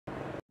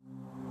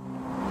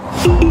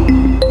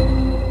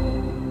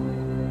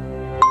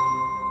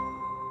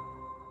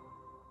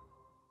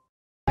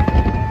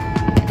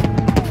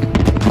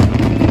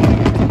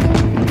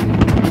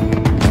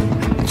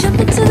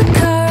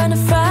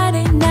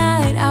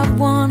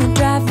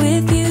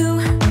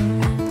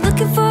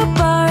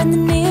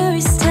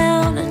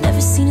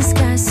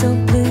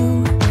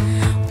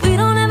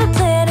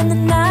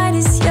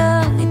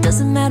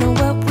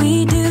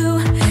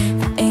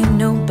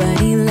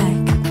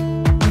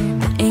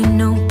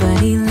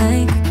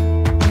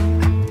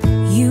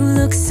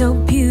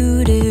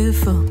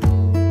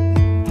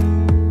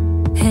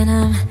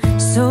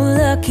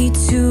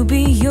To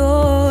be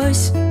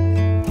yours,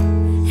 and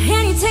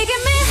you're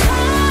taking me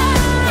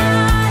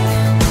high.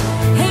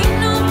 Ain't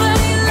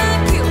nobody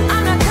like you.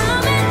 I'm not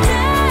coming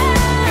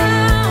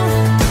down.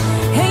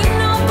 Ain't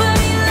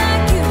nobody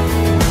like you.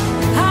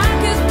 I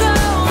could go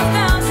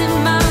 1,000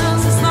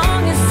 miles as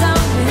long as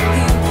I'm with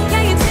you.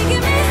 Yeah, you're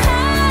taking me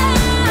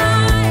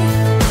high.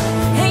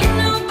 Ain't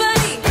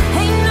nobody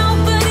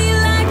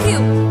like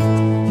you.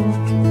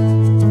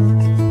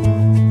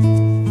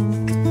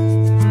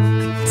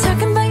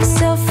 Talking about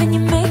yourself and you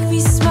make me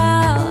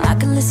smile. I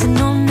can listen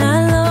all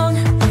night long.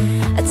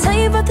 I tell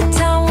you about the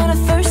time when I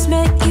first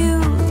met you,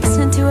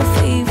 listening to a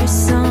favorite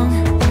song.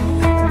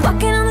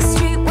 Walking on the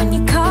street when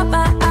you caught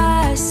my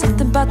eye.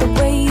 Something about the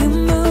way you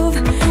move.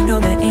 No,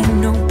 there ain't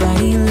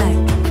nobody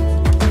like.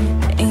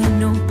 There ain't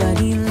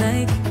nobody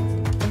like.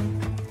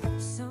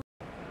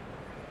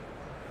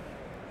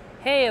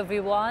 Hey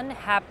everyone,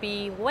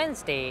 happy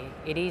Wednesday.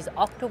 It is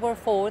October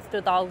 4th,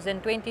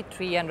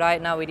 2023 and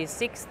right now it is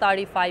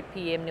 6:35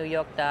 p.m. New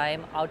York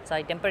time.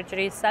 Outside temperature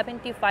is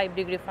 75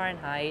 degree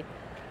Fahrenheit,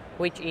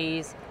 which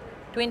is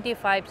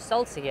 25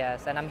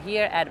 Celsius, and I'm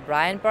here at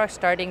Bryant Park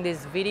starting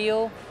this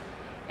video,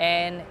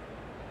 and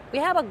we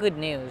have a good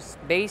news.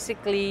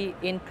 Basically,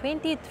 in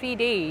 23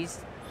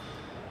 days,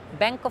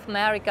 Bank of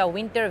America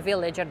Winter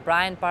Village at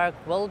Bryant Park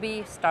will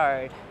be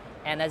started,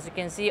 and as you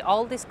can see,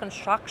 all this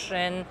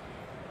construction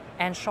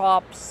and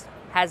shops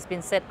has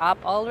been set up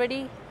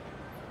already.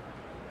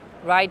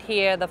 Right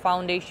here, the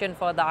foundation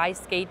for the ice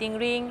skating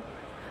ring.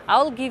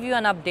 I'll give you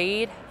an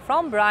update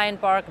from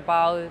Bryant Park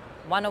about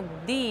one of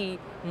the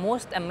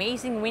most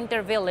amazing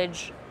winter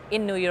village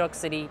in New York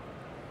City,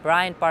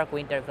 Bryant Park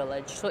Winter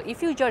Village. So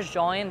if you just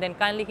joined, then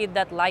kindly hit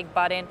that like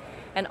button,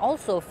 and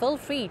also feel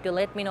free to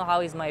let me know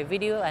how is my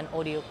video and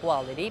audio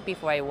quality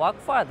before I walk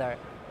further.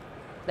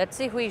 Let's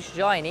see who is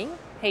joining.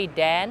 Hey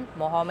Dan,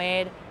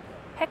 Mohammed,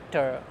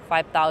 Hector,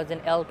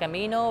 5000 El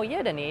Camino,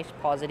 Yedanish,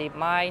 Positive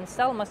Mind,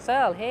 Selma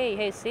Sel,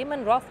 hey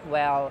Simon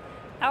Rothwell,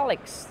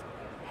 Alex,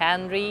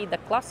 Henry, The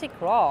Classic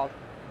Rock,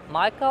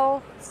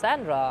 Michael,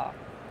 Sandra,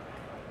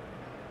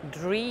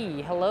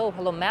 Dree, hello,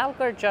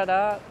 Malker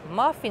Jada,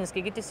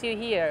 Muffinsky, good to see you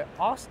here,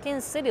 Austin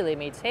City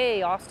Limits,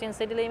 hey Austin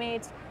City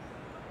Limits,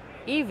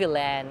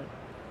 Evilan,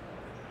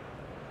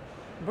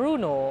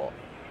 Bruno,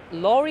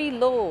 Lori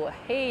Low,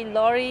 hey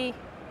Lori,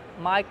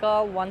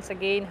 Michael, once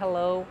again,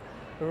 hello,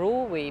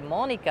 Rui,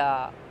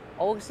 Monica,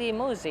 Oxy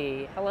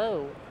Muzi,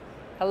 hello,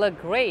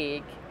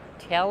 Greg,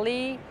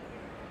 Kelly,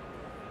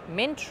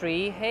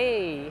 Mintry,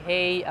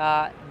 hey,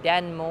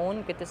 Dan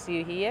Moon, good to see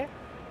you here,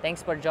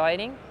 thanks for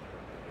joining.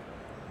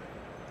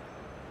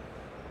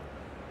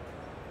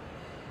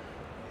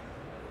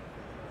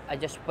 I'm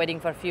just waiting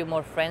for a few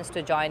more friends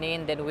to join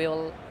in, then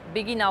we'll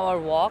begin our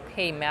walk.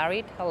 Hey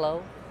Married,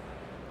 hello,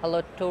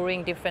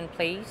 touring different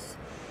place,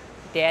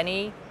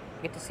 Danny,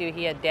 good to see you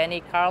here,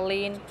 Danny,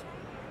 Carlene,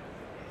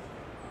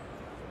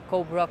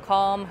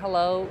 Cobra.com,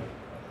 hello,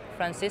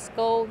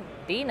 Francisco,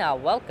 Dina,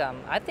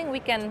 welcome. I think we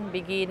can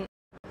begin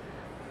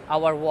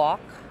our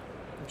walk.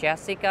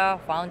 Jessica,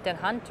 Fountain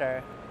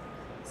Hunter,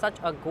 such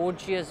a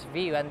gorgeous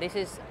view, and this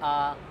is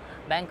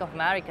Bank of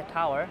America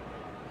Tower.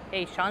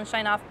 Hey,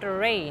 Sunshine After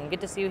Rain,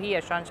 good to see you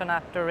here, Sunshine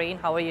After Rain,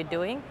 how are you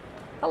doing?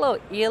 Hello,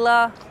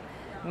 Ila,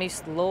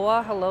 Miss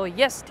Loa, hello.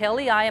 Yes,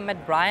 Telly, I am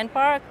at Bryant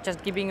Park,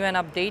 just giving you an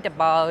update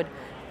about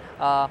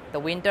the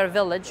Winter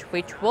Village,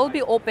 which will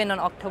be open on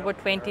October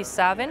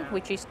 27,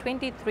 which is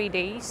 23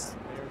 days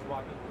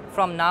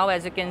from now.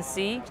 As you can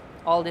see,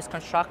 all this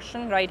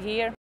construction right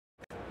here,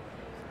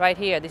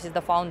 this is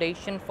the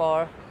foundation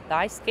for the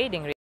ice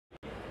skating ring.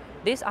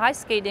 This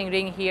ice skating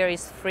ring here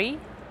is free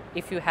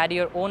if you had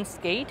your own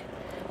skate,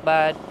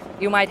 but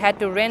you might have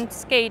to rent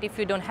skate if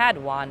you don't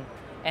had one,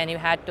 and you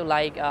had to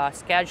like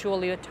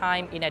schedule your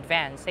time in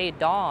advance. Hey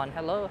Dawn,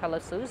 hello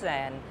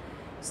Susan,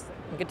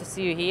 good to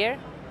see you here.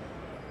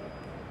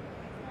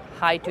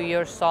 Hi to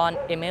your son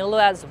Emilio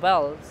as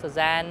well,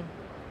 Susanna,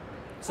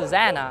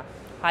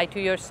 hi to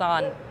your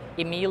son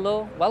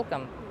Emilio,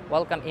 welcome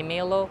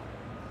Emilio.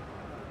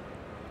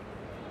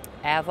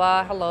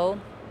 Eva, hello.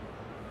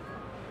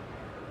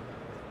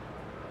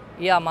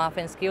 Yeah,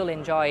 Muffin Skill,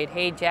 enjoyed.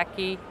 Hey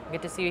Jackie,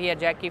 good to see you here,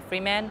 Jackie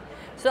Freeman.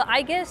 So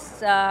I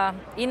guess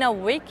in a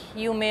week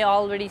you may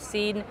already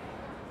seen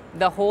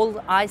the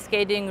whole ice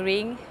skating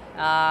ring.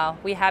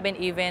 We haven't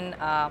even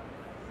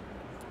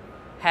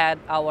had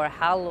our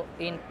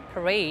Halloween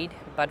parade,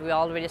 but we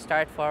already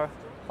start for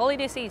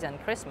holiday season,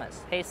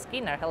 Christmas. Hey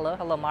Skinner, hello.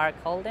 Hello Mark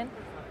Holden.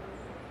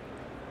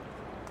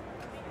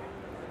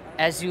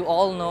 As you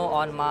all know,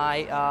 on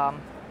my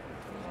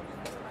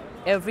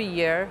every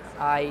year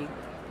I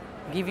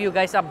give you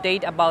guys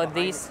update about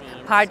this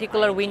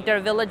particular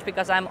winter village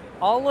because I'm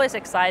always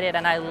excited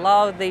and I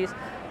love this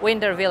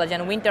winter village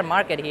and winter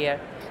market here.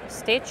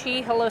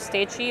 Stacey, hello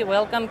Stacey,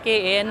 welcome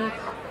KN.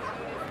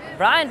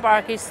 Bryant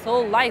Park is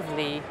so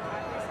lively.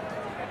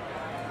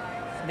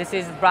 This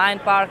is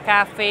Bryant Park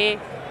Cafe.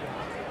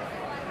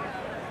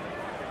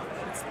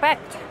 It's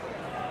packed.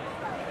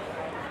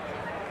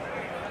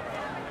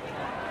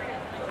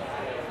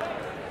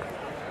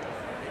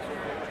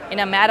 In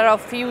a matter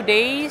of few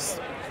days,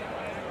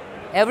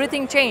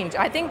 everything changed.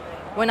 I think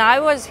when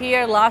I was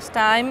here last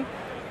time,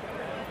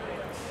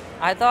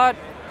 I thought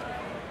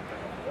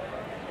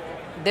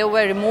they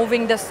were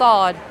removing the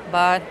sod,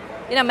 but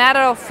in a matter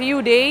of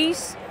few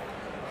days,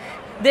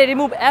 they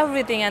removed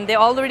everything and they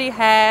already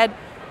had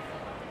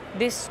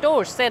this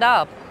store set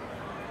up.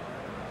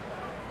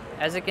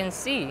 As you can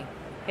see.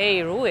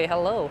 Hey Rui,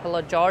 hello.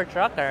 Hello George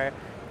Rucker.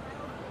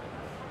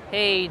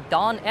 Hey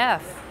Don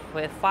F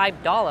with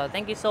 $5.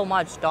 Thank you so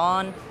much,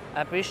 Don.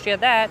 I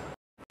appreciate that.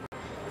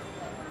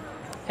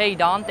 Hey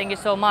Don, thank you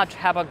so much.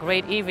 Have a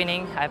great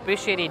evening. I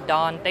appreciate it,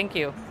 Don. Thank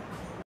you.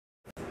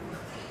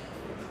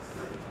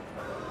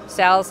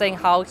 Sal saying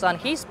house on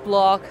his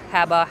block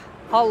have a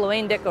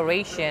Halloween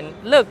decoration.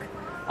 Look,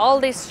 all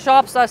these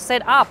shops are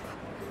set up.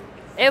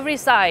 Every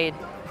side.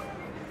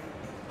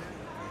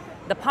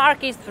 The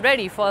park is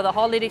ready for the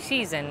holiday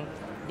season.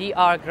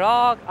 DR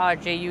Grog,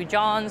 RJU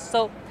Johns.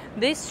 So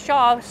these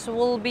shops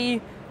will be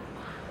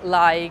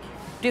like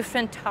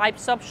different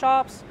types of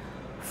shops,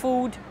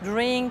 food,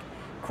 drink,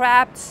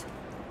 crafts,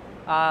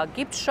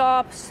 gift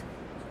shops,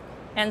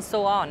 and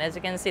so on. As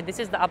you can see, this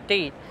is the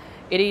update.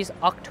 It is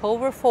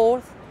October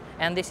 4th,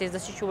 and this is the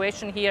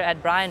situation here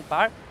at Bryant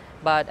Park.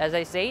 But as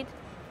I said,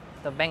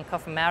 the Bank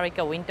of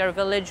America Winter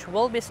Village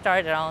will be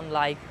started around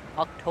like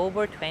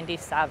October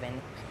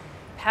 27.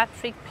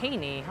 Patrick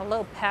Penny,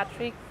 hello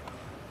Patrick.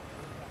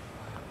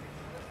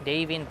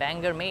 Dave in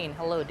Bangor, Maine,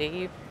 hello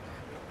Dave.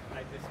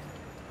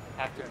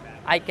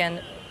 I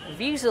can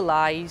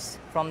visualize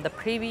from the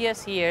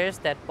previous years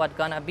that what's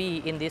gonna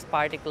be in these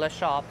particular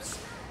shops.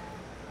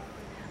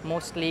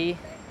 Mostly,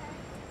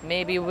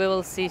 maybe we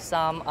will see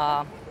some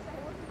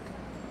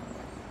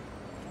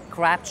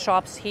craft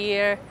shops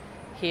here.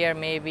 Here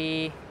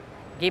maybe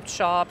gift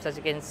shops, as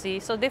you can see.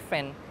 So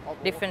different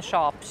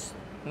shops.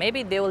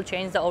 Maybe they will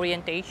change the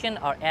orientation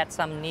or add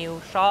some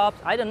new shops.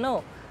 I don't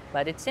know,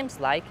 but it seems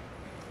like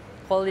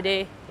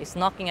holiday is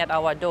knocking at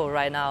our door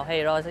right now.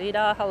 Hey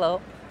Rosita, hello.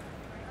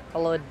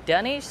 Hello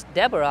Dennis,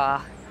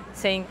 Deborah,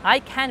 saying, I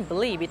can't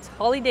believe it's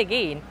holiday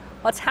again.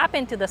 What's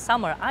happened to the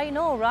summer? I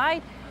know,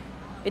 right?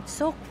 It's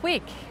so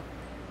quick.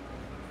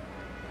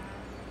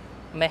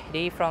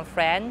 Mehdi from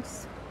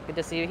France, good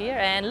to see you here.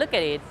 And look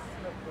at it.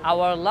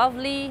 Our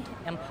lovely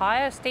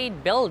Empire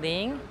State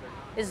Building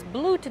is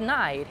blue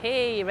tonight.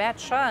 Hey, Rat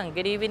Shang,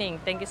 good evening.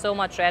 Thank you so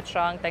much, Rat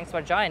Shang. Thanks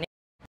for joining.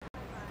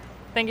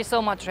 Thank you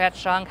so much, Rat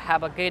Shang.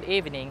 Have a good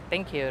evening.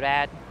 Thank you,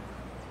 Rat.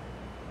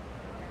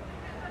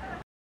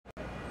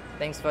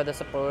 Thanks for the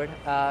support.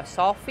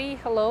 Sophie,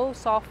 hello,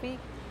 Sophie.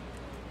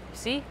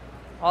 See,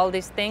 all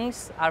these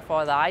things are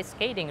for the ice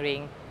skating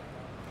ring.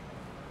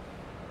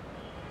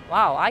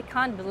 Wow, I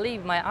can't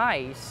believe my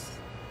eyes.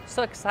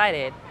 So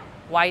excited.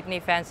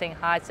 Whitney fencing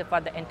hi, so far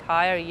the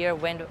entire year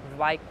went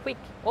by quick.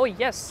 Oh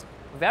yes,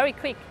 very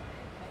quick.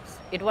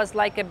 It was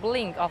like a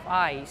blink of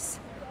eyes.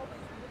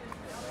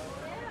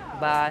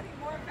 But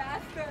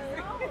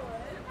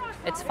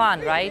it's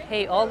fun, right?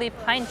 Hey, Ollie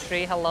Pine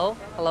Tree, hello.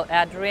 Hello,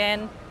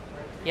 Adrian.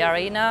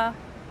 Yarina,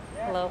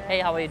 hello. Hey,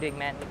 how are you doing,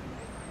 man?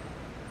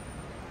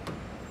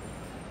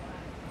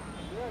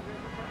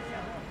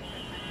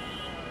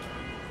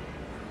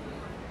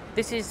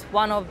 This is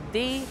one of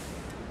the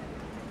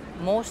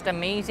most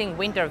amazing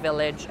winter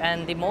village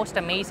and the most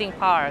amazing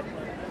park.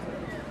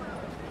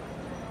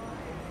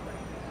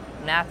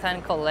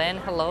 Nathan Colin,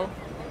 hello.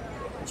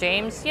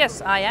 James,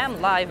 yes, I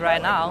am live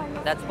right now.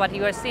 That's what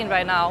you are seeing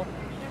right now.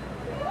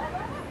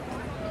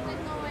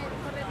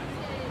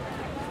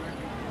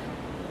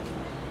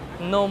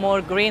 No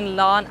more green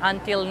lawn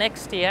until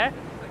next year.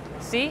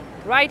 See,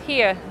 right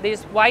here,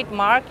 this white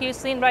mark you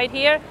seen right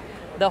here,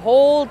 the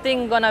whole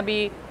thing gonna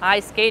be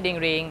ice skating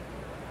ring.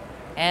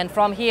 And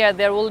from here,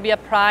 there will be a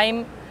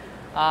prime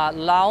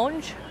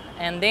lounge,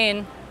 and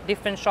then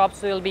different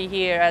shops will be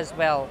here as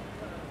well.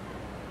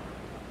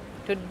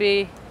 It would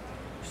be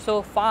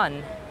so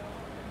fun.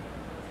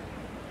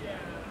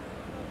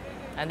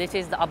 And this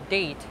is the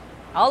update.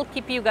 I'll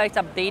keep you guys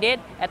updated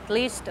at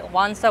least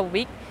once a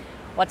week.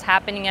 What's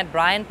happening at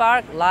Bryant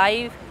Park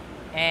live,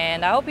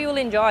 and I hope you will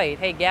enjoy it.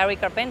 Hey Gary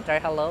Carpenter,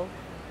 hello.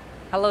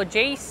 Hello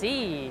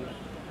JC.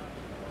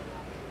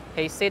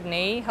 Hey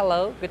Sydney,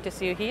 hello, good to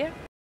see you here.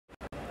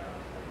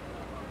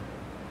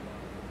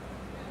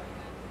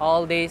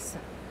 All these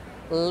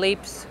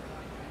lips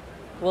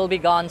will be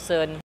gone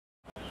soon.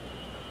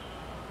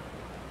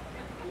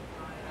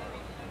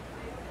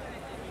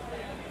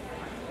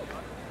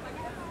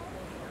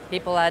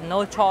 People had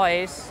no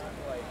choice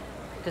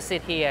to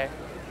sit here.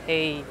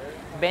 Hey,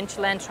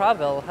 Benchland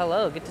Travel,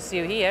 hello, good to see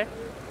you here.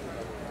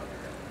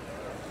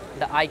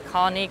 The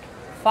iconic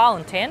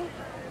fountain.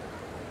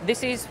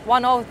 This is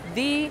one of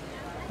the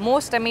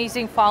most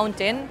amazing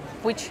fountain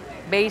which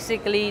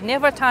basically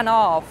never turn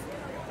off,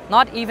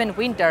 not even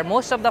winter.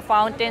 Most of the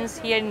fountains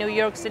here in New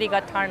York City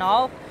got turned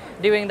off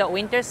during the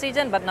winter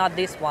season, but not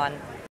this one.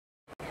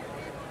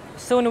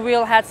 Soon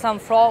we'll have some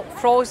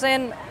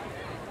frozen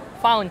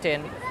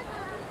fountain.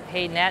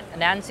 Hey,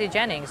 Nancy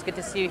Jennings, good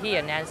to see you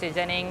here, Nancy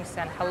Jennings,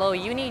 and hello,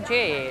 Uni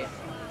J.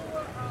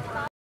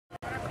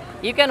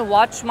 You can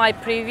watch my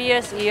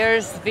previous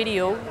year's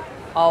video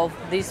of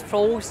this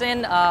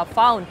frozen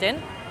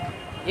fountain.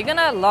 You're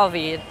gonna love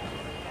it.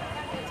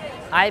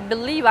 I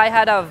believe I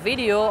had a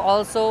video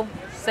also.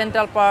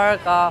 Central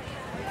Park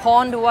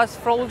pond was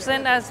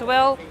frozen as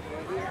well.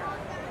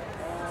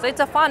 So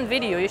it's a fun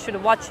video, you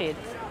should watch it.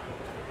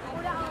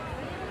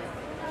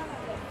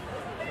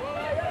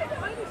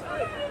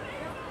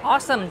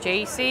 Awesome,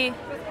 JC.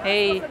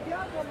 Hey,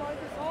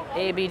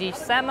 ABD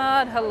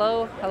Samad.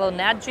 Hello. Hello,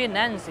 Nadji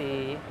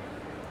Nancy.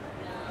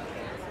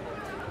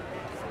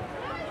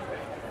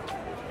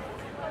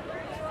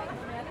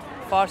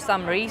 For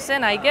some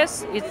reason, I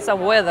guess it's the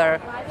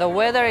weather. The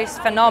weather is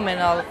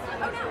phenomenal.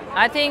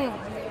 I think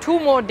 2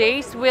 more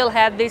days we'll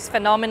have this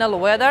phenomenal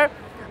weather.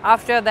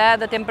 After that,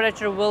 the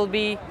temperature will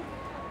be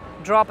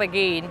drop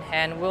again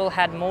and we'll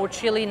have more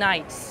chilly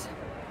nights.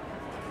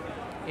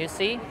 You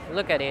see?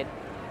 Look at it.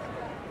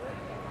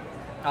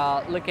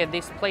 Look at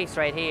this place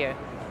right here.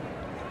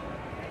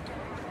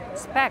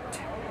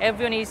 Expect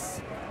everyone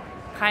is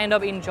kind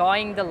of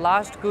enjoying the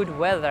last good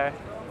weather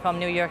from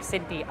New York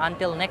City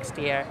until next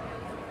year.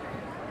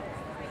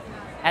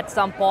 At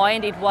some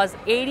point it was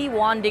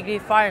 81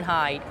 degrees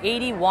Fahrenheit.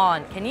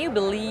 81. Can you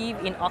believe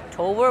in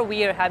October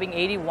we are having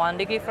 81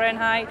 degrees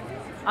Fahrenheit?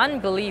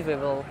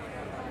 Unbelievable.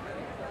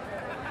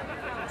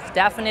 It's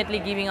definitely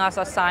giving us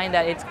a sign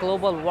that it's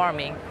global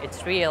warming.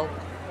 It's real.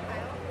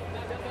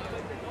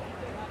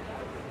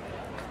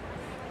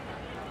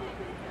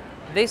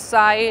 This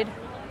side,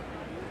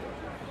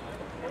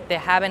 they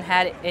haven't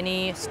had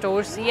any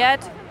stores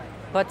yet,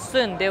 but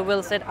soon they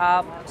will set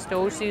up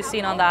stores. You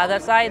see on the other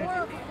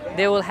side,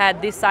 they will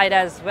have this side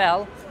as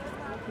well,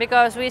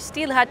 because we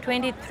still had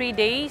 23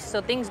 days,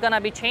 so things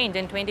gonna be changed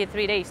in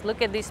 23 days.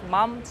 Look at this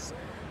mom's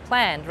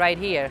plant right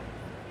here.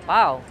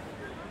 Wow,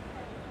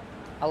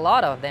 a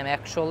lot of them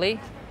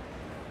actually,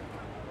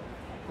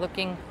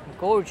 looking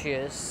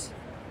gorgeous.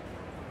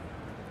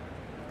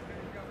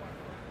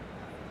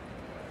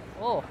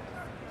 Oh,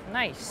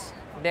 nice.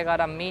 They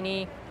got a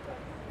mini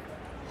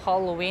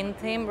Halloween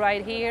theme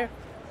right here.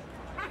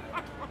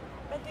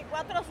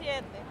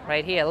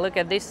 Right here, look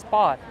at this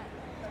spot.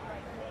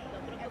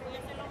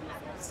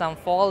 Some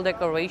fall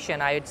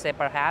decoration, I would say,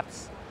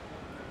 perhaps.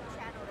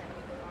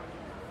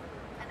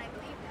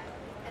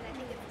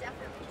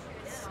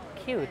 It's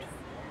cute.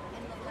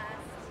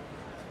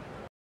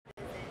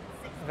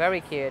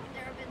 Very cute.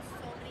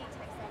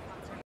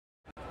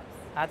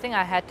 I think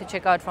I had to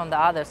check out from the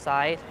other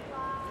side.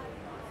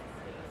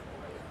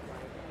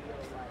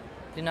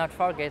 Do not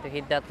forget to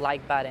hit that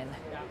like button.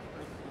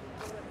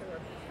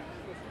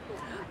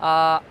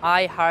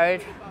 I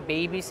heard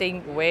baby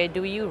saying, where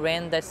do you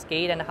rent the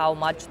skate and how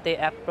much they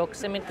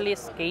approximately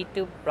skate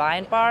to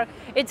Bryant Park?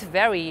 It's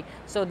very,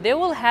 so they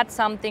will have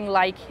something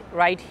like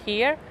right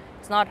here.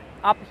 It's not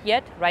up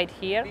yet, right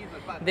here.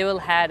 They will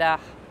have a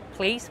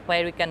place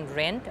where you can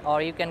rent,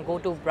 or you can go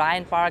to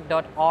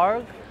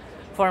bryantpark.org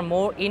for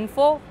more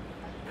info.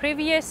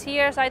 Previous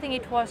years, I think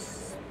it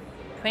was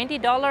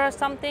 $20 or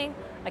something.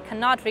 I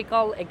cannot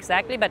recall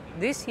exactly, but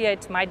this year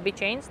it might be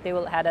changed. They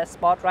will have a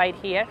spot right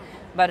here.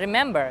 But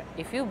remember,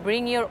 if you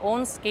bring your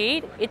own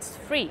skate, it's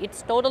free.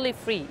 It's totally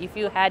free if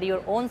you had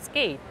your own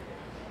skate.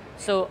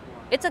 So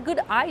it's a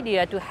good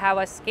idea to have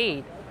a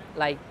skate,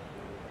 like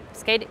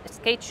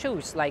skate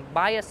shoes, like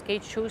buy a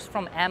skate shoes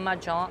from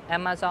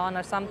Amazon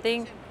or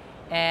something,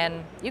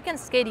 and you can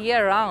skate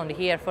year round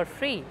here for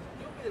free.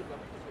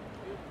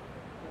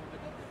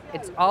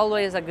 It's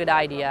always a good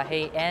idea.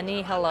 Hey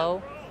Annie,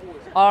 hello.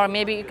 Or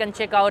maybe you can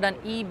check out on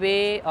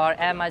eBay or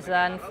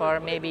Amazon for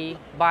maybe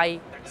buy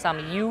some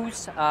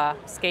used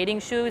skating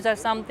shoes or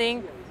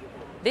something.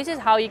 This is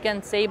how you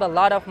can save a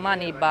lot of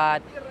money,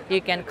 but you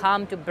can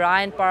come to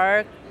Bryant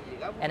Park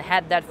and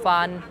have that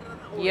fun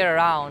year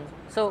round.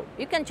 So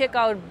you can check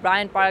out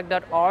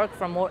bryantpark.org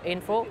for more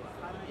info.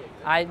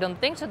 I don't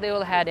think so they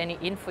will have any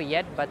info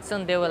yet, but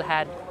soon they will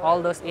have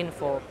all those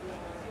info.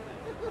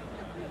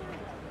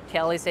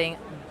 Kelly saying,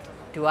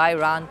 do I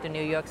run to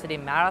New York City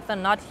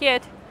Marathon? Not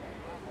yet.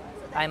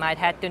 I might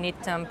have to need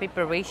some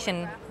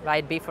preparation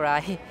right before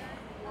I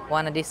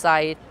want to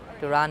decide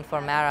to run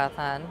for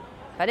marathon.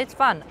 But it's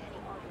fun.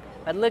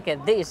 But look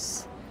at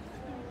this.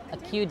 A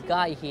cute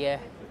guy here.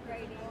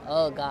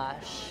 Oh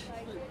gosh.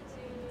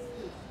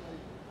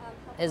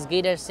 His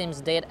gator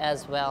seems dead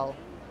as well.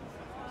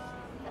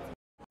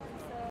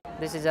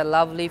 This is a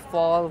lovely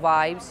fall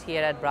vibes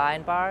here at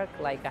Bryant Park,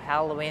 like a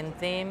Halloween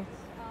theme.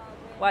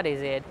 What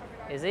is it?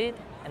 Is it?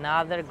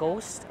 Another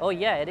ghost. Oh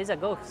yeah, it is a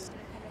ghost.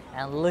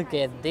 And look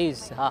at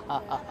this. That's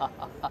good.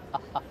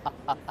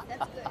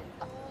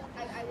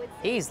 I would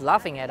say, He's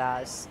laughing at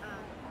us.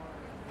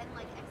 and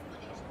like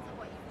explanations of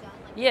what you've done.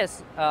 Like,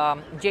 Yes,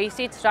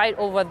 JC, it's right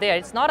over there.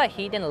 It's not a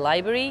hidden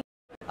library.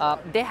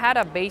 They had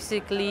a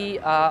basically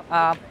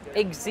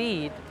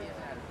exit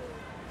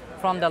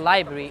from the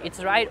library.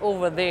 It's right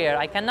over there.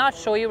 I cannot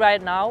show you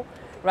right now.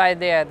 Right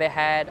there, they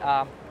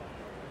had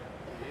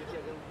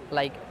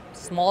like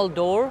small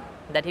door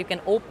that you can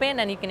open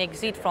and you can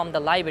exit from the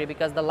library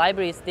because the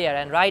library is there.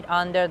 And right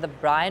under the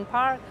Bryant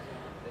Park,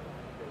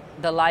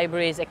 the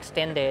library is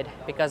extended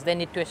because they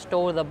need to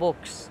store the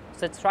books.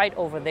 So it's right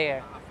over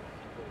there.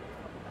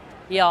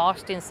 Yeah,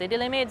 Austin City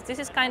Limits. This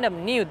is kind of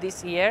new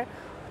this year.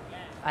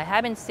 I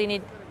haven't seen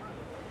it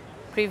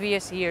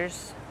previous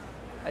years.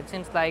 It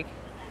seems like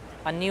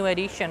a new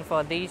edition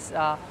for this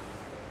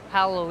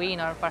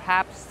Halloween or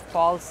perhaps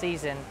fall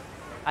season.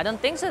 I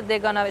don't think so they're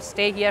gonna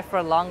stay here for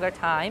a longer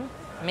time.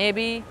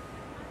 Maybe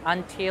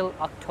until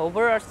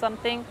October or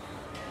something.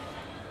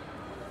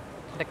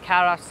 The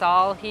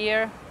carousel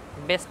here,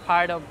 best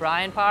part of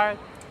Bryant Park.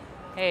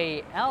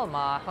 Hey,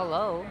 Elma,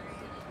 hello.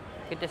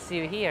 Good to see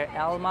you here,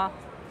 Elma.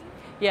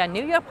 Yeah,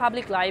 New York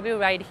Public Library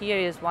right here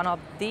is one of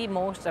the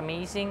most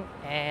amazing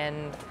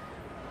and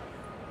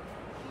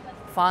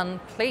fun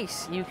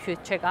place you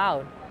should check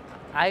out.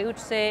 I would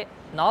say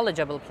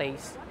knowledgeable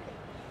place.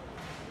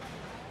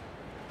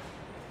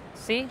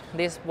 See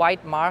this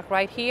white mark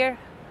right here?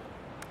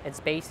 It's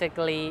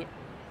basically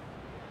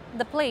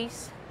the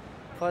place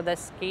for the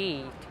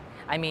skate.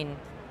 I mean,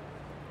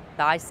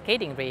 the ice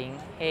skating ring.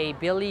 Hey,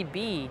 Billy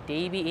B,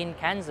 Davey in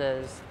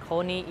Kansas,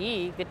 Coney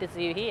E, good to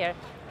see you here.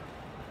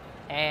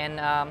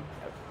 And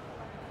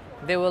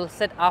they will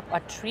set up a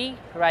tree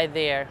right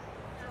there.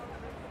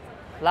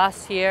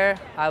 Last year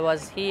I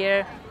was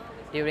here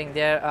during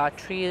their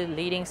tree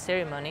leading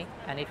ceremony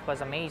and it was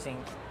amazing.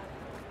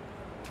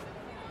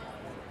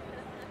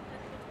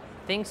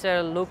 Things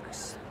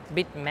looks a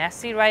bit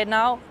messy right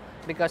now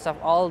because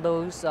of all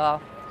those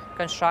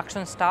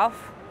construction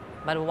stuff,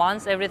 but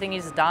once everything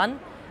is done,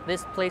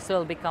 this place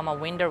will become a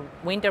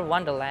winter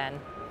wonderland.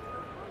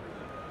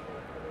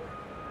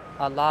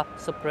 La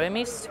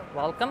Supremist,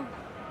 welcome.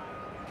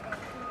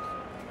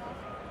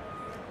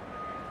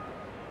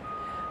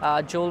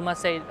 Julma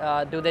said,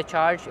 do they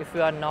charge if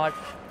you are not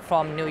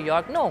from New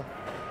York? No,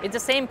 it's the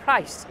same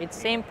price. It's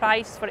same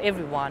price for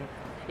everyone.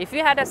 If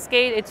you had a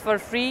skate, it's for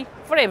free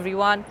for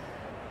everyone.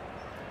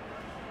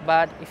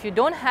 But if you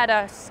don't had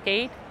a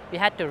skate, you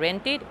had to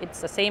rent it.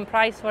 It's the same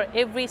price for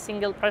every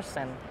single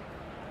person.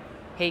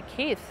 Hey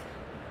Keith,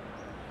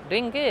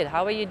 doing good.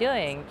 How are you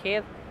doing,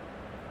 Keith?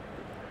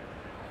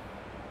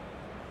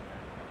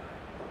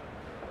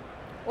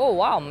 Oh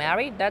wow,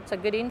 married? That's a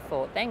good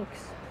info.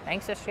 Thanks.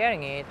 Thanks for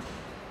sharing it.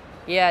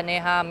 Yeah,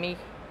 Neha, me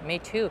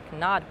too.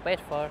 Cannot wait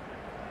for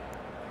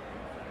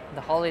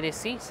the holiday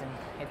season.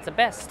 It's the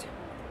best.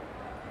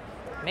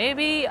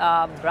 Maybe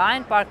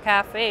Bryant Park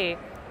Cafe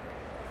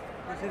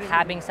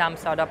having some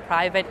sort of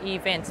private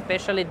event,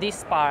 especially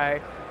this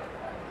part.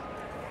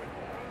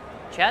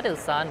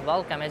 Chadilson,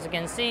 welcome. As you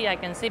can see, I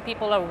can see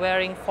people are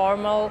wearing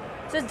formal.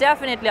 So it's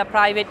definitely a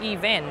private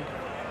event.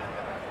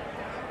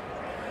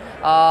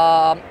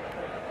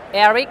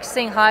 Eric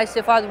saying hi,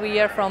 Sifat. We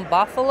are from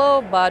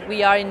Buffalo, but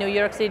we are in New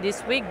York City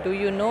this week. Do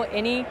you know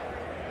any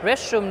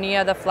restroom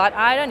near the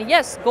Flatiron?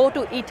 Yes, go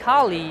to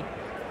Italy.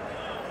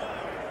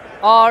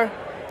 Or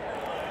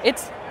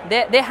it's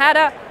they had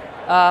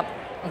a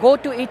go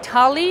to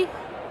Italy.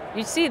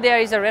 You see there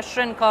is a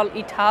restaurant called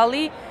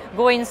Italy.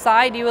 Go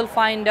inside, you will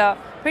find a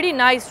pretty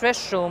nice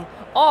restroom.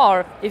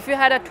 Or if you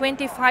had a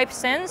 25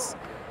 cents,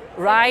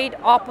 right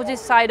opposite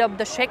side of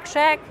the Shake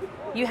Shack,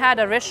 you had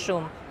a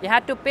restroom. You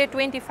had to pay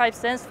 25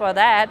 cents for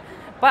that,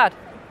 but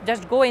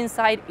just go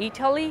inside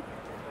Italy.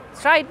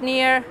 It's right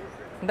near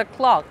the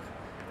clock.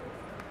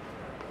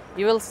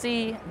 You will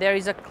see there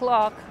is a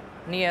clock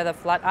near the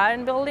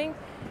Flatiron building,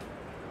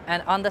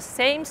 and on the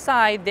same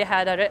side they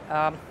had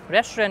a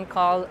restaurant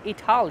called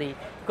Italy.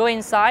 Go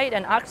inside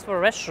and ask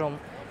for a restroom.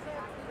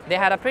 They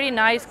had a pretty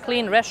nice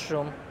clean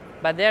restroom,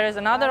 but there is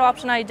another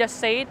option I just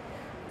said.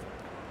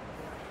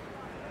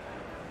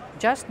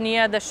 Just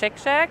near the Shake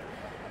Shack,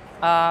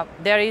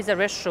 there is a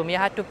restroom. You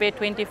had to pay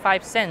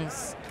 25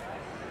 cents.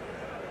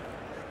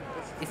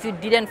 If you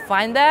didn't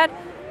find that,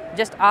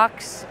 just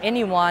ask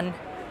anyone.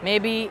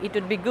 Maybe it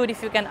would be good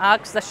if you can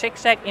ask the Shake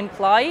Shack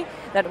employee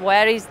that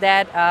where is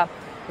that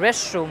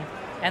restroom,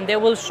 and they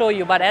will show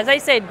you. But as I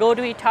said, go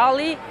to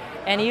Italy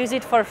and use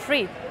it for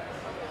free.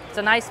 It's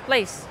a nice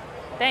place.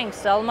 Thanks,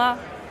 Selma.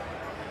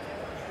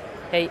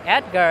 Hey,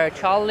 Edgar,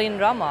 Charlene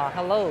Rama,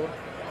 hello.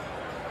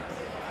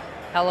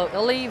 Hello,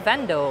 Ili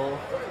Vando.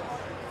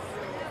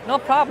 No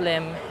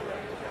problem,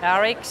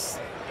 Eric's.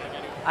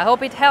 I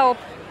hope it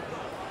helped.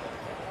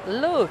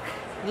 Look,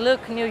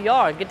 New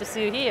York, good to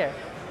see you here.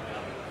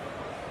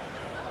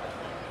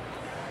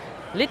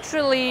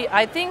 Literally,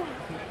 I think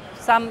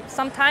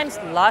sometimes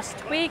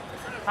last week,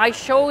 I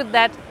showed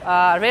that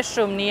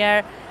restroom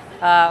near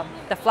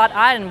the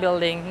Flatiron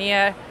building,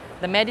 near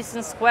the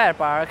Madison Square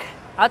Park,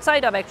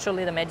 outside of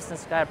actually the Madison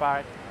Square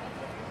Park.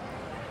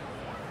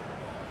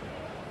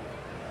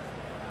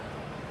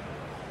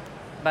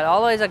 But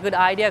always a good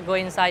idea, go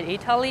inside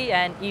Italy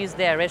and use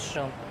their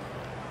restroom.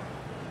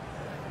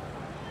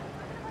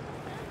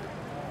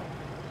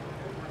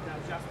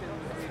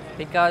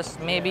 Because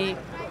maybe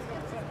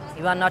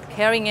you are not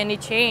carrying any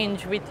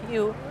change with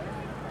you.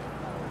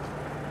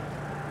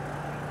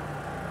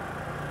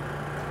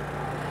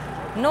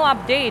 No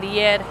update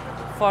yet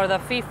for the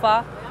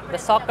FIFA, the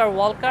Soccer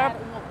World Cup,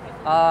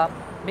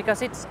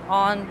 because it's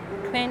on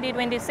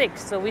 2026,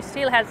 so we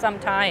still had some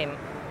time.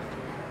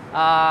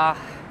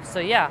 So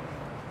yeah,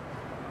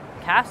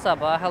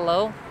 Kasaba,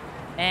 hello.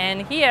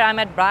 And here I'm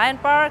at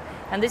Bryant Park,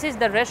 and this is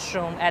the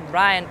restroom at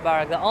Bryant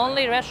Park, the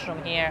only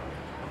restroom here.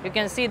 You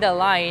can see the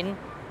line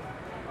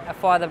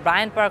for the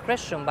Bryant Park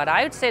restroom, but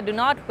I would say do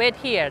not wait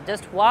here.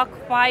 Just walk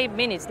 5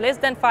 minutes, less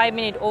than 5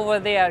 minutes over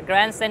there,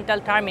 Grand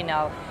Central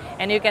Terminal,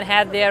 and you can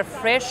have their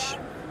fresh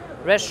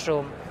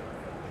restroom.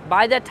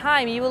 By the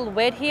time you will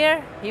wait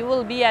here, you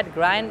will be at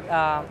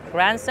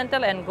Grand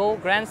Central and go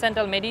Grand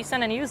Central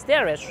Madison and use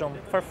their restroom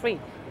for free.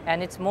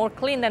 And it's more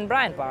clean than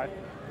Bryant Park.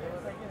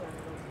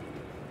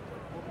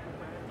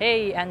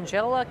 Hey,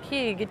 Angela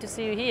Q, good to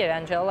see you here,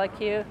 Angela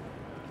Q.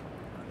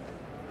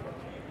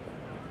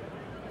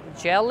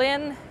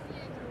 Jalen,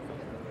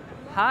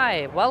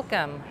 hi,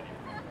 welcome.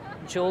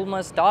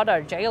 Julma's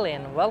daughter,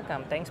 Jalen,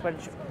 welcome. Thanks for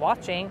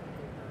watching.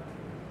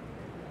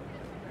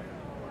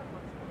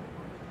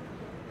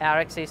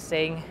 Alex is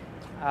saying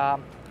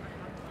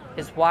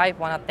his wife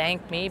want to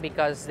thank me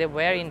because they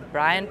were in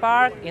Bryant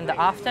Park in the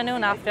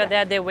afternoon. After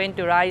that, they went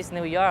to Rise,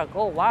 New York.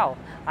 Oh, wow.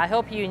 I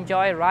hope you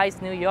enjoy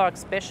Rise, New York,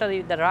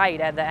 especially the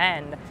ride at the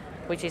end,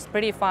 which is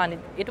pretty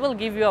fun. It will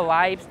give you a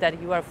vibes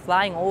that you are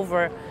flying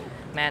over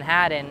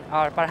Manhattan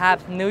or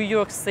perhaps New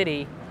York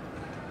City.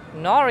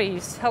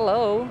 Norris,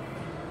 hello.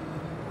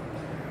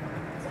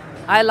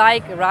 I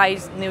like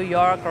Rise, New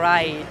York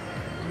ride.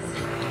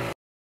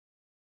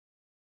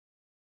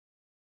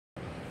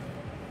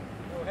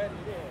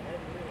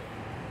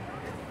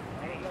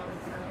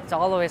 It's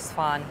always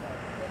fun.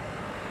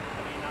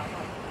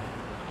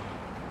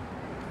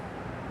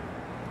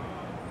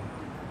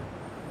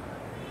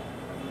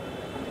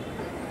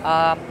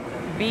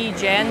 B.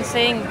 Jen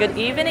saying, good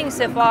evening,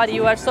 Sifat.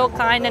 You are so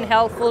kind and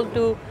helpful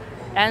to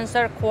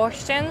answer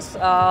questions.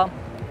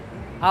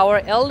 Our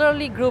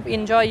elderly group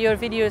enjoy your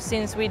videos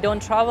since we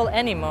don't travel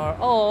anymore.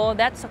 Oh,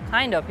 that's so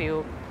kind of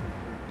you.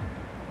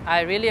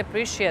 I really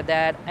appreciate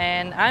that,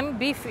 and I'm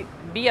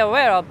be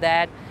aware of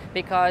that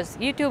because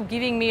YouTube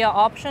giving me an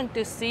option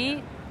to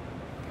see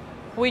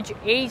which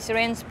age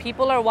range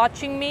people are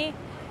watching me,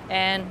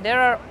 and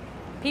there are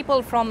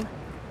people from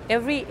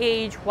every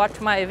age watch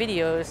my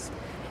videos,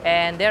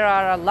 and there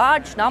are a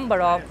large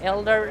number of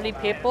elderly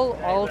people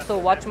also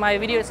watch my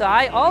videos. So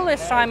I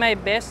always try my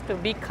best to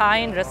be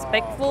kind,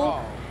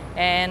 respectful,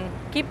 and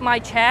keep my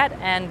chat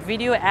and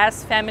video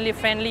as family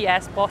friendly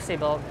as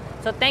possible.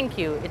 So thank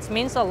you, it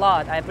means a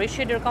lot. I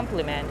appreciate your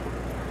compliment.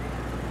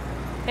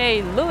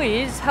 Hey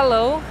Louise,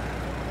 hello.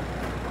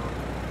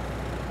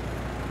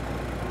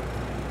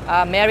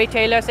 Mary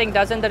Taylor saying,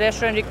 doesn't the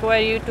restaurant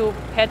require you to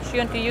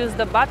Patreon to use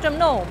the bathroom?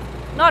 No,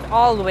 not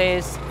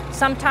always.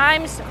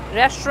 Sometimes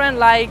restaurant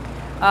like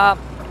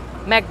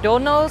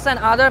McDonald's and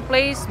other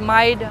place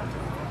might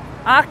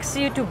ask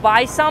you to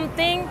buy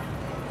something.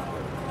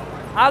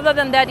 Other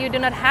than that, you do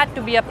not have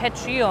to be a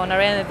Patreon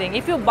or anything.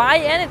 If you buy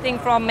anything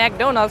from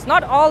McDonald's,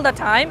 not all the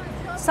time,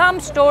 some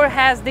store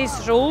has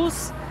these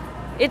rules.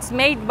 It's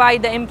made by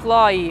the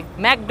employee.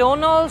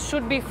 McDonald's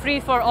should be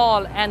free for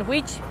all, and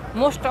which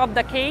most of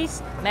the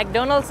case,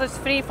 McDonald's is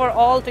free for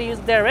all to use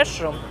their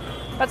restroom.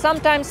 But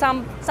sometimes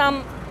some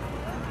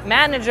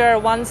manager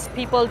wants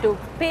people to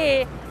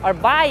pay or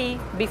buy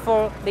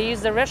before they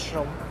use the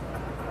restroom.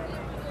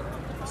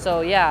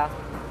 So yeah,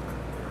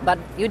 but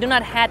you do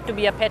not have to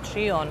be a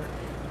Patreon.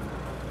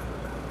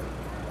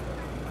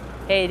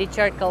 Hey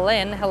Richard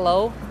Cullen,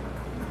 hello.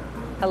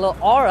 Hello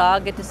Aura,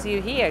 good to see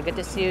you here. Good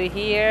to see you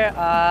here.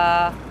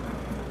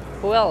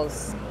 Who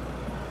else?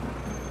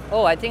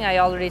 Oh, I think I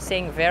already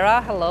saying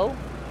Vera, hello.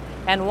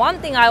 And one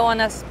thing I want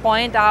to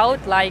point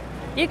out, like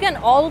you can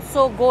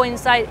also go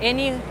inside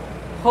any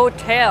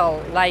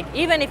hotel. Like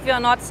even if you're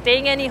not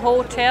staying in any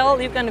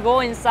hotel, you can go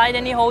inside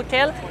any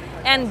hotel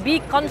and be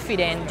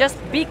confident. Just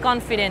be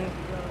confident.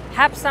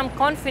 Have some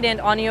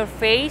confidence on your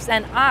face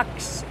and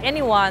ask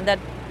anyone that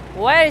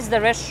where is the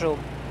restroom.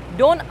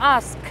 Don't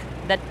ask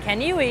that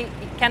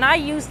can I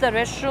use the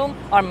restroom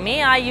or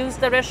may I use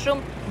the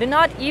restroom. Do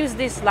not use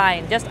this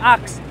line. Just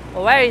ask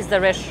where is the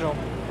restroom.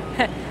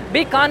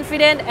 Be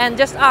confident and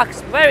just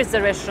ask where is the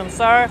restroom,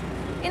 sir,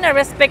 in a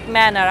respect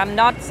manner. I'm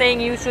not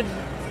saying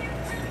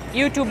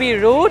you to be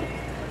rude,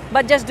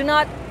 but just do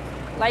not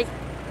like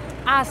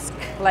ask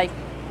like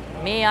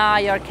may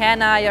I or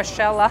can I or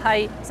shall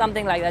I,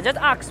 something like that. Just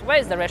ask where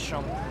is the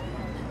restroom.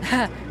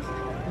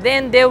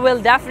 Then they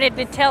will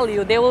definitely tell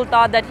you. They will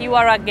thought that you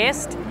are a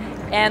guest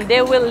and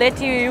they will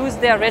let you use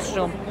their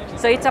restroom.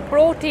 So it's a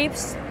pro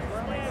tips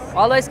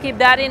Always keep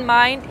that in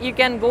mind. You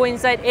can go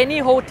inside any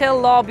hotel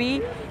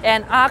lobby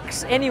and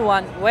ask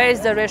anyone where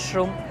is the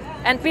restroom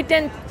and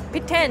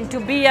pretend to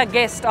be a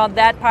guest of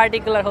that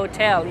particular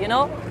hotel, you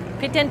know?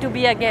 Pretend to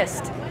be a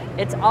guest.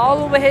 It's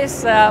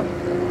always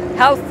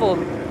helpful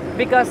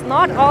because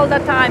not all the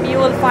time you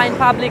will find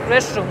public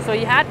restrooms. So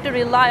you have to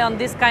rely on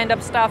this kind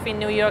of stuff in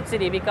New York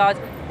City because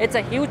it's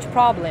a huge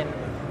problem,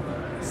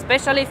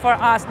 especially for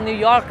us New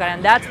Yorker,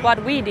 and that's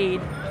what we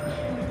did.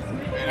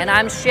 And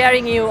I'm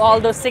sharing you all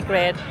those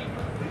secrets.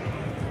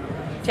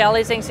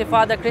 Charlie saying,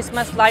 Sifa, the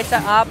Christmas lights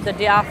are up the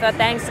day after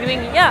Thanksgiving.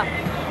 Yeah,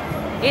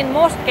 in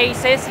most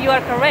cases you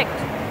are correct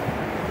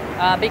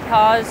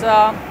because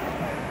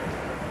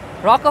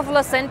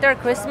Rockefeller Center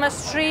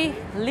Christmas tree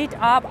lit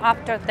up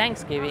after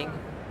Thanksgiving.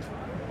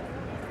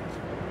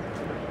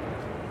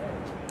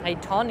 Hey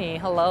Tony,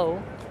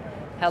 hello.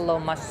 Hello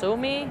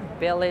Masumi,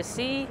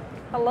 Belisi,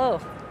 hello.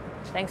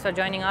 Thanks for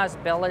joining us,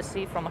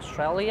 Belisi from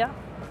Australia.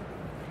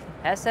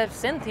 SF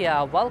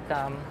Cynthia,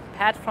 welcome.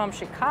 Pat from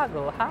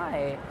Chicago,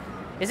 hi.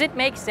 Does it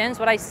make sense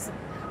what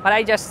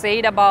I just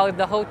said about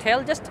the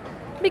hotel? Just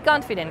be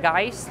confident,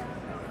 guys.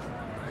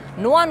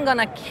 No one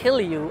gonna kill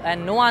you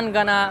and no one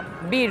gonna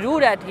be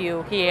rude at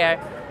you here.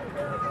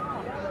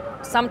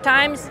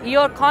 Sometimes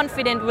your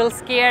confidence will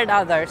scare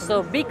others,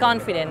 so be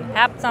confident.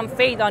 Have some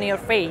faith on your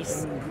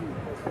face.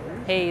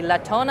 Hey,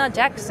 Latona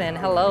Jackson,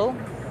 hello.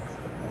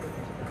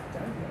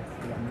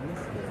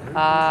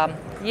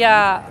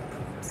 Yeah,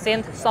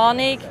 Synth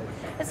Sonic.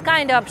 It's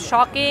kind of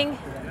shocking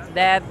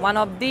that one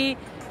of the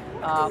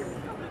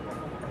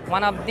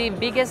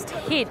biggest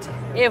hit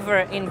ever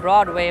in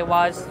Broadway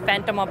was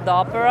Phantom of the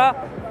Opera,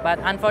 but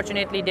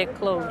unfortunately they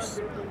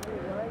closed.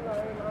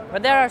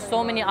 But there are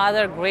so many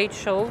other great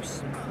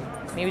shows,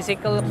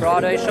 musical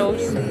Broadway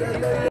shows.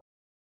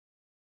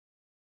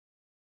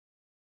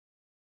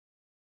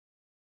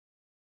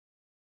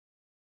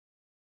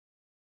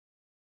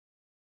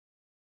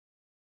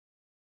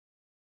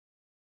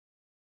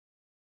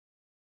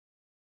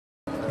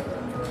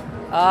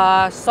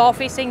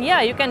 Sophie saying,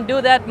 yeah, you can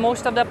do that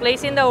most of the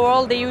place in the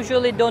world. They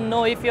usually don't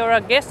know if you're a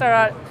guest or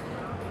a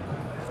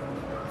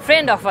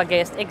friend of a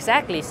guest.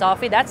 Exactly,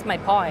 Sophie, that's my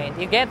point.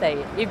 You get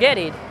it. You get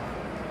it.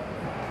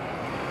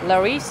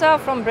 Larissa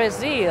from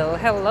Brazil,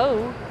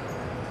 hello.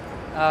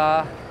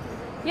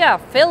 Yeah,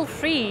 feel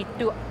free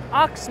to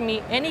ask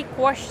me any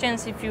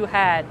questions if you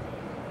had.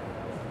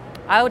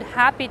 I would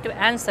happy to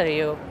answer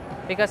you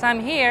because I'm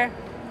here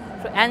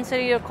to answer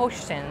your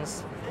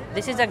questions.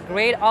 This is a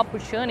great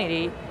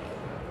opportunity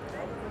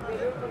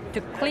to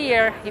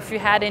clear if you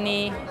had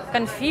any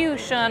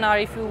confusion or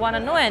if you want to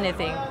know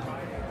anything.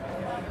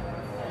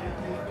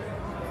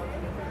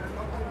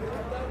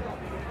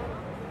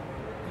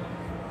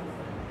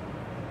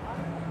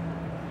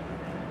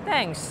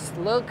 Thanks,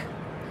 look.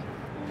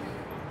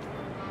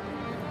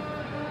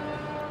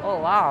 Oh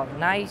wow,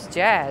 nice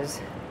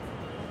jazz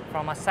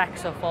from a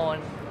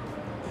saxophone.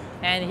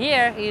 And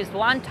here is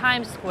One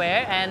Times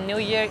Square and New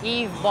Year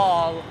Eve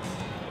ball.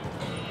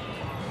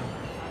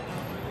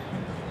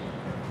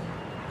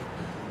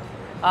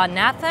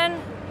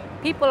 Nathan,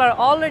 people are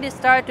already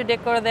starting to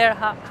decorate their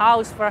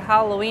house for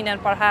Halloween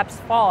and perhaps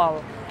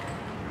fall.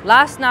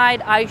 Last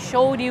night I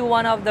showed you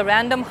one of the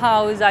random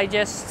house I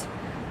just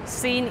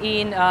seen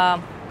in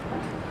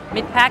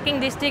Meatpacking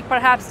District,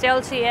 perhaps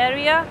Chelsea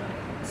area.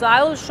 So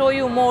I will show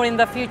you more in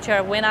the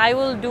future when I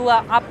will do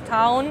a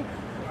uptown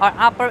or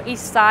Upper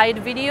East Side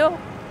video.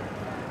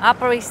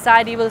 Upper East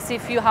Side you will see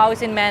few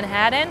houses in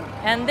Manhattan,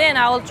 and then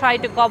I will try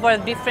to cover a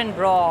different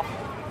draw.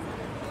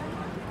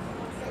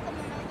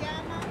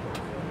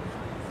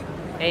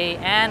 Hey,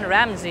 Anne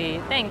Ramsey,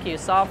 thank you,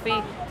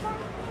 Sophie.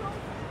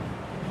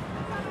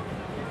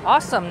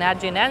 Awesome,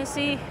 Nadji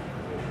Nancy.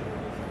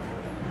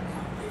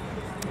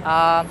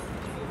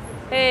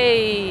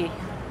 Hey,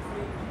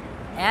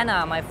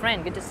 Anna, my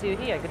friend, good to see you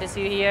here. Good to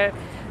see you here.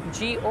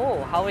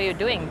 G.O., how are you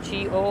doing?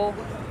 G.O.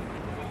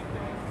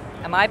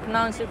 Am I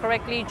pronouncing it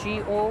correctly?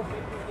 G.O.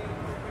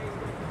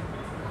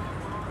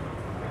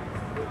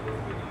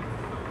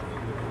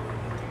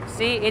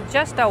 See, it's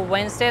just a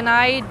Wednesday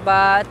night,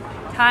 but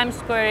Times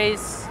Square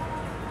is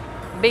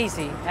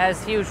busy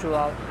as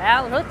usual.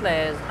 Al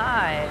Rutles,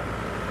 hi.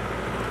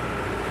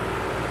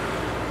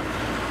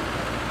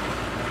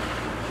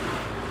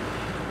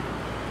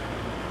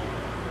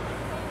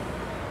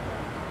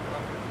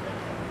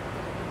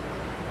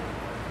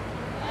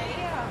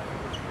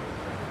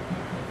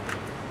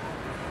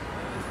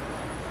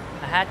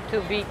 I had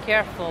to be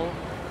careful.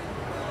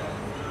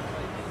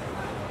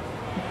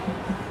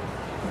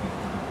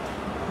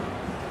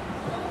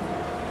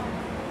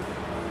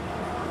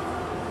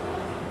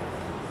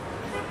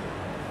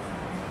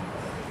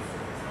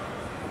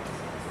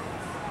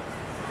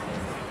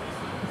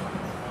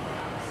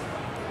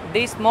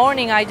 This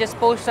morning I just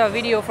posted a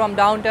video from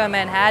downtown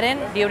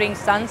Manhattan during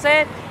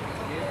sunset.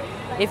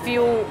 If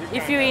you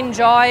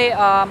enjoy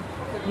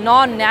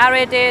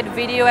non-narrated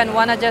video and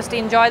wanna just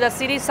enjoy the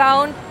city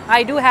sound,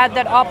 I do have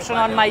that option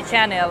on my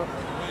channel.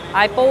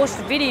 I post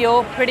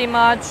video pretty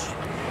much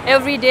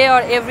every day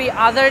or every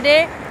other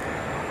day.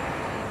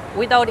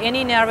 without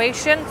any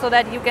narration so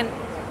that you can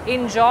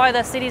enjoy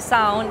the city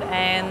sound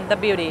and the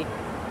beauty.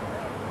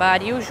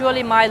 But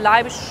usually my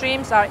live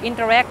streams are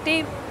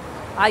interactive.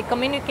 I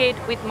communicate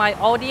with my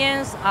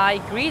audience, I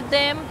greet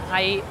them,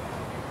 I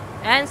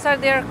answer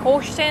their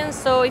questions.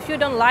 So if you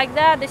don't like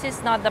that, this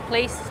is not the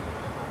place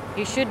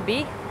you should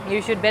be.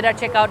 You should better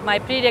check out my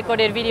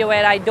pre-recorded video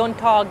where I don't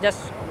talk,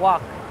 just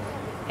walk.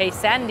 Hey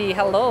Sandy,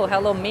 hello.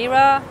 Hello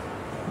Mira.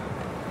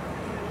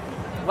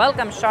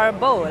 Welcome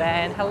Charbot,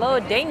 and hello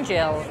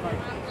Dangel.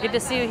 Good to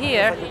see you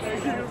here.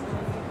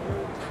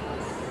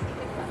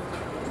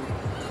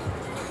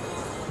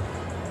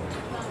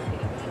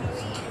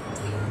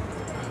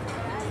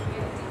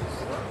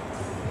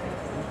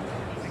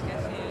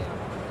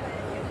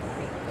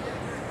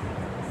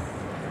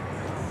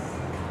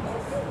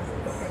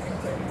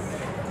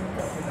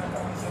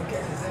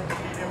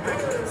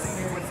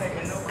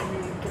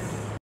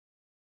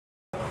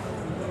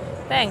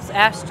 Thanks,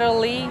 Astral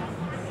Lee.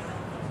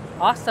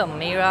 Awesome,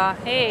 Mira.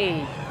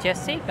 Hey,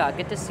 Jessica,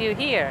 good to see you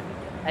here.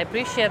 I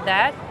appreciate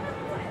that.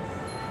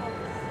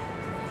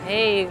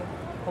 Hey,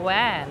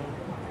 Juan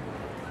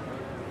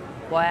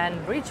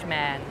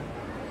Bridgman.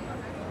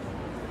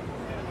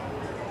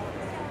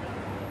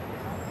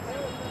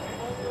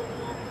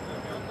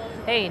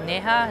 Hey,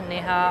 Neha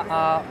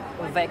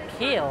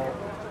Vakil.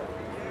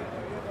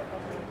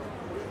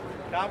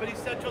 Comedy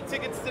Central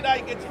tickets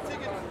tonight. Get your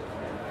tickets.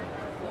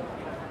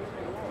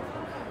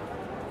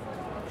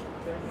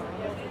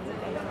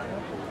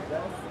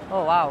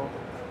 Oh wow,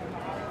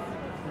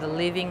 the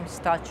living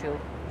statue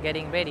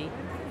getting ready.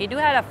 He do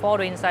have a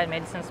photo inside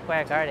Madison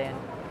Square Garden.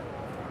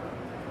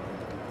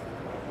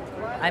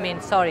 I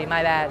mean, sorry,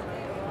 my bad.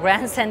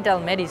 Grand Central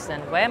Madison.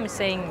 Why am I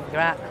saying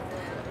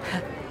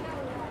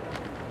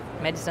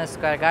Madison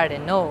Square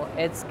Garden? No,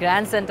 it's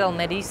Grand Central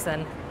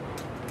Madison.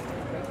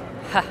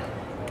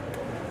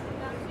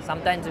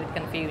 Sometimes it's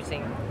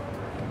confusing.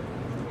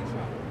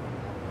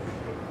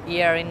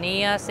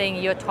 Irenia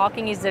saying your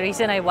talking is the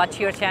reason I watch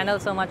your channel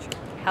so much.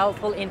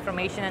 Helpful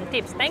information and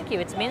tips. Thank you,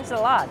 it means a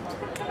lot.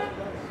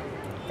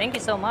 Thank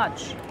you so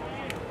much.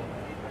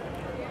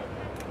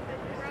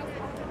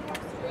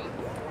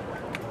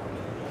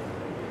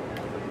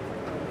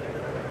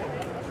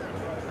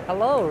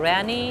 Hello,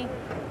 Rani.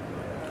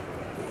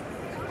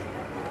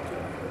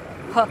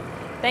 Huh,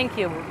 thank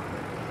you.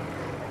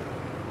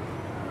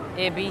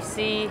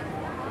 ABC.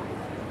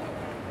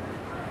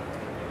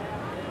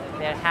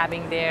 They're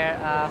having their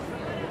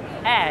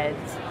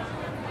ads.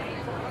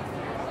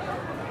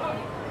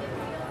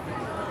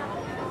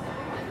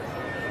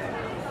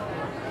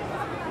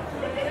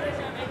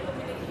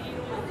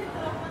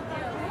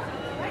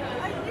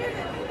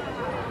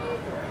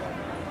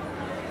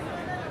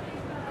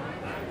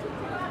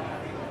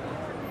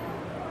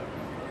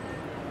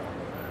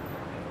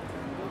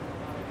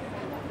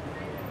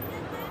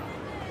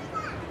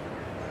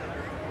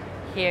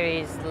 Here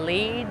is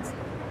Leeds,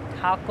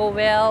 Taco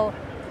Bell,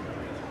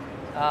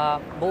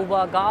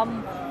 Boba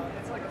Gum.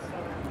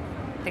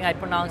 I think I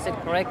pronounced it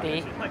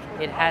correctly.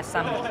 It has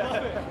some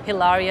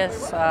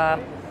hilarious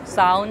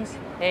sounds.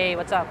 Hey,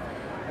 what's up?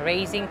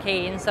 Raising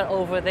Canes are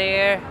over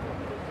there.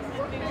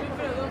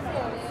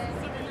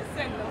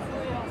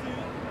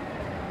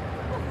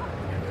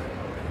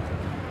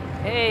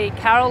 Hey,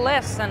 Carol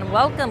S, and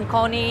welcome,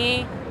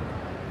 Connie.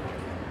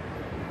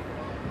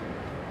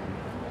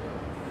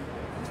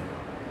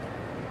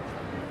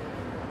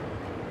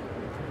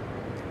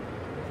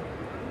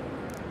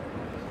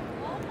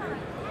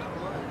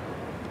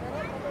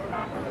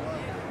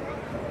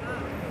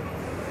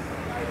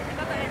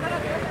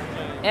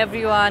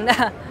 Everyone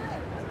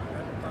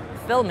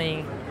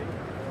filming,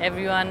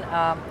 everyone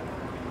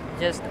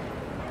just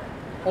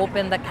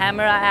open the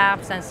camera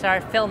apps and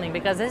start filming,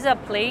 because this is a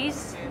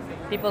place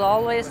people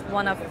always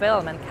want to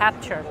film and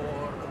capture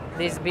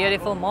these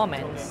beautiful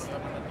moments.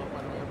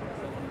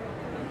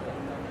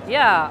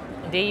 Yeah,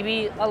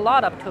 Davey, a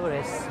lot of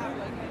tourists.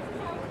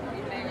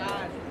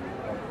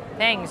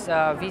 Thanks,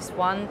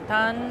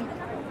 Viswantan.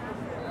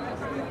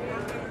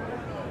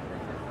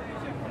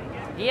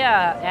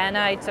 Yeah,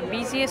 Anna, it's the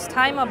busiest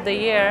time of the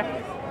year,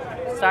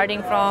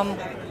 starting from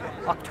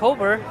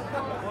October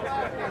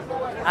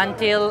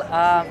until,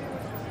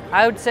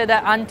 I would say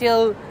that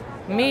until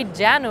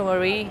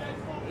mid-January,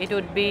 it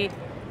would be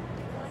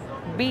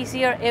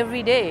busier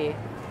every day.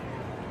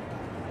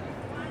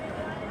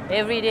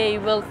 Every day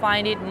you will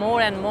find it more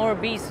and more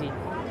busy.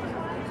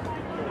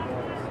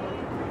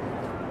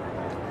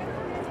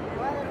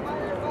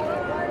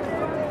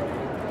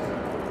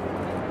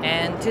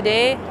 And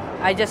today,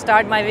 I just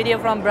started my video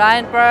from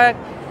Bryant Park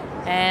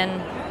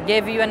and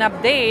gave you an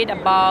update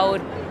about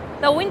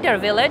the Winter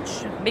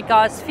Village,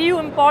 because few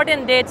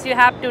important dates you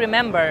have to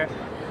remember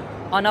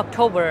on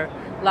October,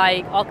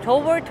 like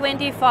October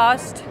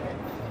 21st,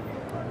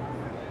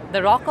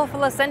 the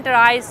Rockefeller Center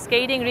Ice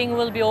Skating Ring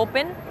will be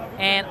open,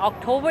 and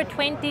October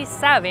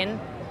 27th,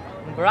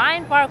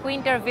 Bryant Park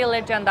Winter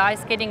Village and the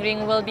ice skating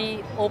ring will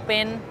be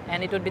open,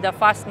 and it would be the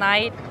first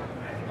night.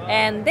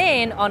 And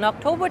then on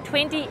October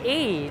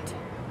 28th,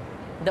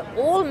 the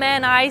old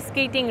man ice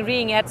skating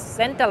ring at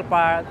Central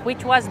Park,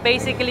 which was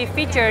basically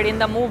featured in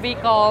the movie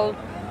called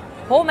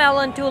Home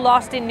Alone 2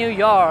 Lost in New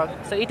York.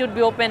 So it would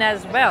be open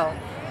as well.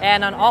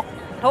 And on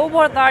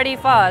October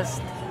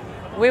 31st,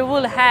 we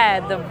will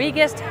have the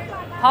biggest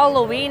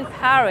Halloween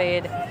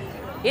parade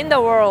in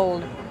the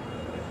world,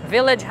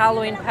 Village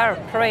Halloween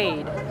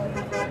Parade.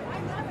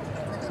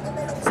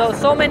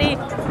 So many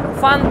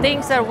fun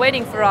things are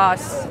waiting for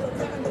us.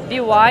 Be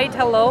White,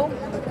 hello.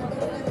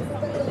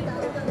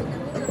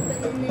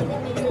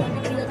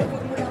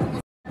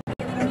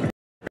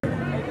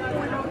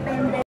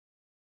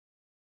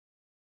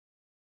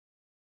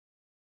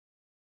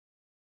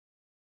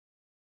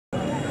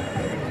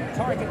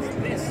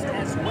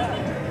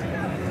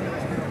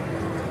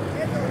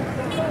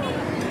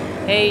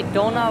 Hey,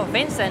 Donna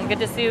Vincent, good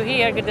to see you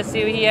here. Good to see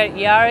you here.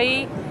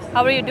 Yari,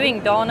 how are you doing,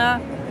 Donna?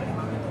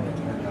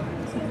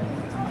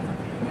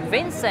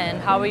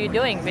 Vincent, how are you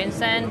doing,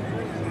 Vincent?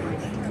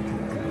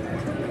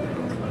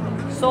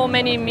 So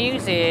many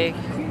music.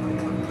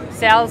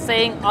 Sal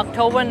saying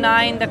October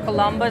 9, the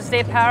Columbus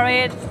Day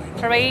Parade.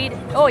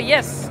 Oh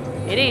yes,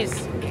 it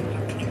is.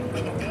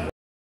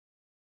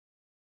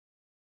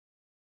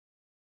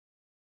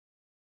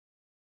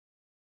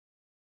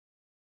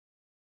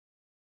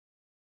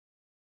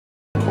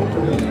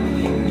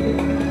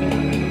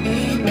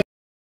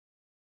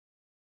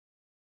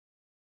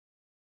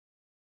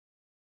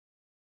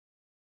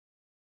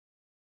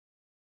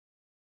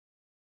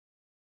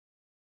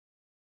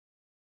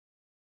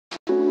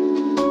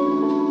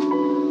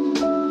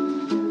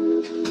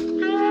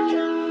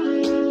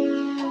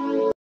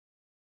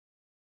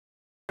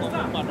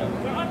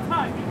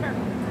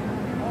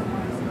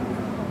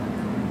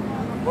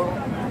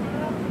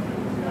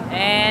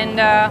 And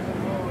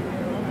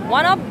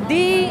one of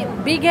the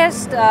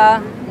biggest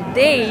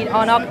date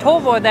on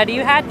October that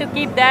you had to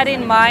keep that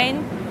in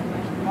mind,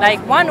 like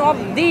one of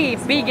the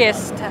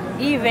biggest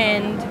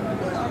event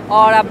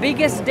or a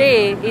biggest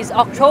day is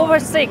October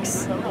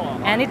 6th,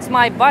 and it's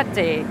my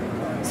birthday.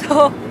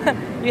 So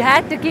you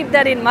had to keep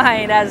that in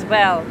mind as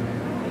well.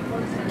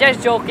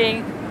 Just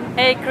joking.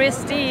 Hey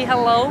Christy,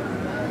 hello.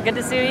 Good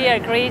to see you here,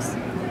 Chris.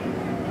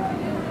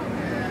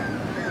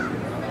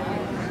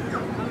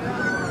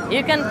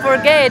 You can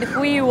forget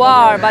who you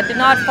are, but do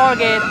not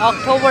forget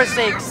October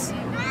 6th.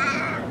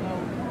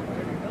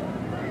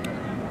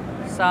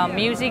 Some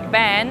music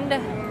band.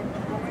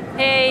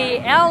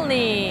 Hey,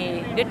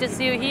 Elnie, good to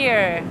see you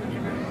here.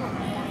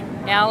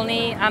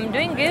 Elnie, I'm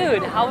doing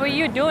good. How are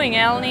you doing,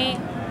 Elnie?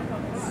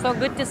 So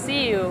good to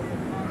see you.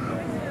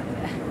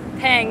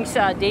 Thanks,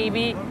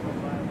 Davey.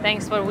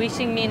 Thanks for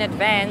wishing me in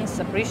advance.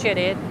 Appreciate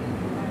it.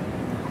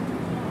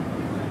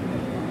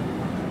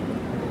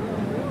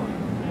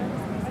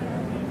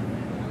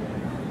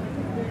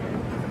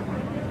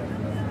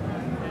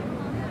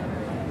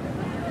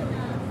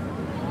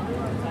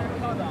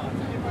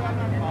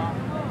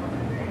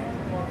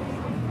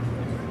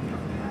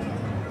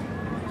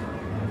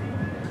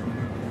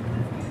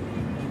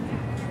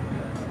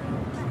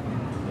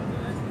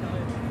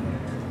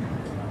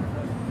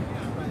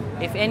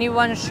 If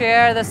anyone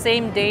share the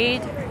same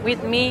date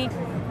with me,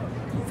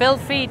 feel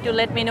free to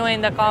let me know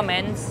in the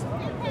comments.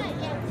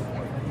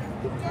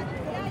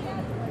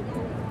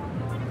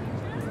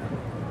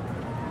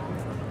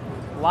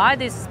 Why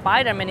this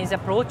Spider-Man is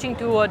approaching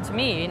towards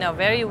me in a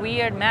very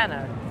weird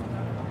manner.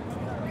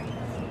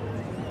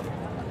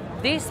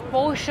 This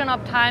portion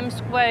of Times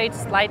Square is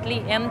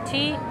slightly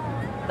empty.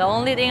 The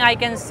only thing I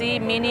can see,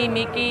 Minnie,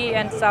 Mickey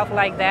and stuff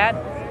like that.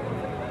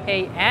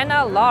 Hey,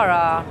 Anna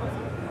Laura.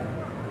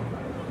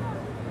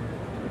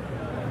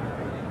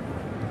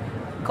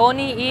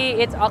 Connie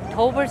E, it's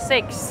October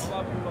 6th.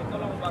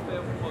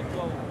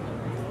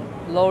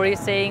 Lori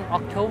saying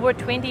October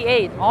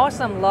 28th.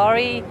 Awesome,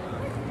 Lori.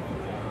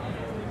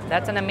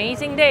 That's an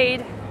amazing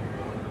date.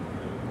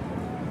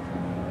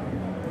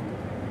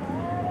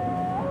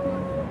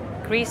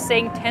 Chris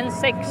saying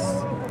 10/6.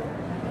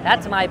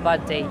 That's my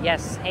birthday.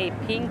 Yes. Hey,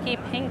 Pinky.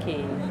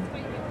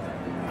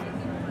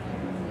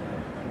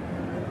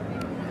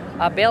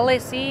 Bella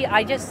C,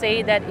 I just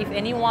say that if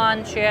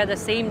anyone share the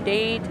same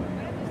date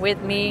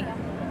with me,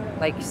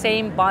 like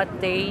same birth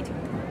date,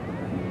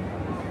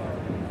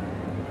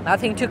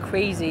 nothing too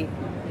crazy.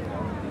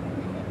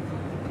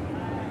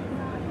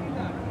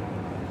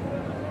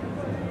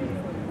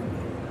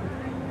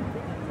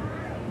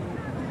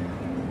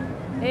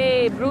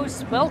 Hey,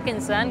 Bruce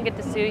Wilkinson, good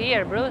to see you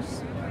here,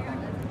 Bruce.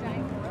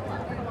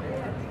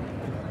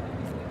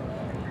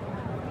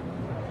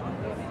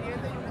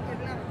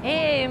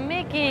 Hey,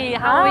 Mickey,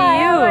 how are you?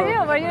 How are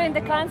you? Were you in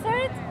the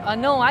concert?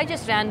 No, I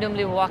just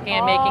randomly walking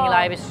and making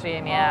live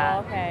stream,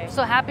 yeah. Oh, okay.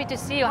 So happy to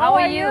see you. How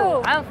are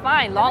you? I'm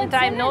fine. Long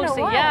time no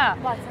see, yeah.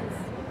 What, since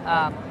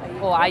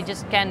Oh, I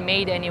just can't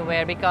made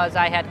anywhere because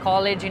I had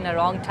college in the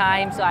wrong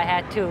time, so I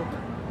had to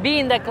be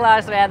in the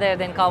class rather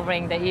than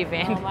covering the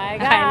event. Oh my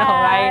God. I know,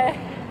 right?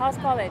 How's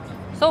college?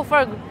 So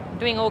far,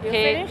 doing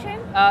okay. You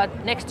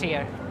finishing? Next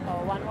year.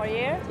 Oh, one more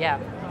year? Yeah.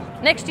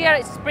 Next year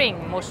is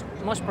spring,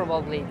 most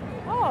probably.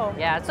 Oh.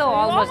 Yeah, so you're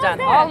almost done.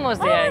 there.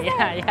 Almost there. Almost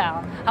there. Yeah,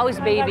 yeah. How is Oh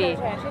my baby?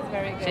 God, she's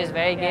very good. She's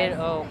very good. Yes.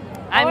 Oh,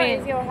 How I mean,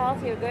 is your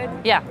health? You good?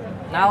 yeah.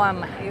 Now I'm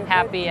You're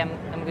happy. I'm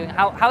good.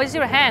 How is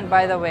your hand,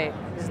 by the way?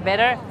 Is it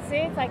better? See,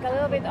 it's like a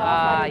little bit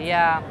off. but it's-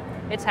 Yeah.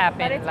 It's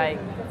happened. it's Like,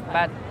 okay, it's fine.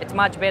 but it's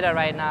much better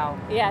right now.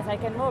 Yes, I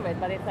can move it,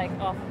 but it's like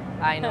off.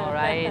 I know,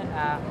 right?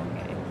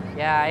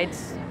 Yeah,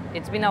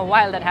 it's been a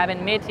while that I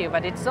haven't met you,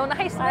 but it's so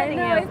nice I meeting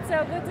know, you. it's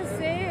so good to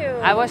see you.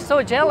 I was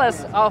so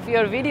jealous of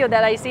your video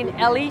that I seen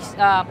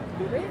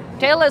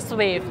Taylor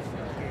Swift.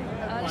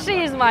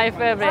 She is my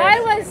favorite. I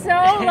was so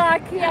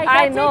lucky. I got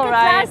I know, tickets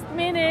right? last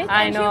minute,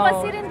 I and know. she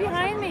was sitting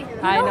behind me. You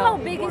I know know. how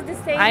big is the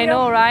stadium? I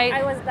know, right?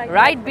 I was like,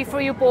 right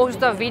before you post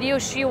the video,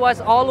 she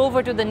was all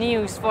over to the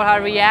news for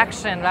her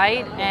reaction,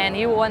 right? And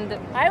you won the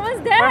I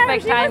was there.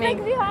 perfect she timing.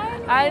 Was like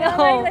behind me. I You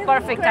know, like,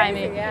 perfect crazy.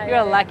 timing. Yeah, You're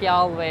yeah, lucky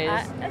always.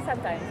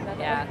 sometimes. Not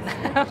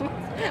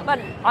Yeah, but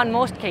on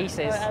most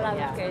cases, A lot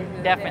yeah, of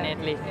cases.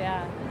 definitely.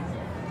 Yeah.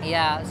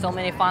 Yeah, so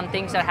many fun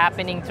things are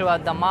happening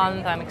throughout the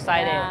month. I'm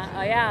excited. Yeah.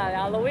 Oh yeah,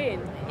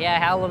 Halloween. Yeah,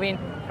 Halloween Are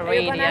you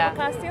parade. gonna Yeah, have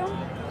a costume?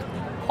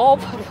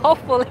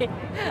 hopefully,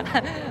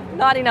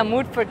 not in a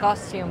mood for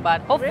costume, but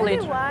hopefully.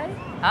 Really? Why?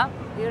 Huh?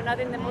 You're not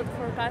in the mood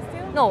for a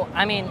costume? No,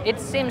 I mean it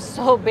seems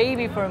so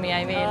baby for me.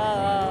 I mean,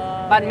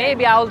 but yeah.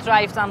 maybe I'll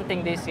try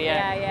something this year.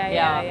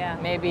 Yeah.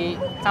 Maybe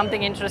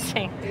something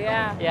interesting.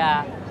 Yeah.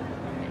 Yeah,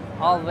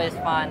 always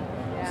fun.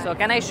 Yeah. So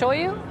can I show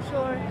you?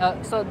 Sure.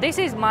 So this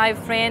is my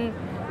friend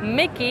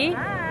Mickey.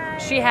 Hi.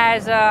 She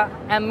has an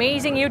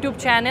amazing YouTube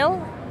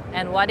channel.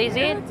 And what is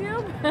it?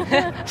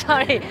 YouTube?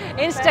 Sorry,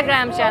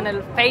 Instagram Facebook.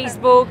 channel,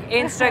 Facebook,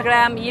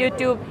 Instagram,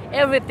 YouTube,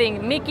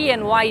 everything. Mickey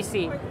and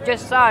YC.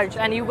 Just search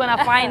and you're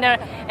gonna find her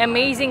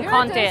amazing You're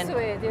content. Too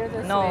sweet. You're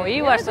too No, sweet.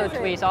 you You're are too so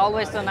sweet.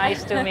 Always so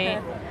nice to me.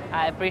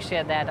 I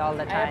appreciate that all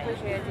the time.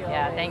 appreciate you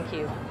Yeah, always. thank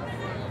you.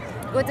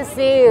 Good to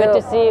see you.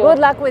 Good to see you. Good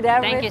luck with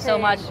everything. Thank you so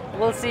much.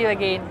 We'll see you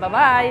again. Bye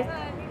bye.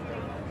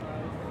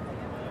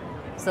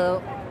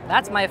 So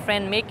that's my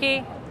friend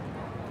Mickey.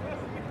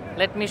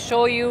 Let me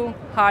show you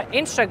her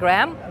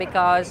Instagram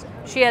because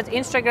she has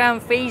Instagram,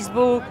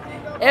 Facebook,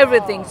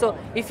 everything. So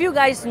if you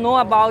guys know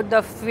about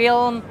the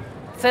film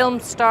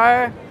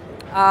star,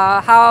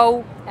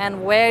 how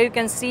and where you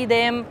can see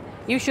them,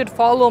 you should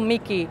follow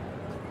Mickey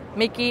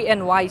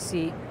and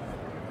YC.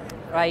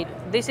 Right?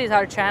 This is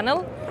her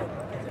channel.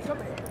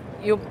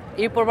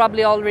 You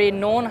probably already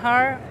known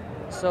her.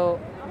 So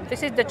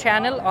this is the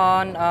channel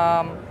on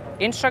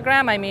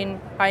Instagram. I mean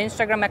her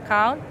Instagram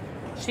account.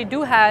 She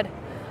do had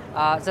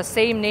the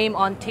same name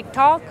on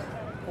TikTok,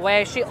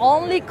 where she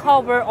only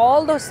cover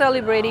all those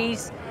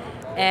celebrities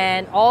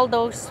and all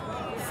those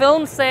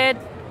film set.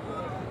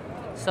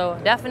 So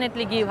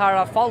definitely give her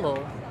a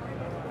follow.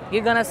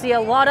 You're gonna see a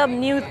lot of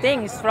new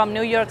things from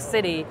New York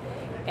City.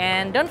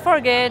 And don't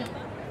forget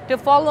to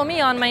follow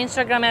me on my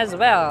Instagram as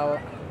well.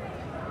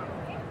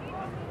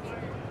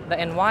 The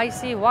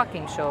NYC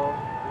Walking Show.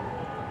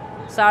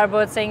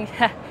 Sarbot saying,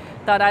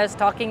 thought I was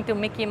talking to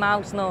Mickey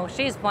Mouse. No,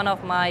 she's one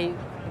of my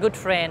good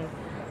friends.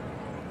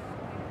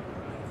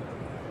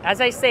 As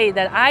I say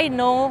that I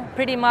know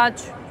pretty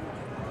much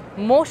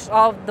most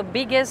of the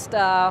biggest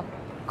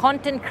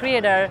content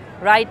creator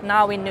right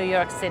now in New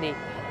York City.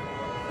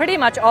 Pretty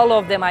much all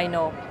of them I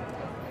know.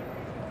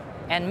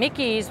 And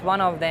Mickey is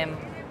one of them.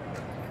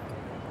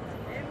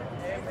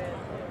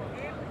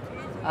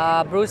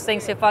 Bruce saying,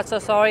 Sifat, so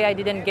sorry I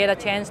didn't get a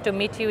chance to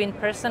meet you in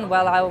person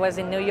while I was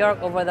in New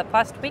York over the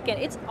past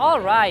weekend. It's all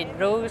right,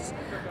 Bruce.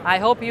 I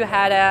hope you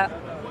had a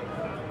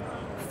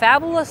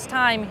fabulous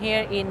time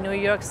here in New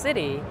York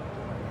City.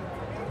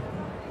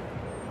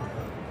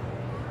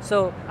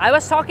 So I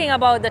was talking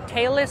about the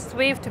Taylor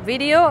Swift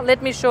video.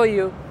 Let me show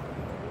you.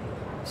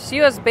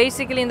 She was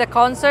basically in the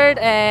concert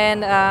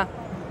and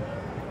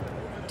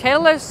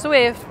Taylor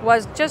Swift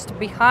was just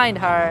behind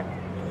her.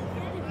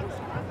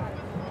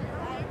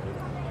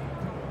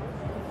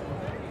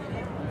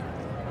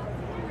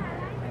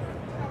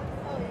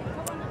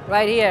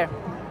 Right here.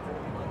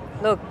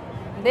 Look,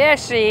 there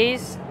she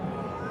is.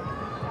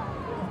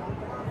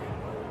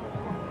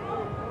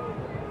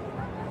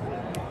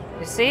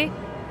 You see?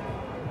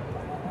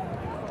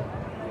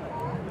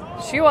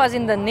 She was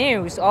in the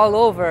news all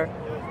over.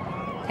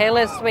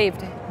 Taylor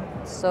Swift.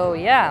 So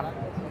yeah,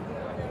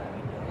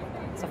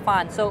 it's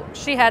fun. So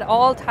she had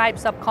all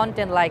types of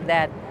content like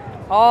that.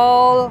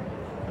 All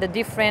the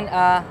different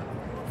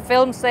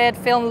film set,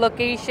 film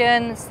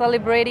location,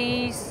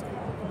 celebrities.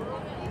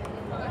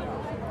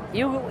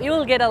 You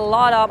will get a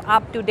lot of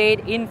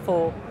up-to-date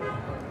info.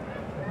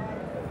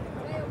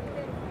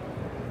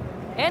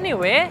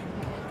 Anyway,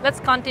 let's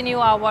continue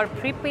our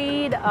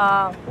prepaid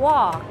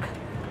walk.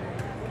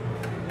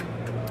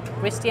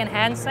 Christian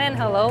Hansen,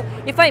 hello.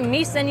 If I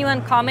missed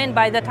anyone comment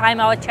by the time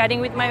I was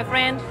chatting with my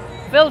friend,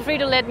 feel free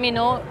to let me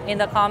know in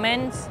the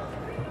comments.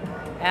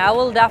 And I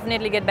will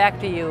definitely get back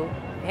to you.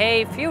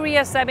 Hey,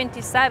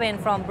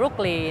 Furious77 from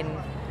Brooklyn.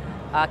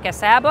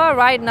 Casaba,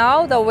 right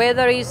now the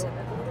weather is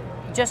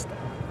just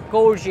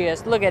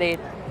gorgeous. Look at it.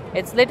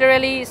 It's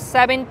literally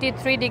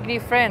 73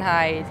 degrees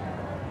Fahrenheit.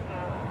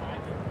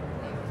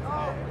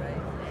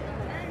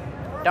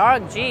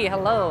 Dark G,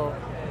 hello.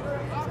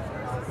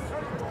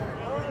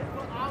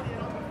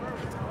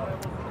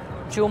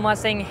 Chuma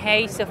saying,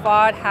 hey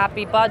Safar,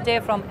 happy birthday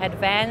from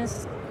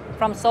advance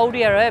from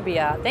Saudi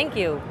Arabia. Thank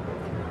you.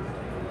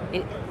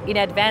 In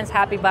advance,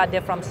 happy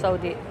birthday from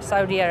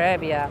Saudi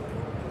Arabia.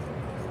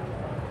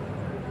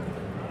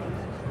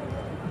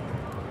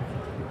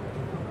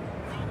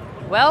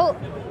 Well,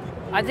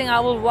 I think I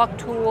will walk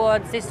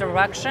towards this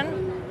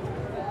direction.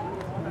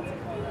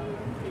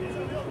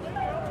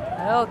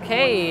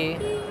 Okay.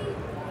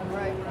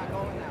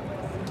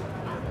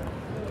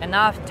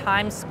 Enough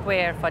Times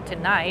Square for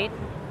tonight.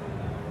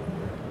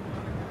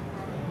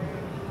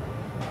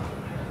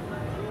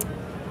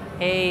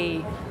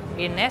 Hey,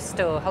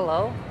 Ernesto,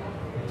 hello.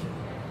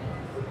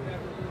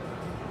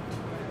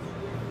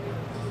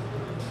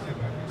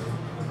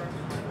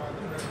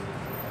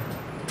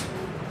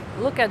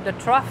 Look at the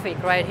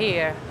traffic right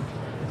here.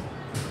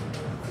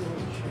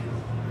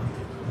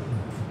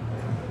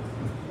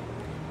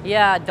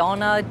 Yeah,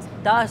 Donna,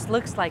 it does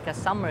looks like a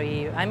summer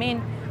here. I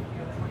mean,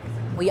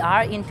 we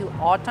are into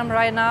autumn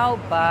right now,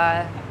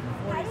 but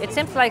it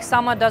seems like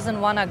summer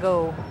doesn't want to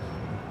go.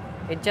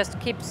 It just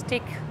keeps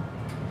stick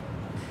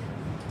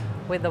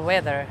with the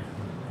weather.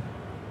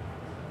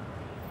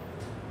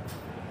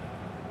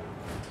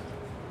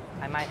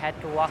 I might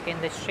have to walk in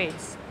the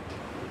streets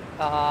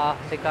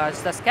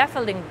because the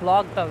scaffolding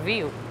blocked the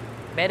view.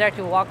 Better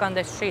to walk on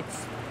the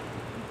streets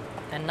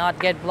and not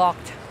get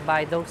blocked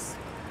by those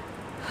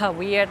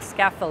weird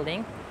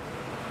scaffolding.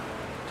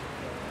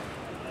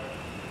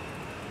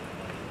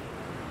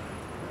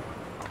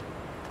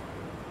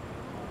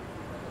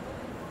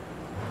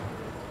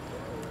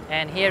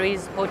 And here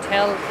is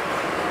Hotel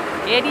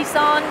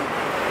Edison.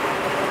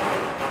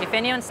 If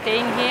anyone's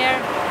staying here,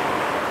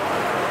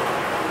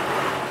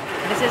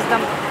 this is the,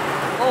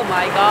 oh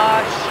my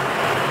gosh.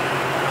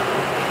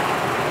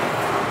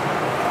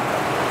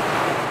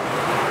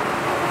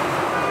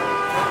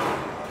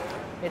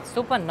 It's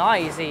super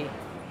noisy.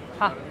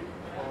 Huh.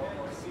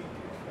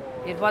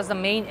 It was the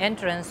main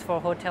entrance for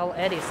Hotel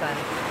Edison.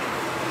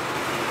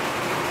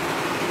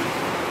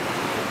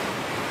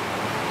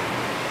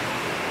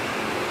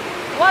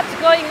 What's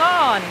going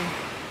on?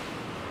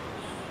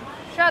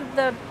 Shut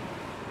the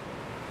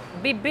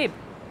beep beep.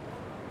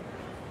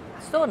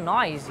 So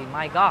noisy,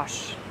 my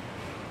gosh.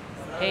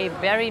 Hey,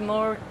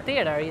 Barrymore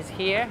Theater is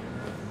here.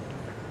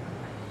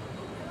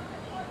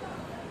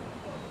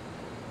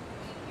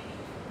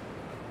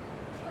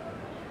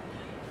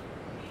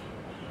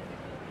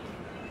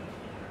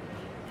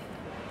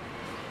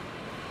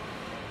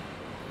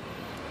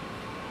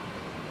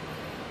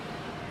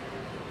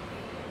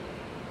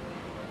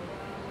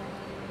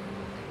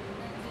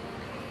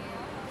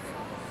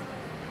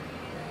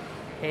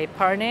 Hey,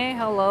 Parnay,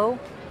 hello.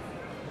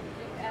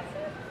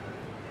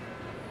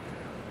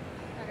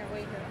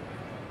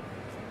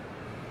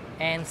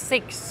 And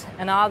 6,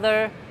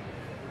 another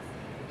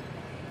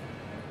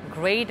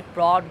great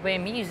Broadway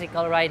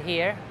musical right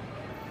here.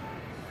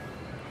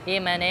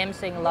 Eminem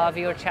saying love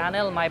your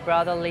channel. My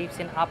brother lives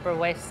in Upper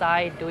West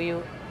Side. Do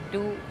you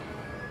do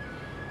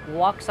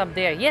walks up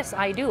there? Yes,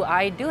 I do.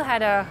 I do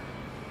had a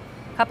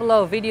couple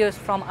of videos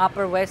from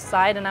Upper West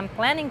Side, and I'm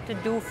planning to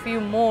do a few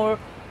more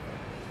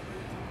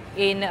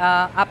in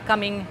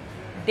upcoming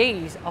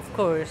days. Of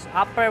course,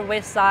 Upper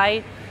West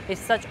Side is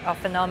such a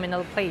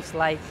phenomenal place.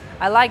 Like,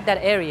 I like that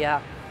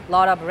area. A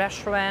lot of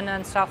restaurant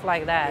and stuff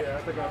like that.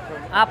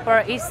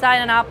 Upper East Side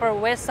and Upper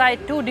West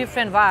Side, two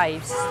different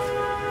vibes.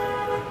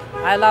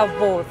 I love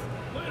both.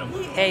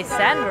 Hey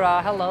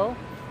Sandra, hello.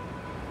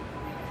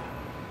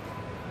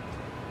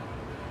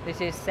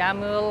 This is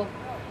Samuel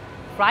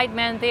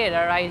Friedman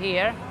Theater right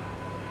here.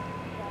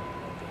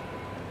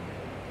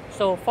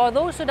 So for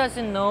those who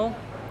doesn't know,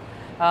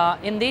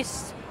 in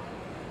this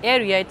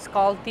area it's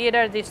called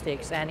Theater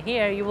Districts, and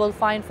here you will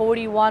find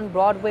 41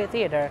 Broadway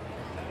Theater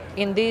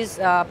in this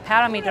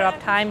parameter of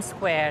Times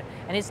Square,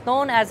 and it's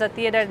known as a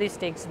Theater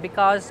Districts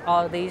because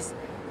of these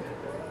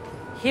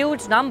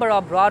huge number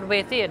of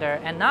Broadway theater.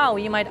 And now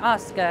you might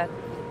ask,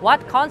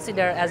 what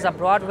considered as a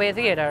Broadway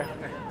theater?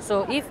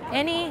 So if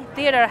any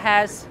theater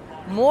has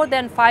more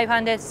than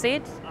 500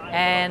 seats,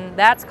 and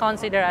that's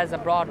considered as a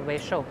Broadway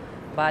show.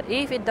 But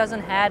if it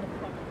doesn't have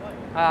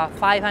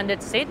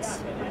 500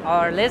 seats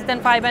or less than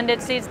 500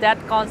 seats, that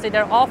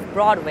considered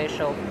off-Broadway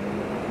show.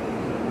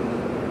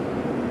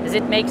 Does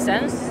it make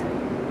sense?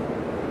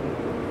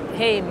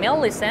 Hey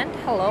Millicent,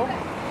 hello.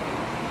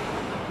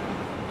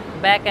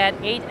 Back at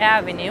 8th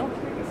Avenue.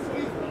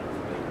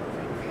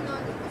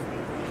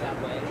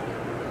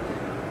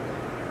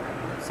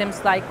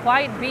 Seems like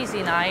quite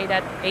busy night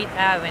at 8th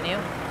Avenue.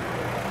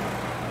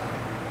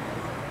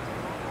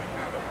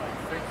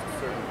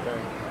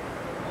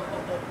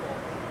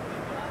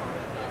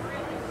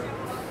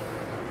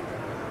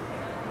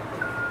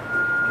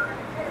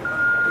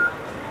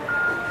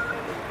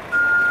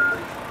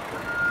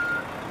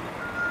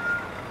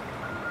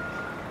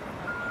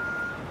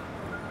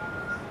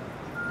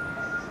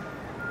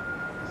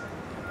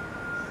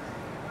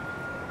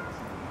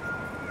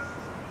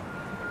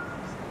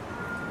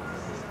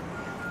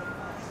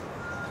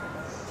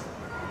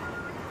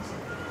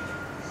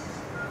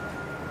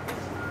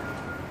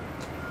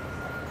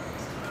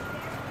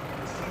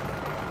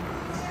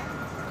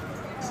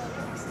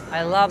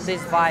 I love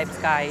these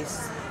vibes,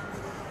 guys.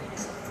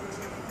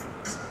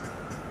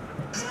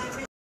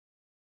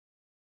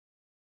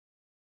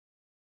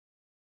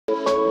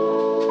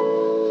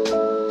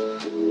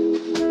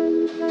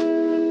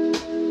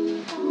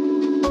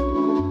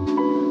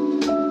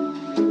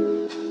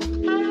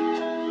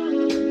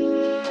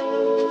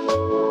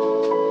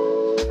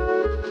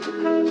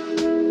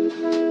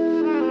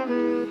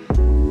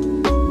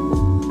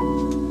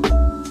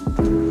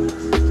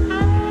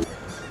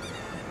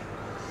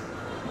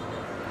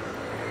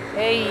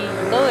 Hey,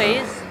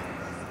 Louis.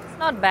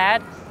 Not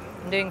bad.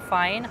 I'm doing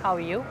fine. How are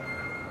you?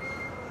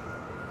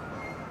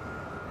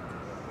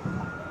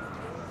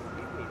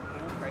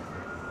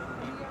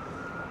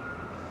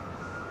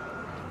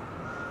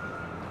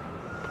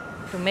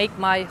 To make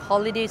my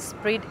holiday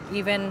spirit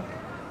even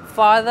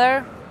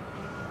farther,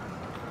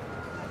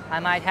 I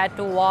might have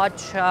to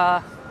watch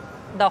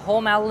the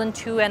Home Alone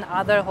 2 and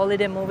other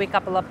holiday movie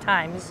couple of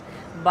times.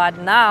 But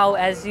now,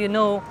 as you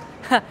know,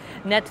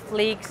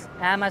 Netflix,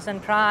 Amazon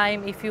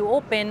Prime, if you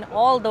open,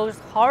 all those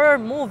horror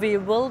movie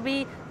will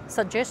be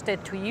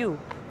suggested to you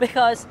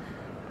because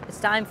it's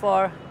time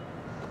to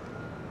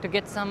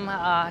get some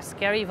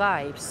scary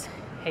vibes.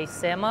 Hey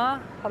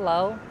Sema,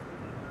 hello.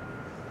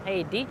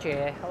 Hey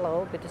DJ,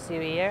 hello, good to see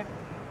you here.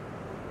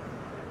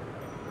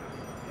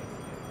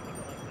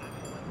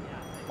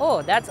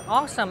 Oh, that's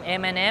awesome,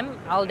 M&M.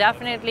 I'll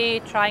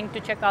definitely trying to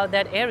check out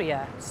that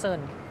area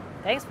soon.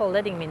 Thanks for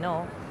letting me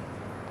know.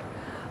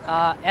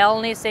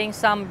 Elni saying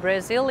some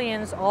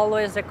Brazilians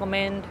always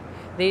recommend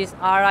this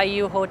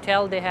RIU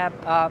hotel. They have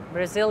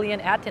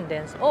Brazilian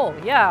attendants. Oh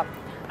yeah,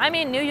 I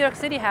mean New York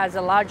City has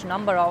a large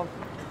number of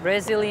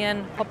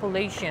Brazilian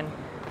population.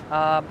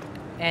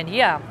 And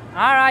yeah,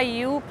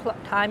 RIU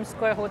Times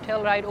Square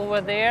Hotel right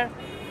over there.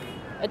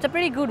 It's a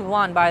pretty good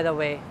one, by the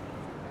way.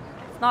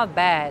 It's not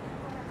bad.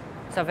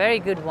 It's a very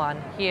good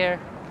one here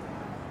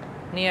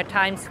near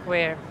Times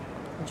Square.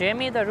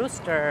 Jamie the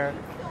Rooster.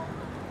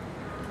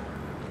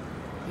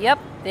 Yep,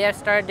 they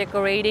start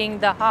decorating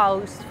the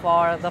house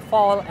for the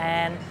fall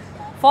and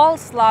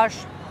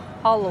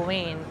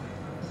fall/Halloween.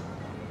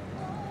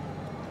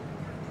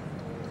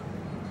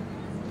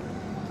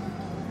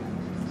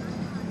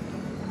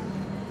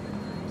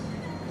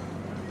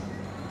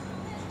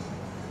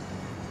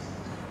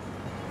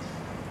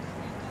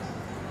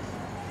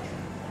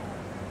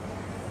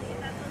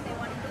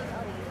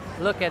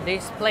 Look at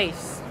this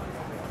place.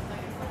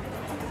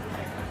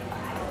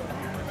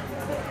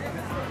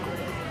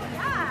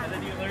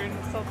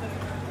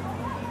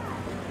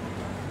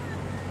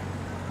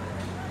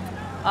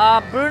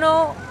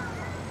 Bruno,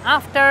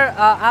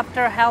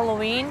 after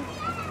Halloween,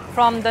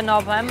 from the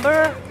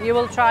November, you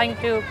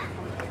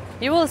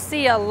will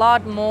see a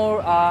lot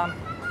more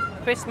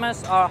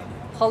Christmas or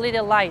holiday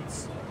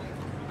lights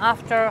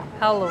after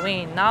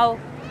Halloween. Now,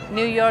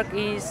 New York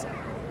is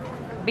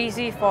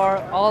busy for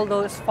all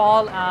those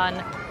fall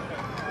and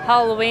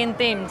Halloween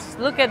themes.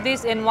 Look at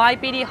these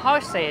NYPD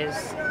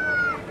horses.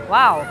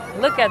 Wow,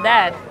 look at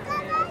that.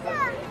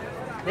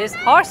 These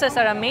horses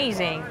are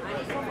amazing.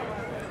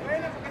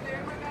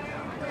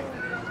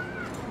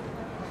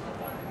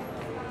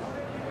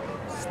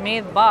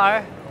 Smith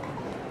Bar.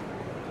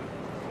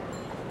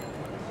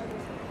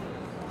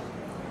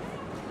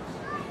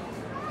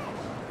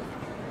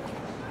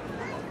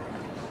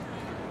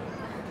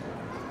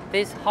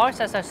 These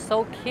horses are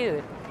so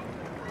cute.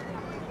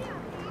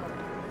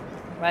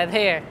 Right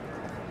here.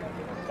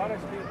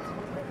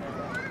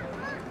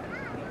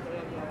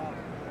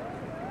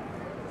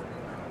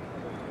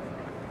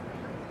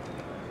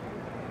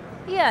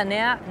 Yeah,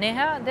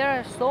 Neha, there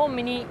are so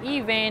many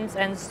events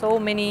and so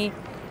many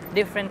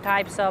different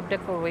types of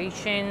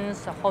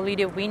decorations,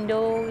 holiday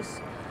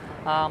windows,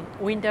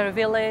 winter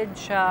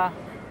village,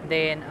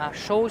 then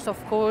shows,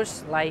 of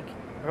course, like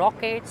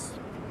rockets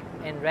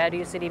in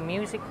Radio City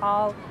Music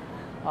Hall,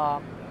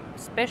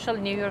 special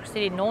New York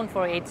City known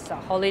for its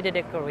holiday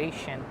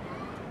decoration,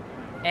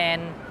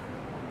 and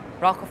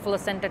Rockefeller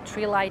Center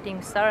tree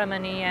lighting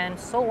ceremony and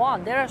so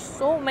on. There are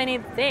so many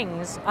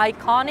things,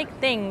 iconic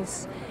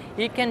things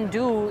you can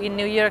do in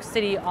New York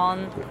City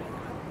on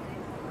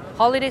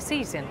holiday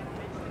season.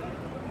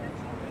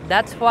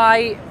 That's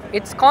why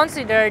it's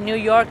considered New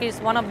York is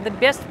one of the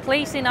best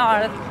places in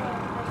earth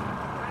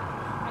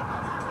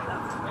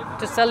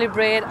to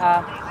celebrate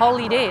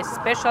holidays,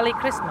 especially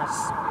Christmas.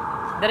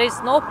 There is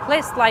no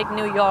place like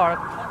New York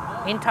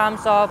in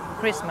terms of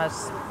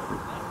Christmas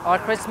or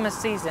Christmas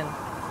season.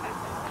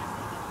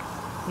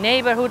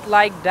 Neighborhood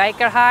like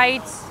Dyker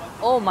Heights,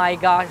 oh my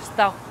gosh,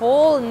 the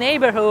whole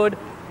neighborhood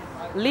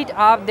lit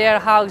up their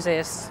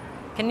houses.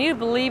 Can you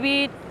believe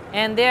it?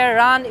 And they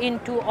run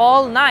into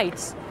all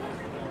nights.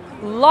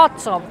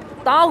 Lots of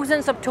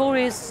thousands of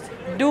tourists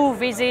do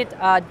visit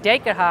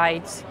Dyker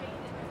Heights.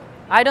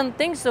 I don't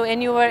think so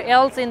anywhere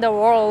else in the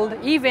world,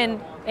 even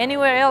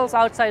anywhere else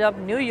outside of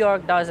New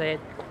York does it.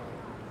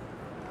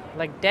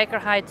 Like Dyker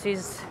Heights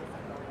is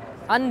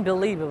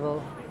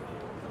unbelievable.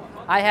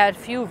 I had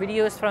few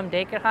videos from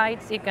Dyker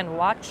Heights. You can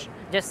watch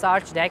Just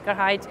search Decker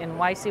Heights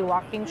NYC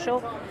Walking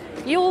Show.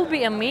 You will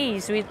be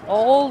amazed with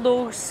all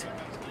those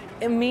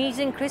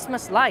amazing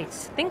Christmas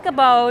lights. Think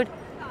about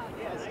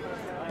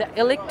the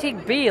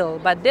electric bill,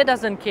 but they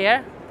doesn't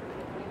care.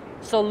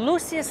 So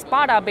Lucy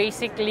Spada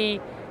basically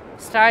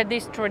started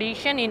this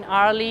tradition in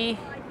early,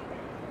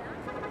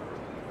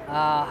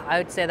 I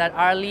would say that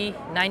early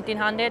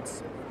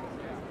 1900s.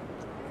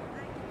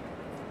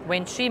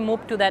 When she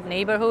moved to that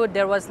neighborhood,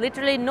 there was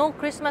literally no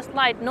Christmas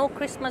light, no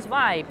Christmas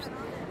vibes.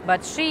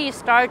 But she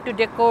started to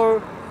decor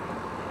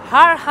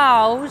her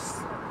house,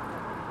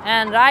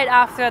 and right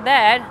after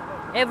that,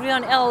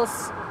 everyone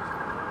else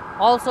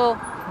also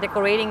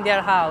decorating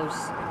their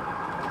house.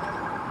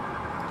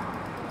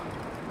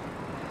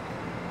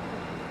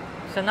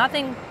 So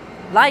nothing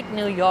like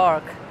New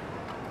York.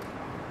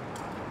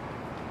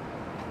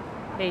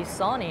 Hey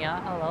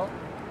Sonia, hello.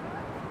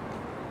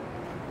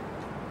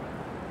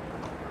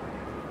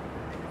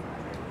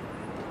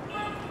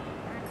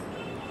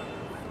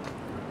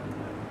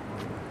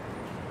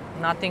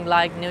 Nothing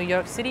like New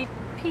York City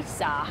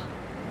pizza.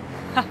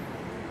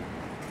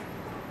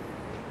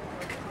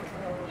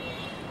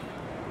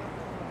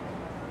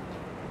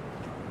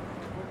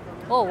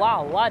 Oh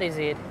wow, what is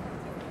it?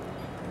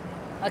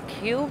 A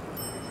cube?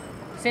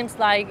 Seems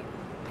like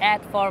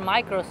ad for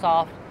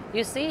Microsoft.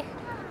 You see?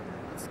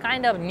 It's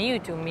kind of new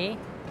to me.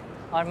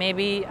 Or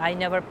maybe I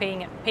never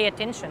pay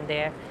attention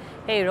there.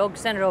 Hey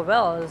Roxanne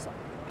Rovels,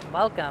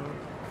 welcome.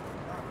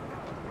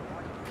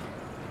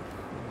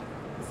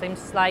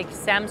 Seems like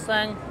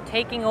Samsung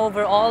taking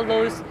over all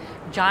those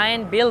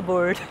giant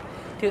billboards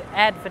to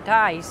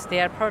advertise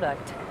their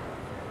product.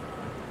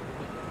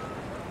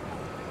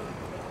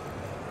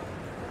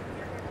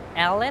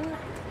 Alan,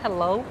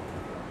 hello.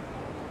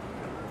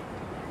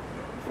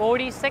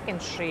 42nd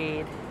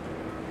Street.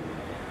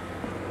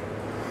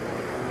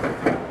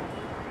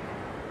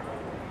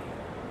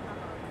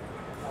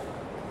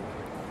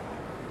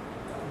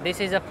 This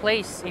is a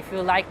place if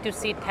you like to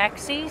see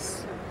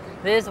taxis.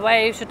 This is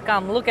where you should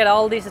come. Look at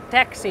all these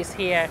taxis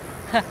here.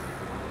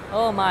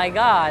 Oh my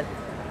god.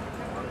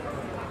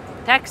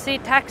 Taxi,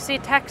 taxi,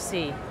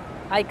 taxi.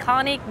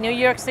 Iconic New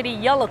York City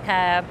yellow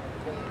cab.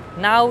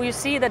 Now you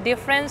see the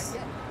difference.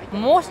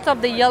 Most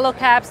of the yellow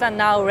cabs are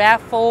now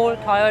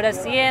RAV4, Toyota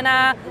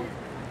Sienna,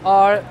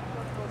 or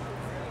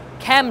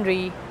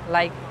Camry,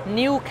 like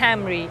new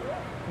Camry,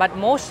 but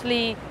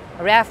mostly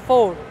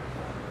RAV4.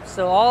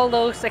 So all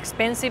those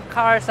expensive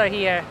cars are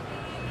here.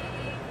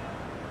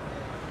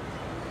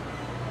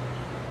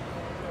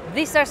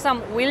 These are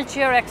some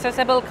wheelchair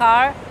accessible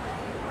car.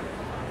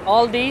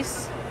 All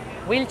these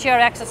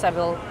wheelchair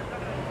accessible.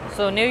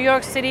 So New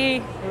York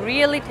City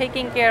really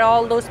taking care of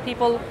all those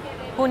people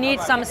who need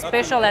some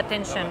special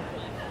attention.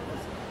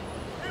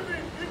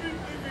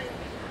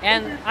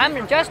 And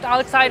I'm just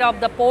outside of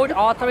the Port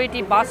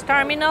Authority bus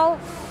terminal,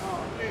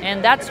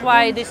 and that's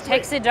why these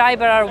taxi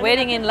drivers are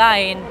waiting in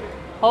line.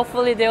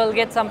 Hopefully they will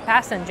get some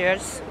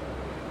passengers.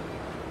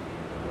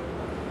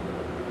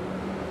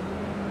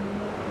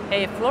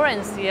 Hey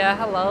Florencia,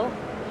 hello.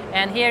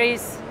 And here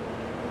is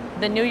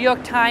the New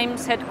York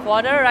Times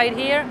headquarters right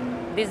here,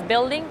 this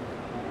building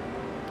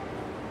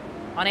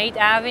on 8th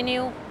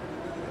Avenue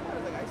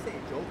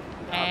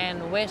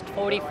and West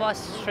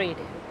 41st Street.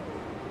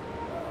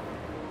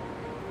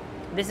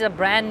 This is a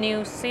brand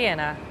new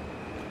Sienna.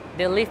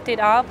 They lift it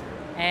up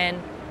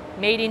and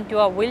made into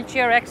a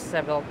wheelchair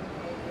accessible.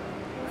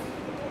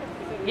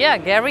 Yeah,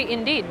 Gary,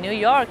 indeed, New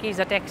York is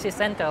a taxi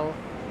center.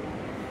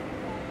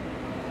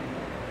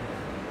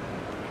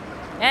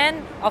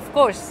 And of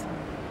course,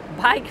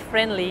 bike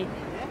friendly.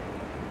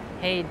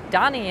 Hey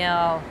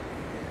Danielle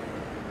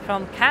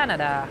from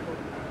Canada.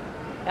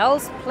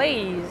 Elle's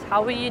Place,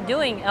 how are you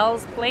doing,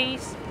 Elle's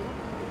Place?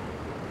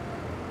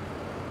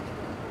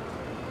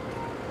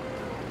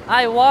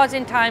 I was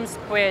in Times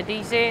Square,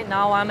 DJ.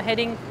 Now I'm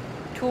heading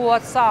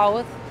towards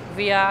south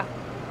via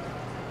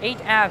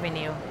 8th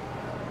Avenue.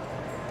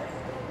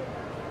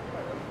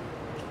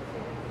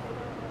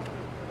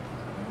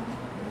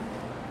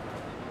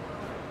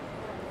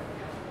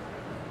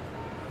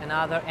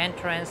 Another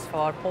entrance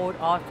for Port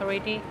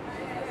Authority.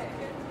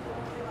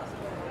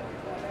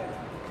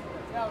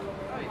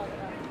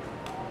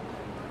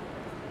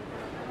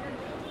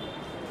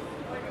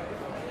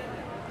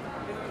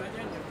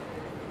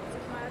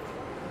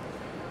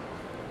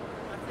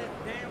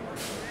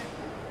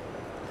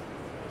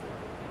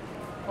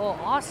 Oh,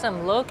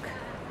 awesome, look.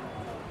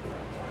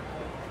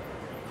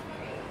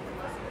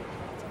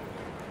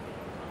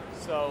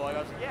 So like I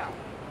was like, yeah.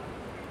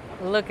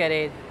 Look at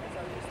it.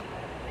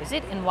 Is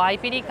it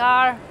NYPD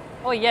car?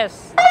 Oh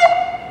yes,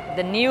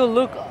 the new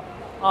look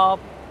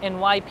of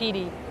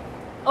NYPD.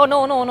 Oh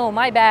no,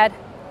 my bad.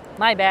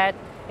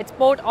 It's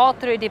Port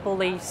Authority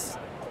Police.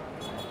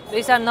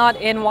 These are not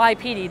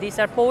NYPD, these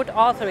are Port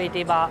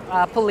Authority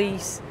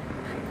Police.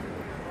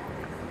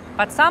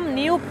 But some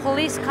new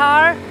police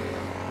car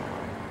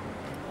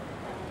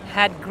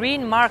had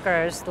green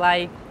markers,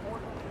 like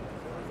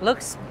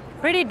looks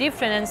pretty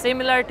different and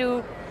similar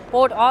to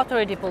Port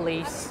Authority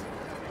Police.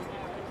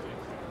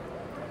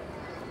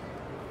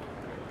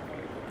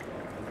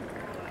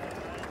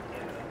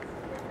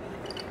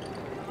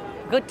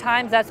 Good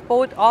Times at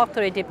Port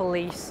Authority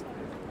Police.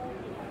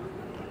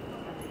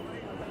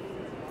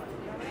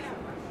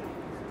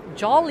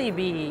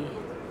 Jollibee.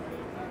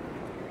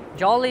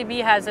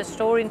 Jollibee has a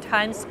store in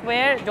Times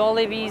Square.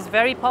 Jollibee is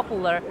very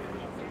popular,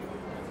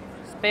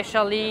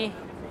 especially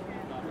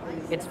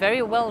it's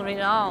very well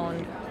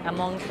renowned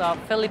amongst the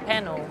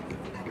Filipino.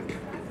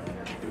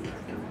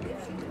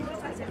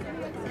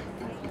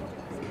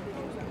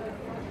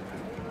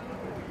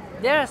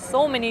 There are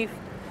so many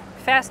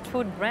fast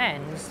food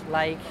brands,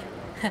 like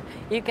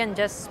you can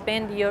just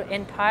spend your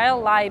entire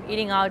life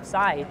eating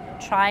outside,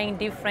 trying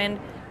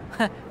different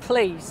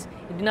place.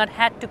 You do not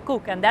have to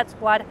cook, and that's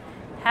what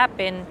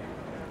happened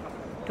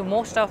to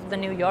most of the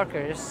New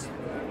Yorkers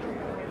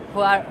who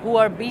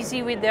are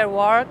busy with their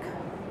work,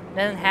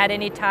 doesn't had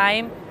any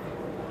time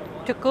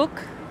to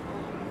cook.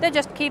 They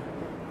just keep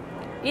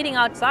eating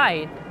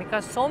outside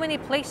because so many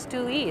places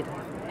to eat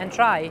and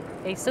try.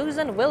 Hey,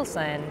 Susan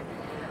Wilson,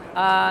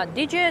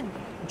 DJ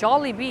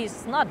Jollibee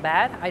is not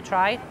bad. I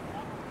tried.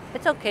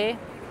 It's okay.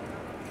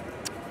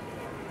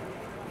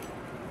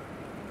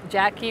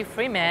 Jackie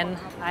Freeman,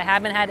 I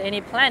haven't had any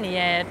plan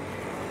yet,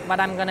 but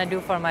I'm gonna do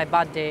for my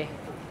birthday.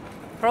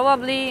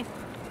 Probably,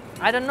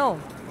 I don't know.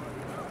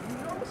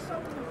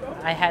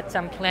 I had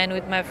some plan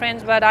with my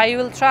friends, but I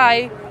will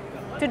try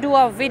to do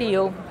a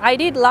video. I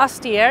did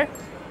last year.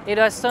 It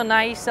was so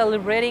nice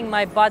celebrating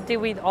my birthday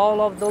with all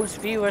of those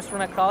viewers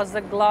from across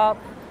the globe.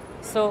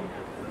 So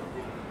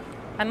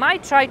I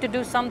might try to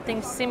do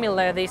something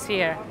similar this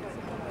year.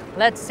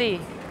 Let's see.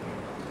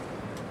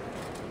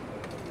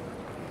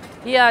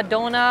 Yeah,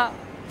 Donna,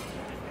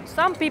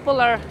 some people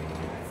are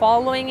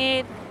following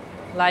it.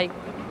 Like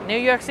New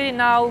York City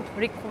now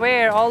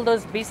require all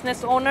those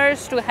business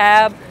owners to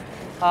have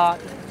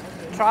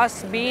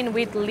trust being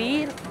with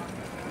lead,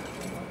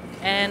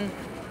 and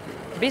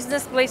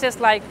business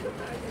places like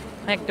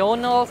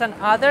McDonald's and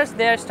others,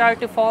 they start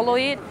to follow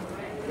it,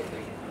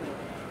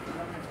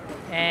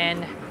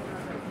 and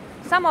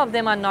some of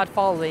them are not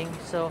following,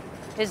 so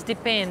it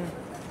depends.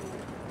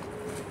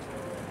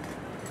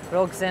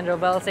 Roxanne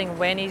Robel saying,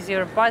 when is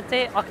your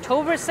birthday?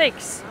 October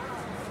 6th.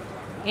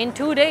 In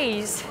 2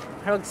 days.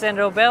 Roxanne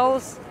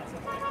Robel's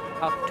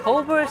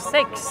October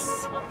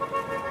 6th.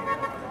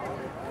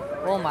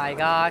 Oh my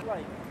God.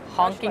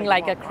 Honking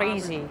like a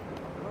crazy.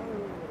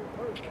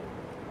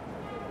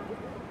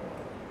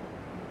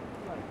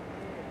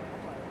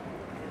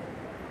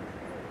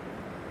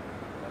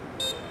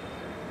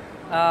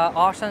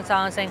 Awesome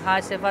Sound saying,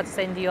 hi Sifat,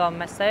 send you a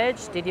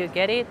message. Did you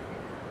get it?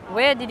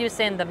 Where did you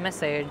send the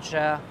message?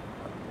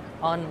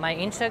 On my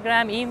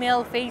Instagram,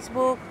 email,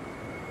 Facebook?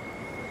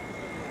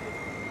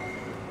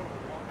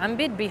 I'm a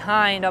bit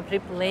behind of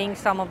replaying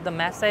some of the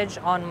message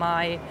on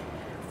my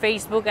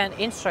Facebook and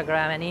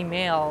Instagram and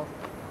email,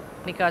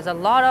 because a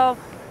lot of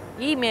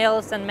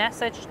emails and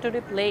message to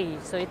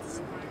replay, so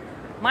it's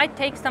might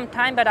take some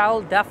time, but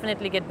I'll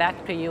definitely get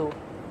back to you.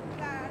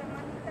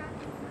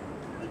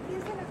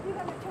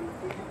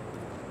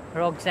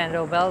 Roxanne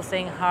Robel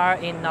saying her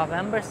in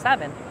November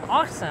 7th.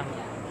 Awesome.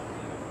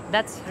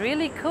 That's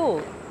really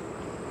cool.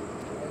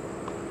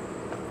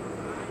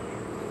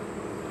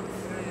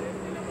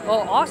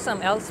 Oh,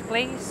 awesome, Else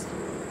Place.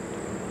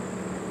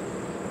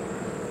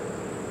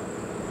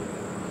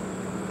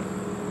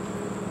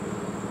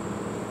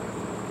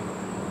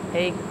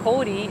 Hey,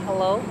 Cody,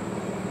 hello.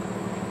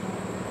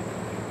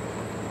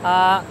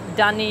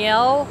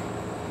 Danielle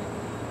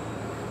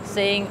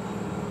saying,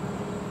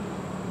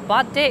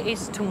 birthday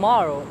is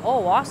tomorrow.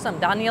 Oh, awesome.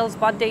 Danielle's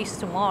birthday is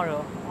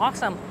tomorrow.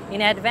 Awesome.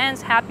 In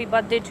advance, happy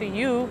birthday to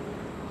you.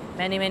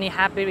 Many, many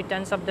happy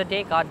returns of the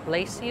day. God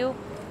bless you.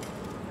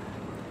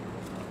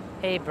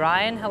 Hey,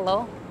 Brian,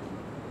 hello.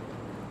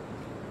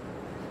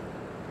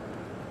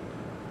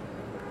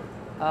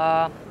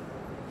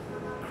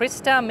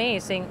 Krista May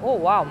saying, oh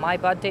wow, my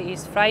birthday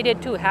is Friday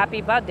too. Happy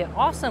birthday.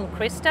 Awesome,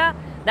 Krista.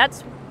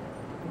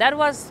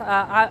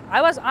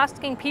 I was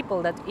asking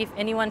people that if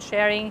anyone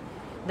sharing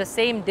the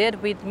same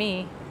date with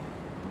me.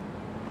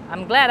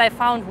 I'm glad I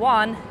found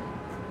one.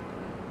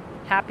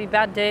 Happy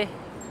birthday,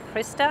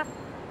 Krista.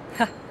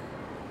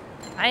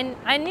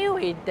 I knew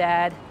it,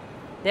 Dad.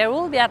 There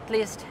will be at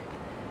least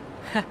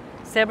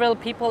several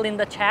people in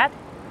the chat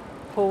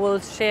who will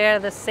share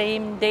the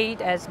same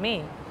date as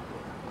me.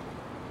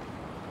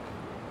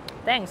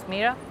 Thanks,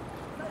 Mira.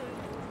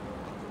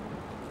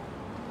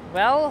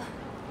 Well,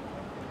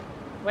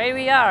 where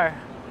we are,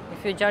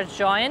 if you just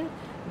joined,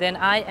 then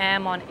I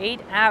am on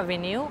 8th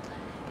Avenue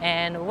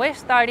and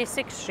West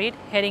 36th Street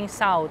heading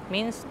south,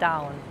 means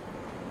down.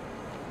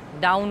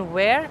 Down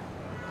where?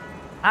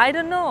 I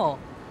don't know.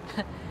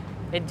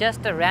 It's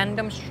just a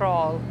random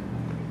stroll.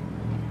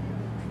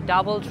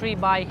 Doubletree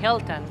by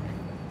Hilton.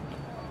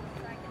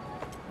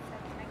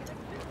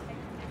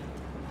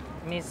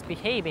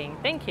 Misbehaving,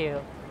 thank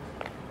you.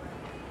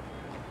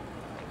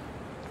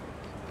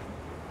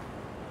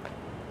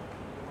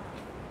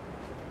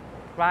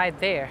 Right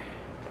there.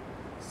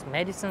 It's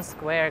Madison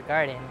Square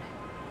Garden.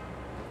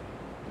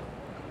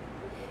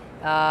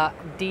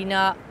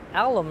 Dina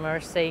Almer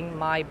saying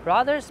my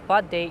brother's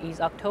birthday is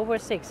October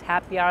 6th.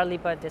 Happy early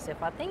birthday,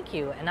 Sefa. Thank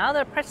you.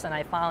 Another person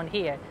I found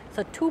here.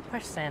 So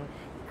 2%.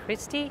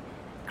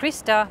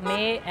 Krista,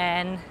 May,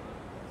 and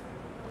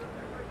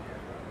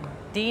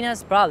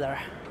Dina's brother.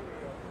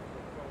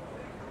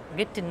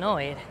 Good to know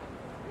it.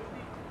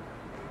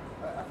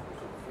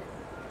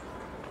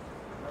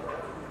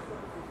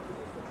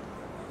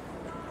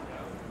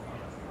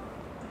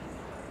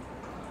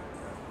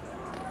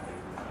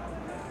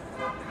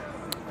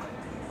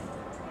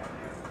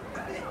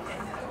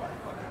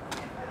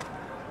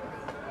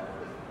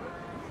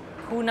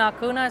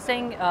 Kuna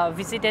saying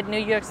visited New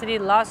York City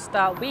last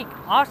week.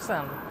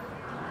 Awesome.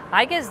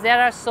 I guess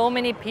there are so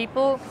many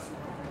people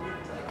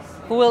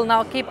who will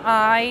now keep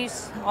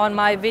eyes on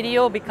my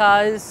video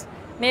because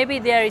maybe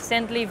they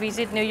recently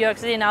visit New York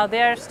City. Now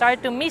they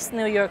start to miss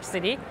New York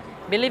City.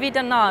 Believe it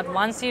or not,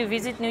 once you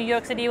visit New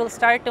York City, you will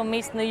start to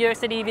miss New York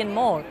City even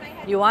more.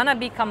 You wanna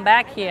come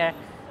back here.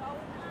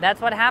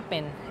 That's what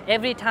happened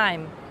every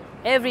time.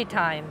 Every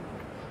time.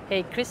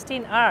 Hey,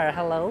 Christine R,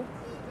 hello.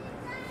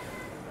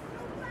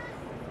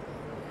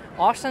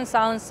 Austin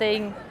Sound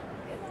saying,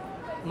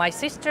 my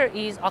sister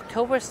is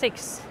October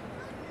 6th,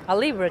 a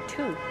Libra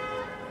too.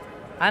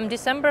 I'm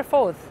December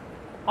 4th.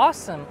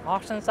 Awesome,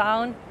 Austin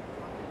Sound.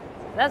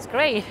 That's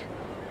great.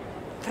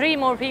 3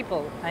 more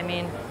people. I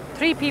mean,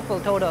 3 people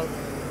total.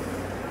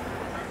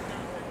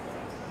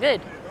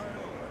 Good.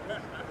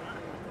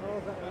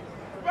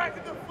 Back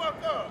it the fuck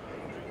up.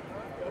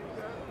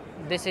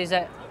 This is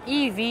a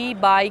EV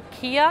by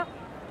Kia.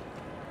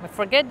 I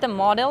forget the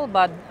model,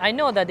 but I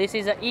know that this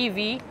is a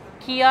EV.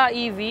 Kia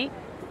EV.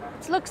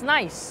 It looks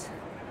nice.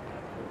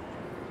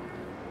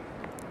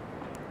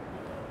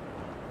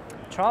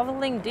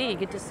 Traveling D,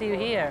 good to see you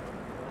here.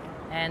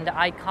 And the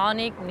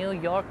iconic New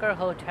Yorker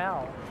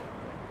hotel.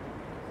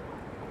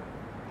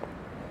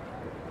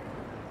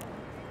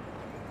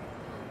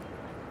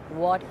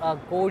 What a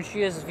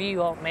gorgeous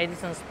view of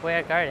Madison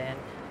Square Garden.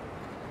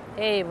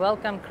 Hey,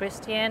 welcome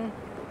Christian.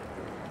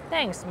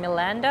 Thanks,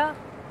 Milanda.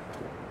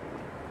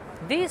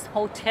 This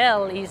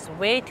hotel is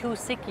way too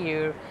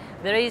secure.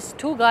 There is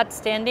 2 guards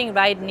standing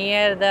right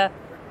near the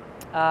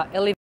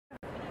elevator.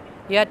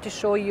 You have to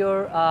show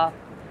your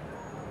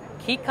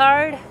key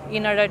card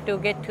in order to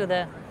get to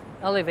the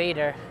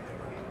elevator.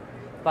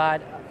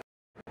 But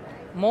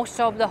most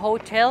of the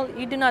hotel,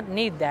 you do not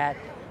need that.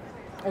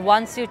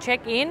 Once you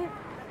check in,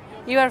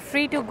 you are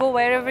free to go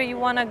wherever you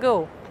want to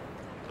go.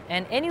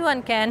 And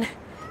anyone can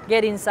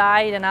get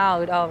inside and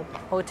out of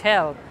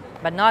hotel,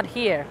 but not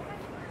here.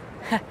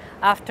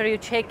 After you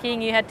check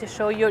in, you have to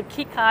show your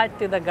key card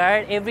to the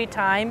guard every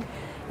time.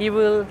 You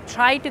will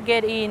try to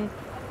get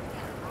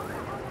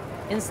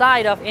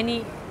inside of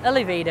any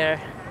elevator.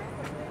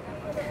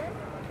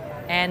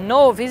 And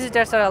no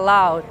visitors are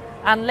allowed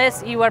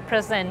unless you are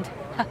present.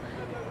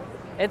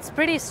 It's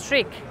pretty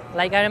strict.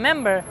 Like I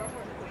remember,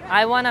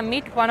 I want to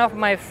meet one of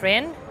my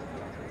friend,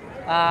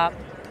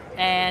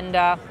 and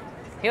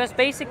he was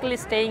basically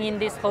staying in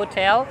this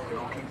hotel,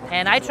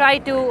 and I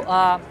tried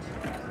to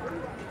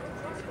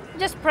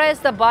just press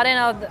the button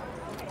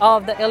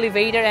of the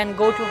elevator and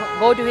go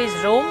to his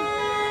room.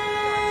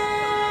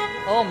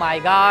 Oh my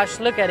gosh,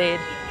 look at it.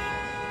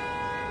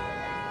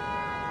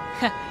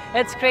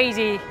 It's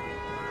crazy.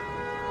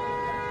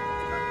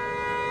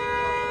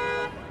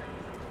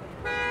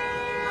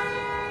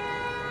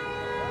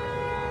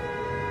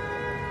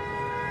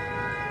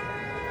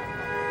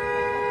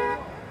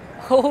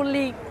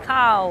 Holy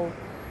cow,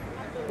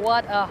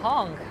 what a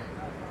honk.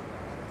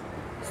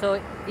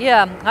 So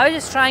yeah, I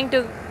was just trying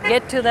to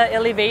get to the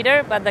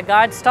elevator, but the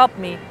guard stopped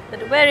me.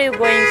 Said, where are you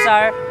going,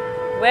 sir?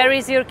 Where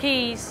is your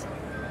keys?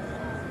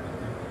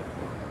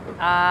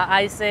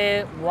 I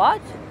say,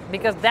 what?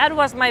 Because that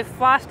was my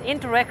first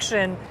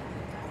interaction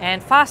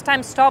and first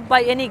time stopped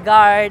by any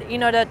guard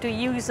in order to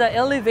use the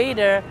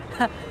elevator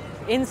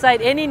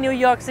inside any New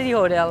York City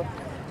hotel.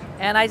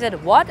 And I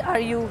said, what are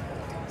you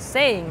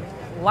saying?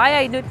 Why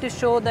I need to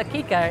show the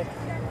key card?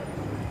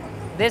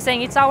 They're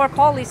saying it's our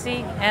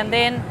policy. And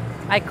then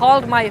I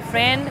called my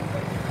friend.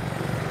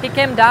 He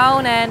came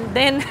down and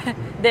then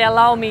they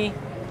allow me.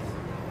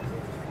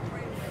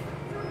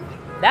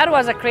 That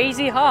was a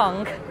crazy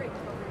honk.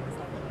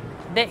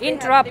 They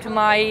interrupt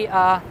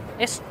my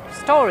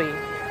story.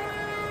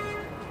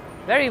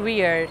 Very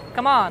weird.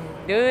 Come on,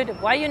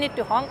 dude. Why you need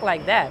to honk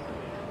like that?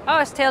 I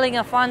was telling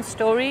a fun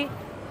story.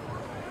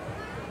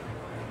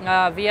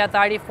 Via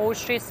 34th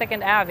Street,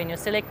 2nd Avenue,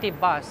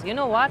 selective bus. You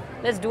know what?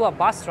 Let's do a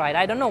bus ride.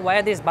 I don't know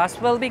where this bus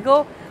will be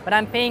go, but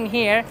I'm paying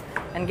here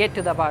and get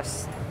to the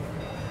bus.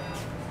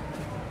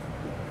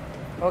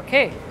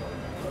 Okay,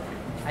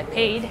 I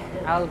paid.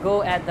 I'll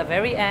go at the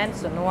very end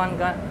so no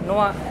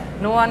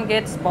one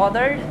gets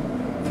bothered.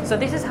 So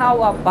this is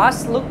how a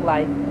bus look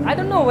like. I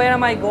don't know where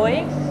am I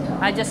going.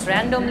 I just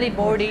randomly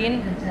board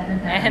in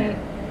and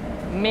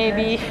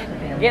maybe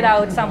get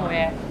out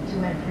somewhere.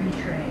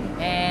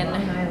 And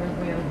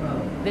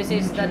this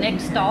is the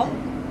next stop,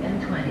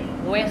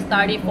 West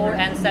 34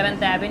 and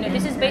 7th Avenue.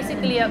 This is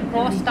basically a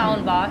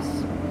crosstown bus.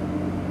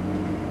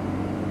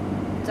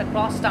 It's a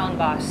crosstown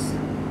bus.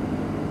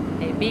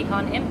 A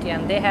beacon empty,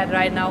 and they had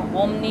right now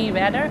Omni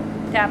Radar,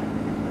 tap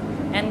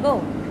and go.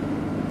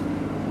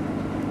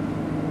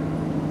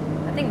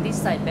 I think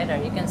this side better.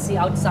 You can see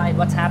outside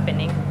what's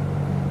happening.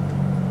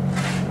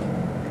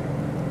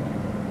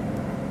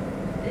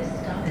 This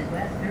stop is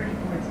West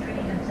 34th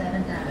Street and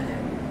 7th Avenue.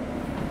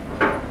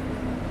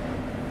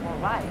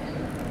 Alright.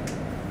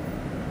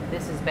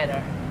 This is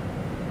better.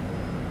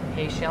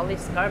 Hey Shelly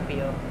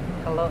Scorpio.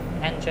 Hello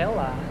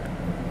Angela.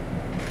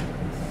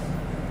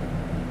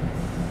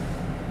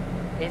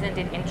 Isn't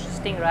it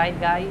interesting, right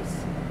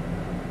guys?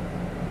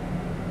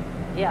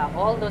 Yeah,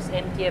 all those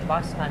MTA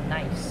buses are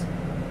nice.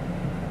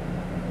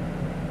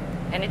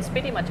 And it's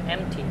pretty much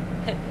empty.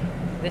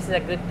 This is a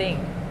good thing.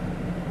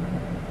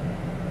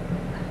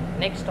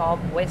 Next stop,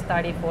 West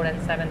 34 and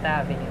 7th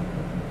Avenue.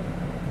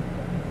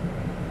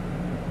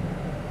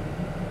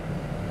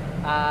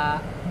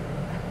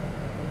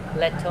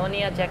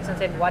 Latonia Jackson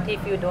said, what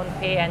if you don't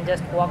pay and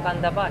just walk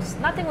on the bus?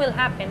 Nothing will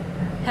happen.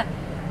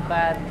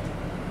 But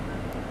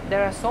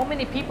there are so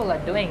many people are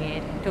doing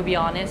it, to be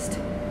honest.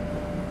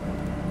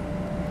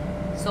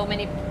 So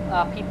many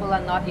people are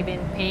not even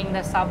paying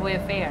the subway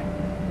fare.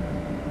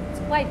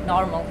 It's quite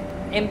normal.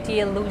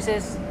 MTA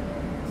loses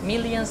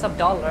millions of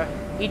dollars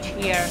each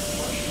year.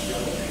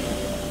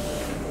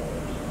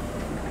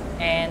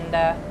 And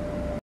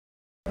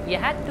you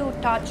had to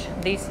touch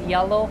this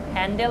yellow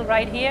handle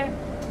right here.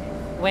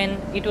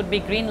 When it would be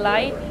green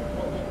light,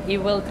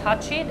 you will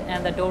touch it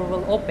and the door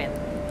will open.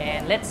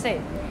 And let's say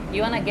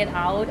you want to get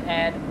out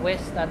at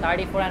West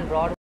 34 and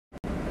Broadway,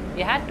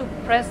 you had to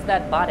press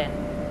that button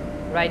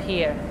right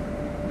here,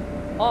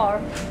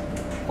 or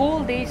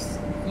pull this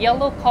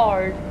yellow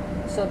card,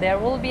 so there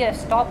will be a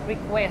stop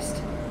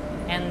request,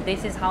 and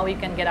this is how you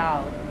can get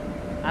out.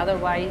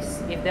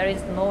 Otherwise, if there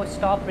is no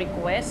stop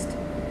request,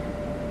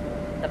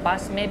 the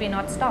bus may be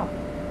not stop.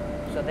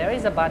 So there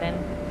is a button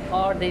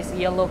or this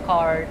yellow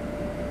card.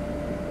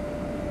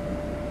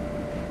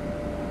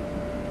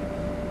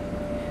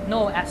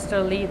 No,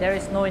 Esther Lee, there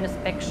is no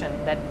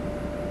inspection that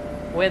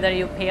whether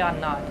you pay or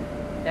not.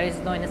 There is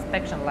no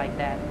inspection like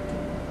that.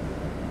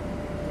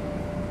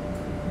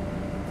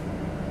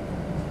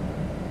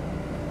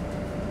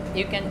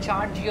 You can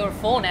charge your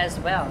phone as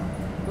well.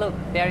 Look,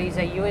 there is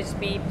a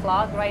USB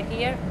plug right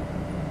here.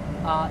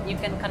 You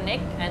can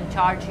connect and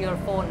charge your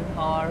phone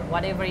or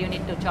whatever you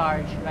need to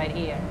charge right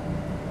here.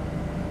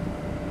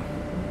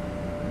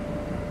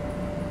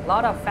 A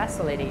lot of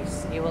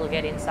facilities you will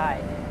get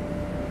inside.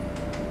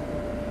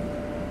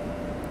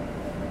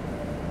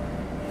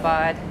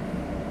 But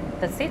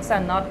the seats are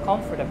not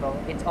comfortable.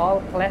 It's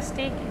all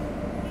plastic.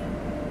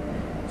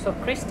 So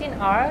Christine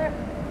R,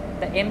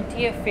 the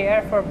MTA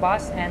fare for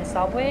bus and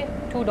subway,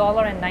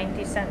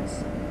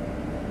 $2.90.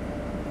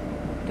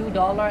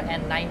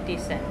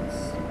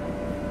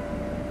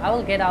 $2.90. I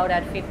will get out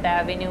at 5th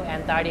Avenue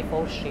and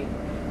 34th Street.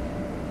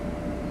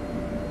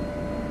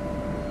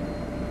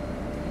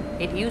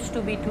 It used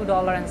to be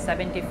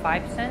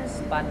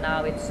 $2.75, but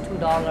now it's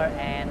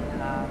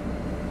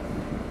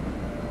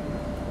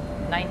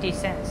 $2.90. Next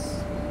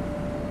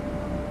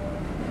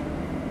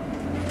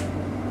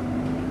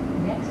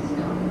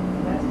stop,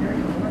 West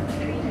 34th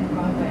Street and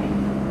Broadway.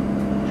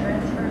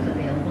 Transfers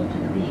available to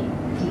the B,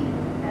 D,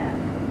 F,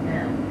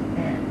 M,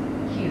 N,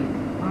 Q,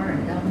 R,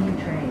 and W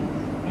trains.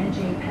 NJ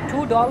Pass.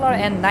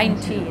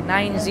 $2.90.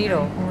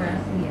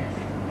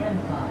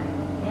 M5,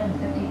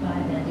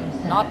 M55, and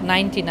M7. Not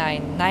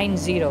 99,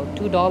 90,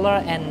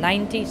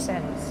 $2.90.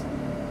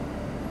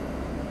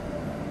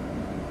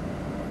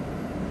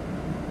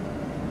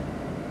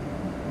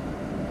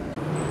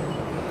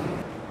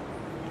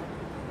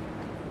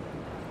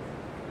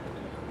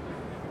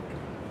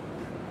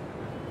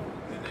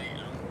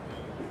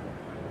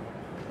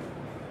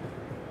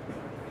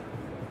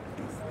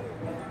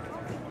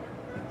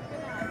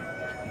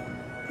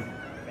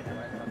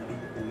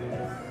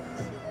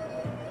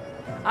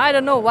 I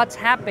don't know what's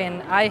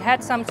happened. I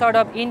had some sort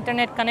of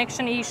internet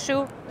connection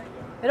issue.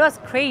 It was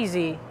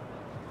crazy.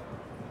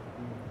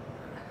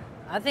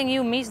 I think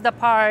you missed the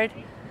part.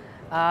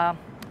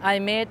 I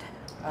met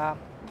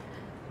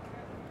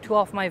two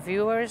of my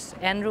viewers,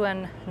 Andrew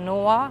and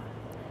Noah.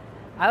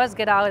 I was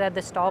get out at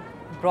the stop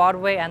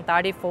Broadway and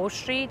 34th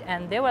Street,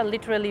 and they were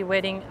literally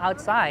waiting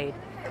outside,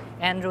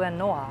 Andrew and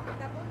Noah.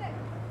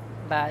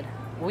 But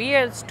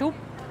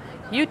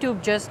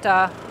YouTube just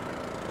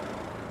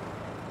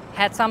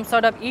had some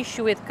sort of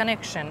issue with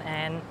connection,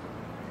 and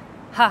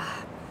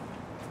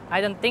I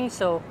don't think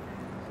so.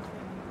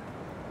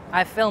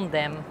 I filmed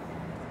them.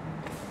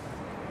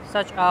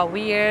 Such a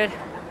weird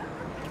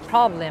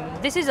problem.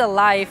 This is a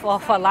life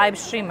of a live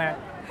streamer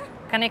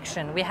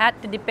connection. We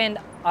had to depend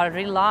or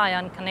rely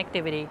on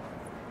connectivity.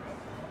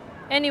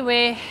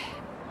 Anyway,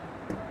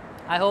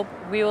 I hope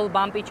we will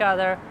bump each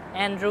other,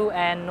 Andrew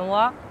and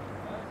Noah.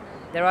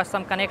 There was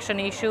some connection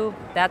issue.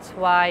 That's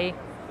why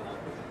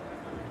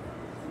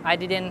I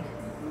didn't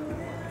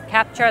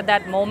capture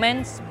that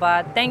moments,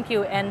 but thank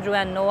you, Andrew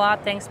and Noah.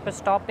 Thanks for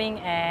stopping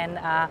and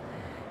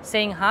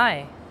saying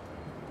hi.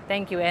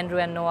 Thank you, Andrew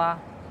and Noah.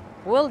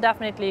 We'll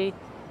definitely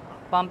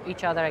bump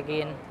each other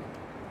again.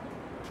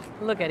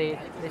 Look at it.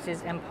 This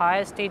is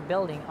Empire State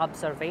Building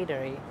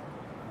Observatory.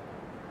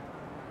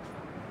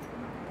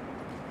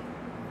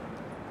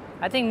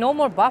 I think no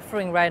more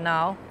buffering right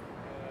now.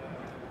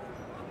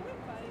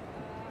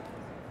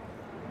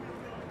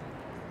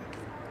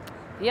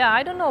 Yeah,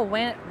 I don't know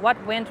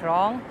what went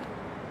wrong.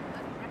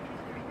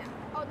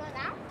 Oh, not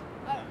now?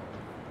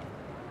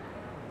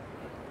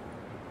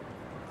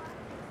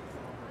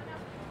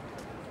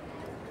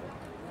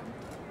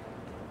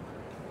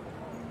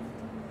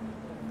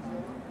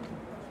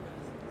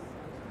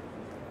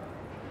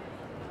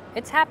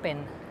 It's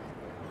happened.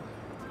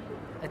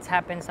 It's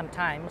happened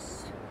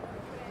sometimes.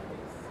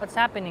 What's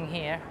happening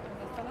here?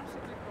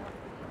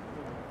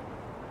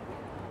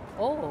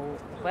 Oh,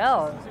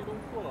 well.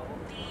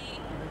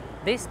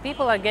 These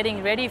people are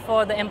getting ready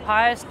for the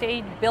Empire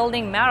State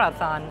Building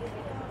Marathon.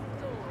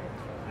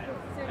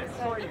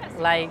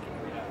 Like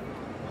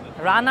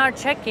runner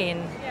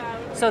check-in.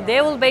 So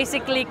they will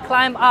basically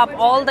climb up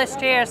all the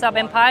stairs of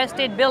Empire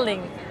State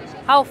Building.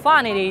 How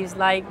fun it is.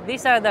 Like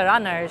these are the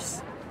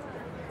runners.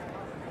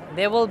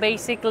 They will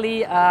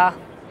basically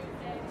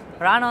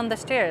run on the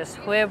stairs.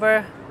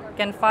 Whoever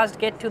can first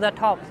get to the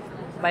top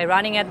by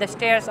running at the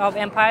stairs of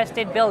Empire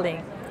State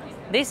Building.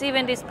 This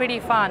event is pretty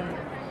fun.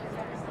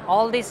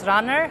 All these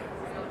runners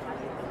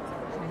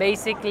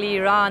basically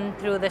run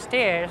through the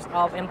stairs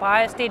of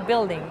Empire State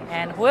Building,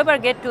 and whoever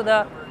get to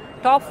the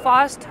top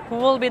first, who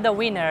will be the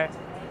winner.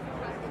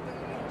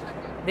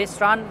 This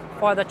run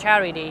for the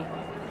charity.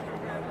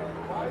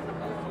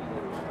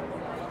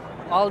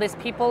 All these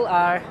people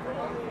are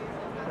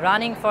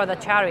running for the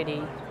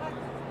charity.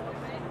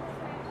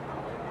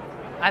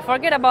 I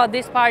forget about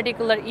this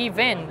particular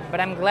event,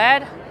 but I'm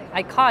glad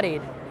I caught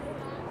it.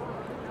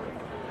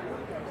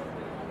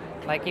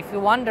 Like if you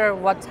wonder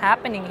what's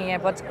happening here,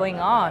 what's going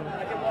on.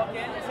 I can walk in,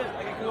 it says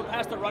I can go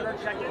past the runner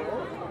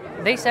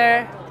check-in. These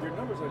are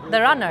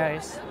the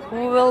runners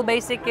who will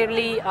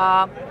basically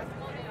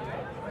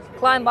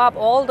climb up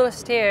all those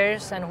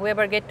stairs, and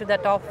whoever get to the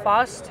top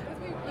first,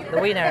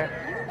 the winner.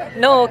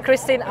 No,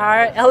 Christine,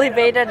 our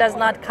elevator does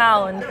not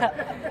count.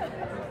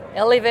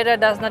 Elevator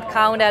does not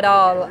count at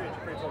all.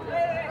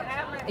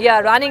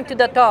 Yeah, running to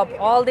the top.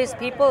 All these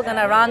people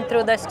gonna run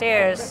through the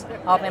stairs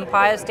of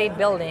Empire State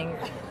Building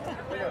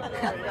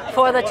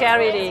for the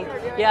charity.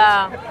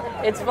 Yeah,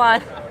 it's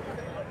fun.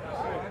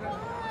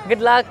 Good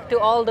luck to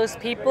all those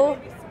people.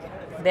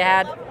 They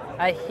had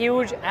a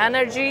huge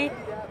energy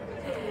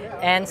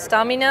and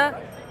stamina.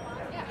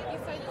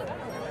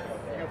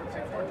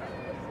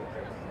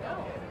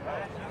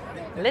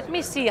 Let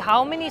me see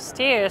how many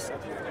stairs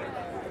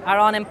are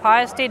on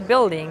Empire State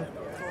Building.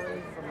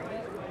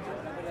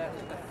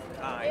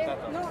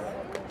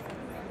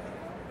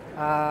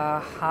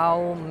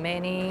 How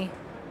many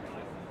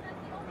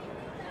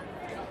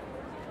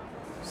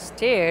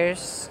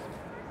stairs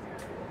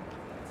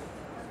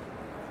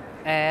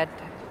at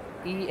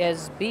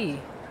ESB?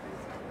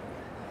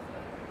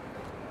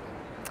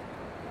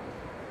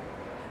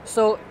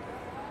 So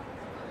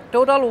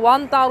total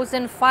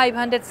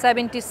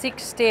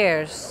 1,576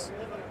 stairs.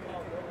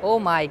 Oh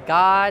my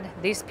God,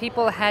 these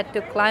people had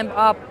to climb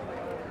up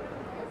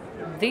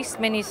this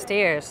many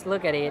stairs.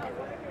 Look at it.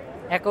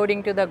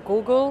 According to the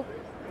Google,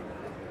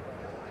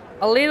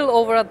 a little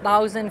over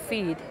 1,000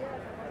 feet.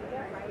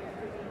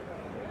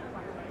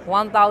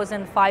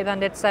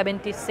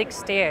 1,576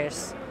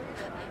 stairs.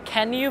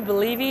 Can you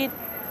believe it?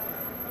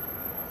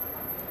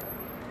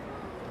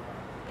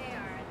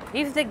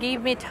 If they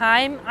give me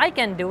time, I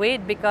can do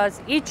it,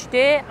 because each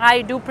day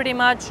I do pretty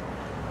much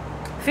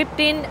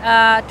 15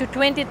 to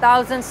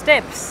 20,000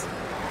 steps.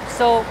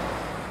 So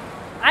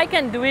I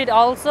can do it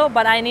also,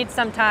 but I need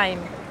some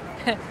time.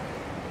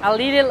 A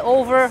little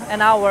over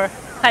an hour,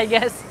 I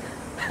guess.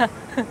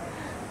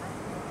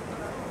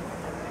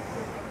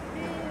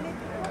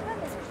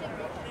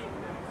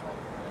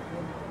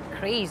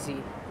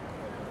 Crazy.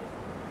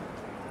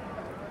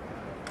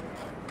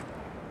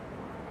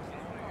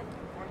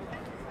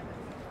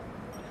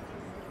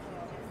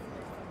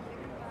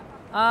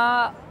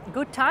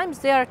 Good times,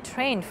 they are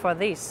trained for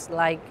this.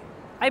 Like,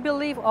 I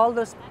believe all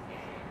those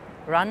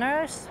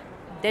runners,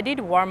 they did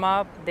warm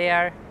up, they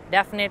are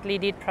definitely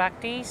did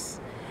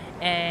practice,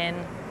 and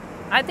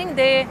I think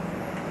they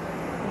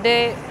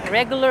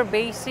regular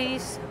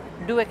basis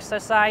do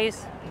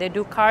exercise, they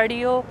do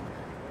cardio,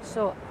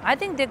 so I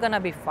think they're gonna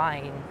be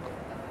fine.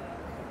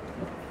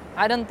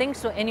 I don't think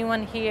so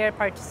anyone here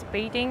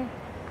participating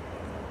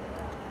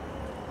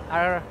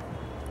are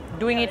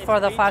doing it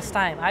for the first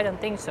time. I don't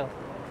think so.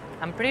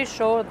 I'm pretty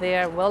sure they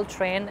are well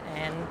trained,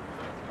 and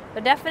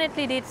they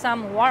definitely did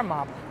some warm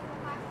up.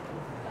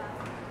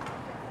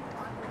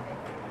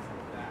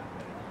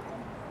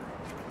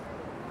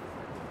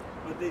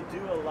 But they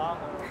do a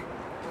lot of...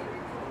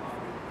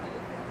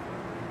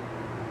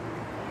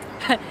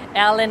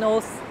 Alan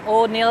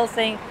O'Neill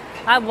saying,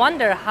 I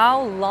wonder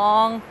how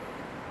long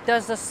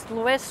does the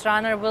slowest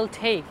runner will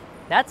take?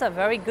 That's a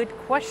very good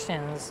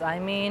question. I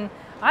mean,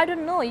 I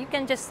don't know. You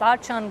can just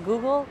search on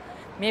Google,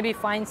 maybe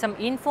find some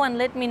info and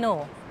let me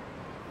know.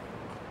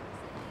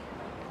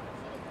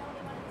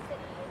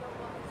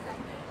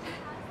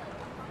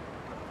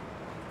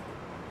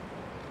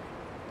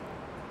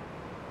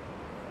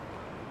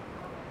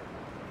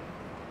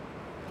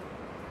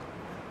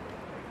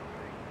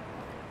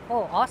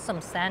 Oh,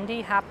 awesome,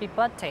 Sandy. Happy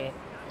birthday.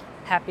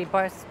 Happy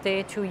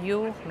birthday to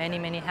you. Many,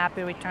 many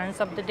happy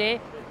returns of the day.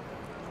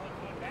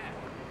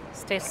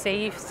 Stay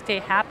safe, stay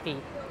happy.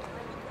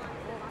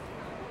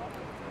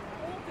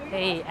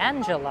 Hey,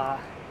 Angela.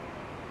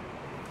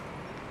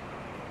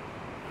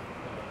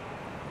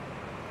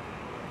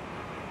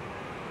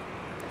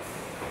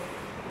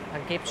 Our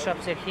gift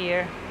shops are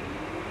here.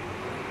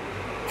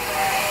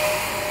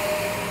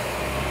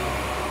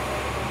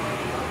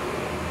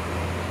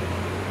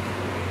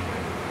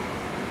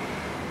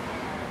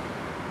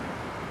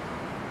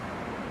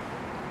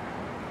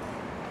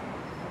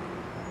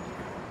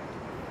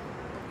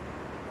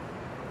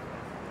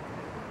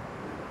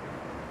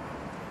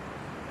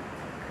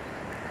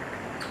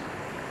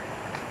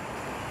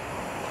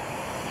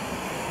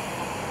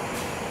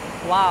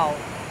 Wow,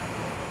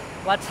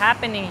 what's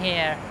happening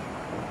here?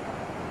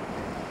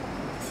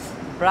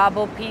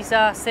 Bravo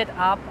Pizza set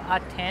up a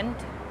tent.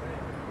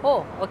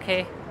 Oh,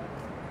 okay.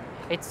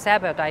 It's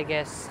Sabbath, I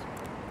guess.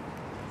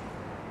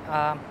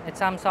 It's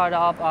some sort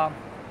of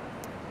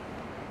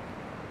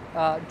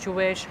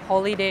Jewish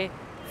holiday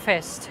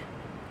fest.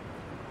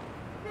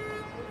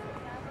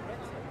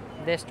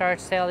 They start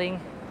selling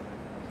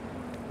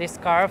this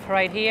scarf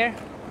right here.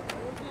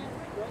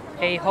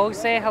 Hey,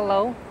 Jose,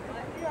 hello.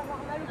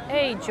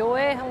 Hey,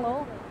 Joey,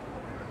 hello.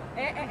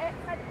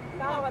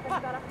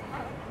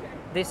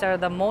 These are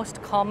the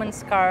most common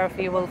scarf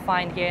you will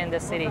find here in the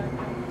city.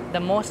 The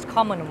most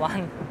common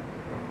one.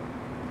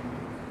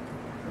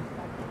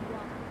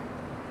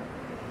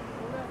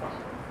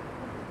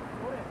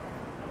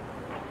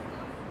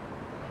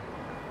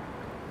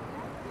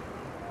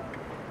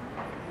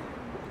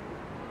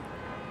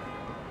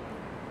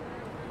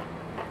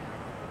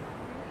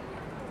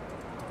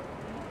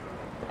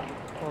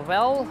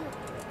 Well,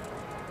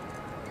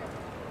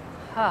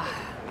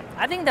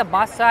 I think the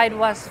bus ride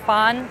was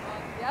fun,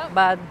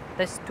 but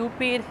the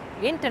stupid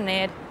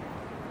internet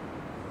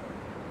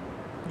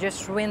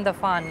just ruined the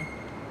fun.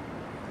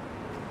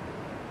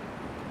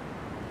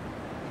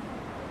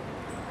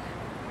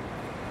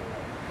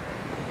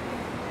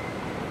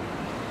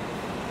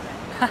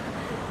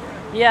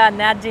 Yeah,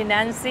 Nadji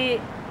Nancy,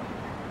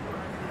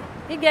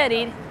 you get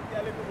it.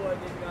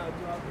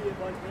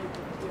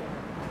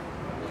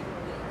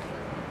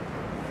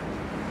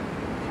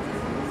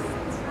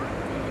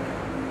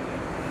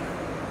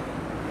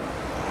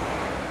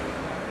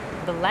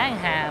 The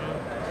Langham,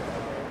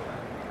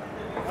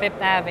 Fifth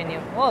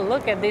Avenue. Oh,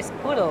 look at these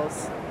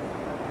poodles.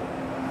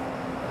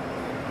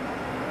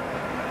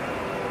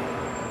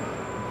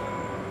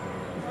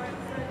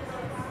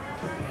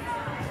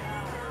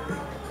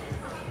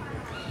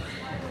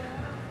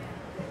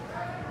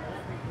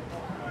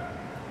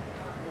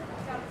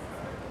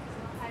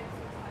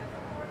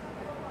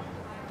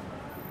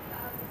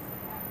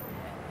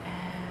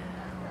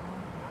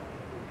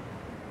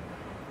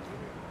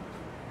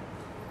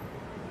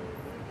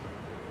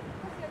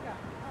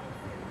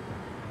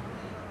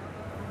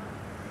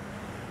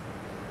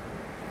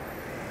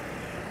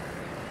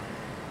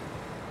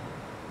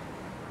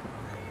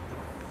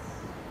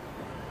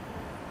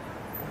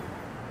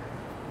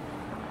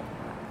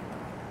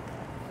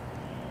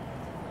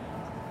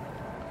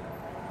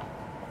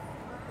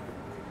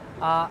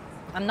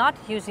 I'm not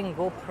using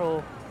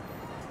GoPro.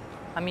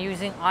 I'm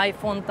using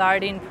iPhone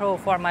 13 Pro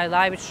for my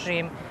live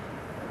stream.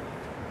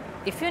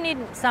 If you need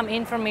some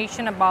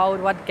information about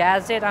what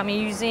gadget I'm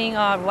using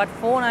or what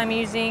phone I'm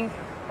using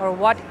or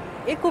what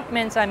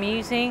equipments I'm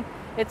using,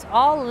 it's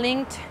all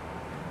linked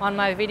on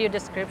my video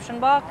description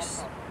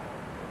box.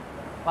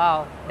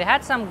 Wow, they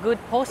had some good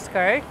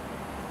postcard.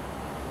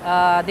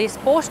 This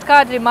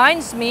postcard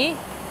reminds me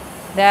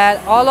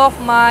that all of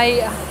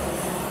my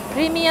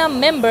premium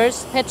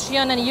members,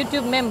 Patreon and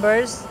YouTube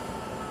members,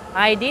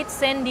 I did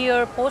send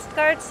your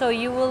postcard, so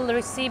you will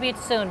receive it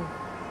soon.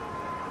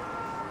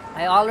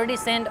 I already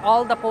sent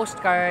all the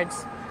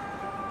postcards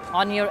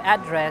on your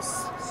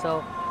address,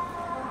 so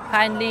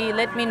kindly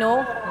let me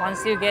know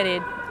once you get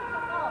it.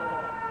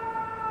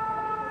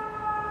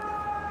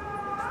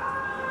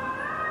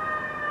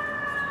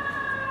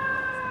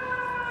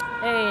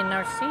 Hey,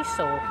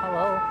 Narciso,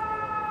 hello.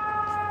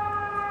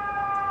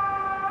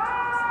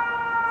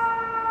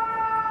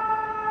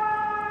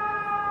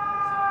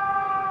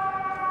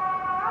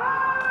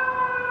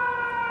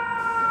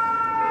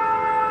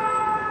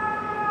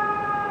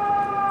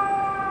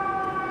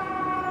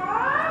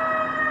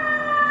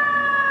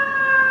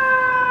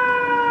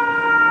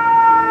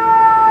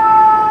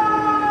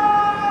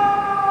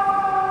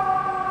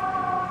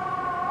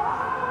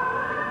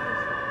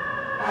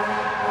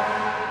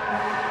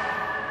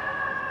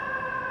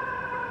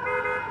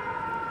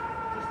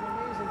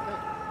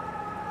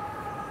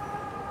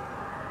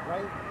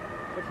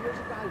 But here's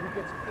a guy who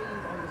gets paid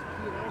on this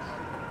P&S,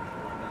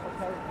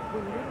 okay,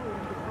 when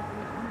literally the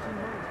company's losing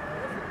money.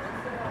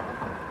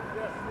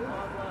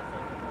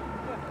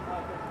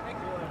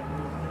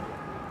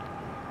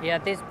 Yeah,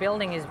 this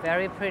building is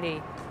very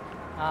pretty.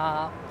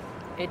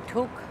 It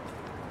took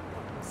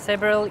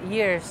several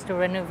years to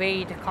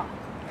renovate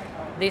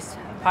this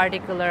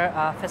particular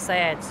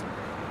facades.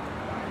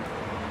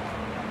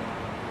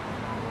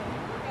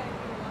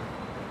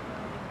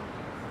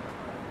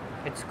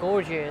 It's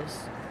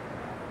gorgeous.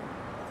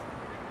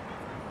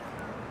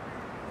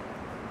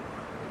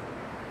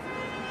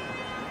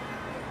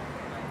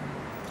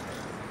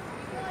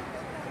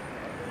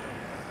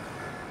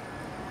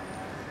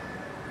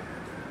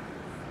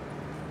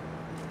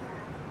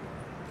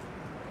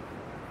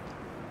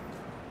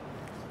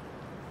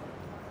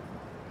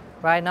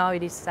 Right now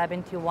it is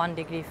 71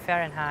 degrees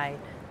Fahrenheit.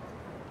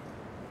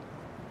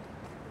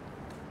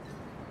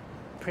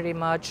 Pretty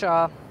much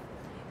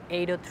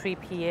 8:03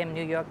 p.m.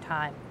 New York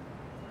time.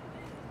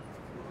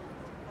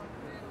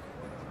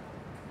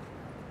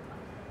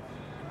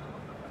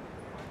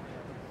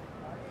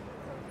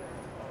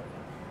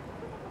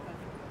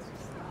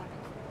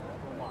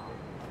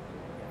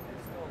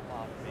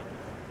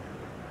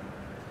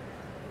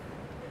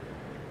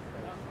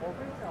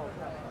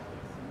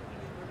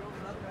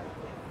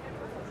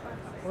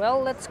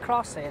 Well, let's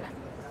cross it.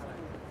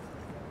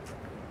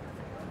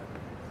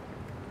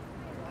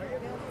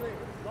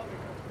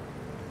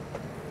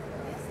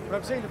 But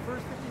I'm saying the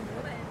first 15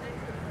 minutes.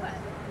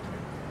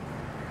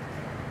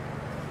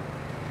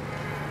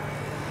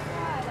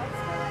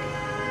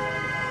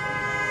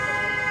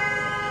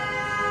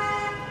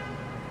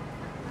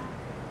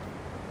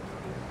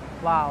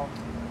 Wow.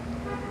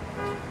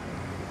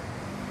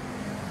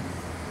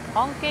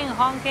 Honking,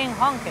 honking,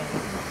 honking.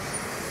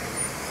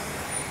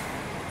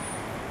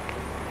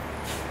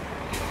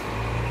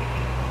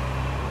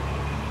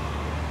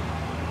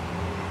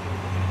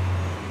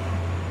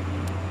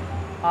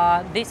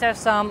 These are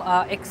some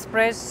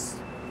express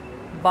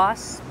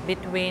bus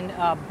between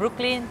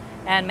Brooklyn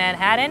and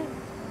Manhattan.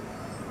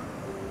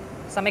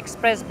 Some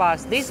express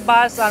bus. These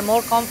buses are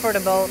more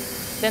comfortable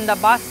than the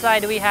bus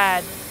ride we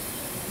had.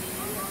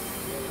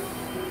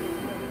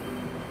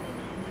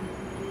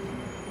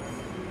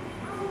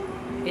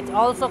 It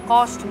also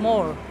cost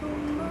more.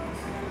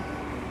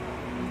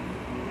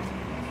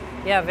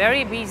 Yeah,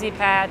 very busy,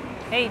 Pat.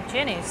 Hey,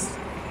 Janice.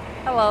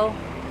 Hello.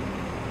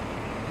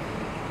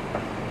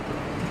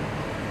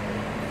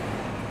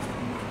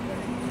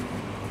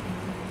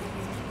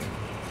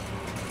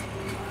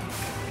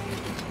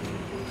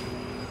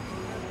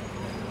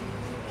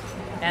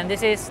 And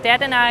this is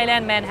Staten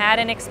Island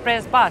Manhattan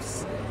Express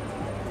bus.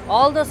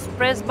 All the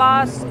express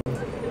bus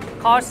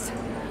cost,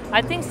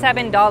 I think,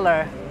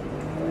 $7.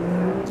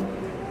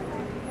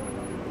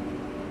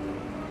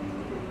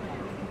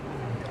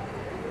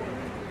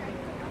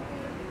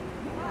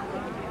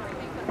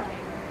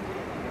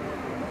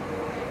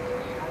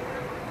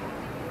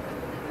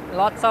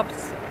 Lots of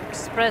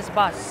express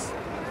bus.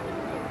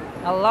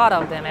 A lot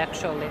of them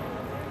actually.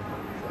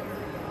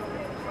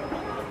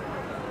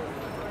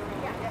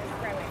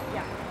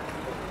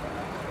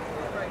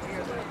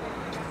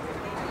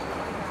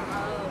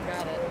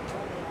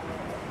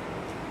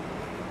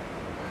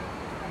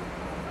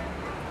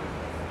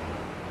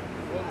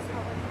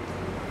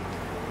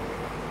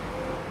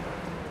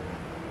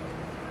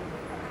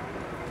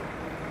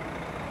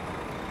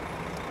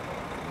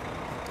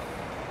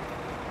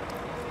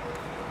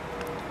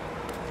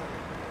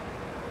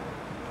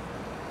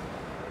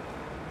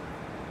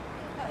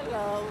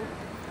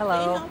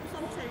 Hello.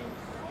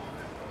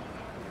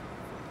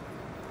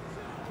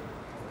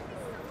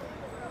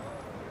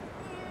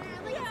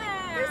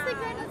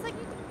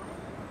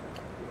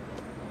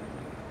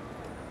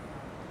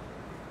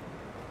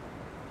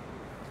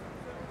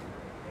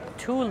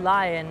 Two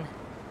lions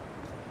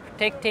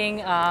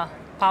protecting a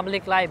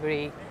public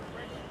library.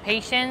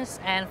 Patience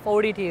and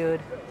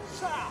fortitude.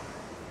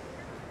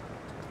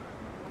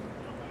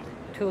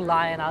 Two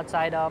lions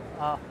outside of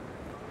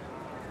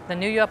the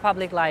New York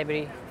Public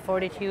Library.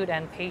 Fortitude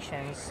and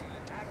patience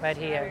right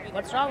here.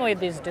 What's wrong with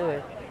this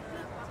dude?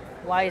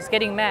 Why is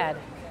getting mad?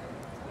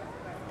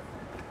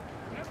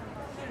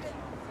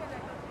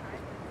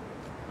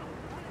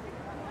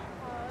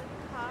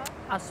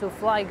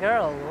 Asufly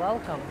girl,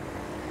 welcome.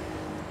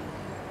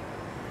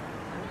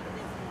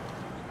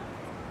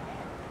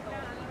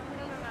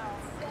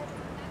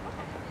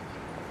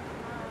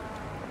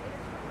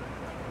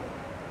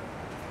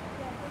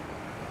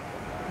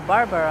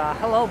 Barbara,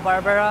 hello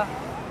Barbara.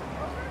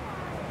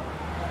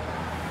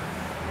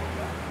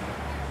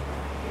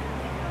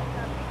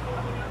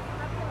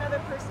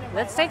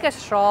 Let's take a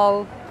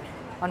stroll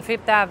on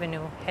Fifth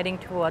Avenue, heading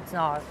towards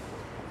north.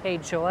 Hey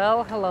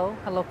Joel, hello.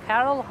 Hello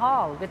Carol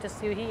Hall, good to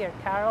see you here.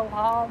 Carol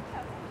Hall.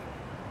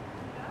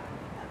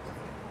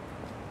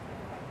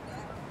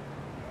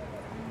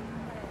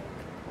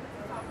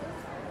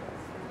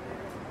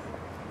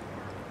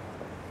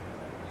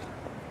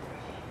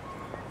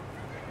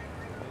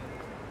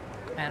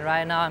 And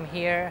right now I'm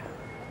here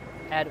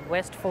at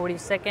West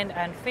 42nd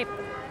and 5th.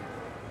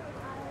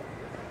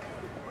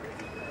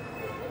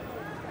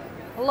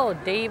 Hello,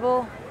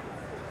 Davo.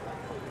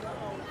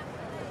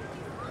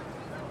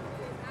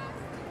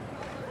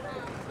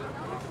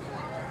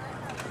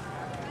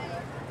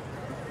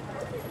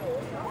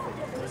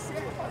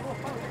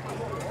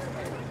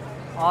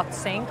 Hot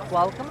Sink,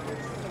 welcome.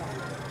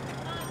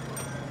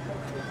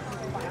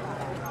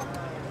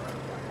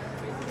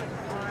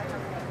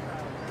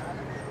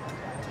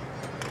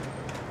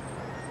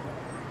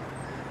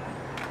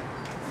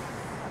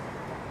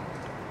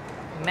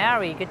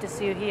 Mary, good to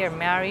see you here.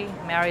 Mary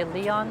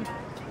Leon.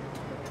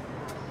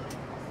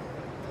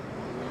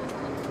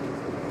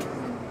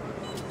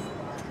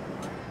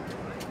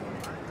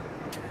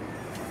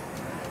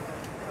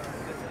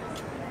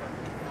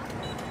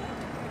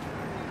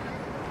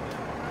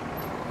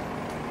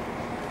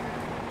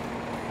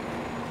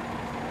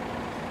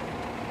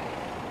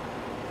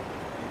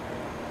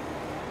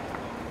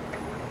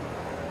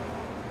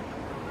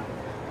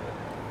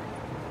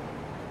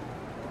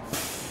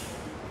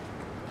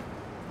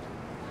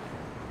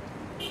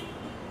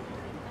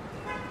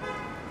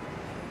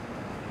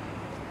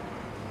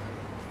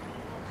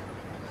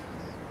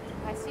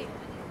 I see.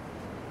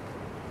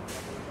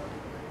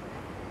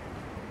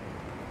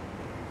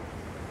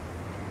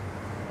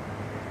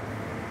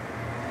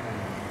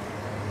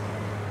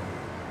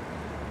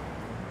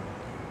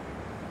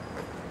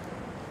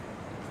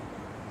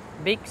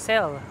 Big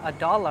sale,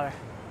 $1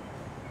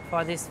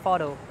 for this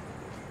photo.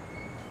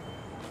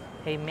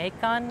 Hey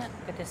Macon,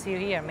 good to see you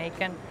here.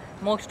 Macon,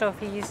 most of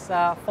his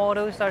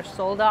photos are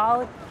sold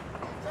out.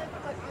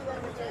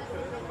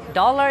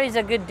 $1 is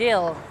a good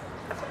deal.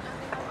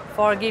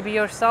 Forgive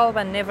yourself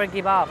and never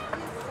give up.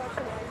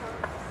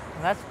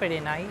 That's pretty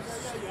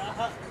nice.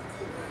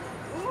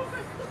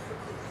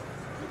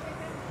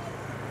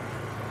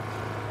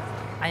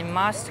 I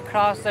must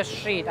cross the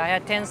street. I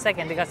had 10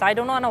 seconds because I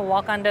don't want to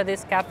walk under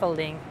this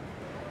scaffolding.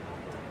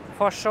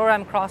 For sure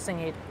I'm crossing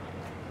it.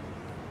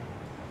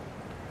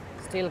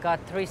 Still got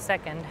 3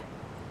 seconds.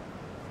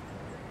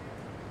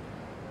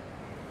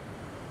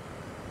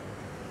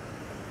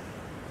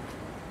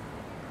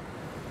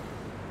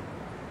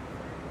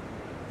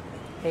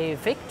 Hey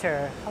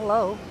Victor,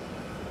 hello.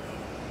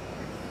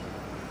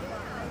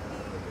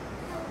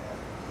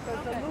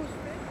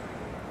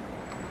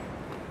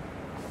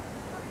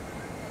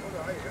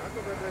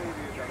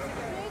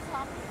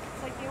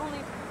 It's like the only.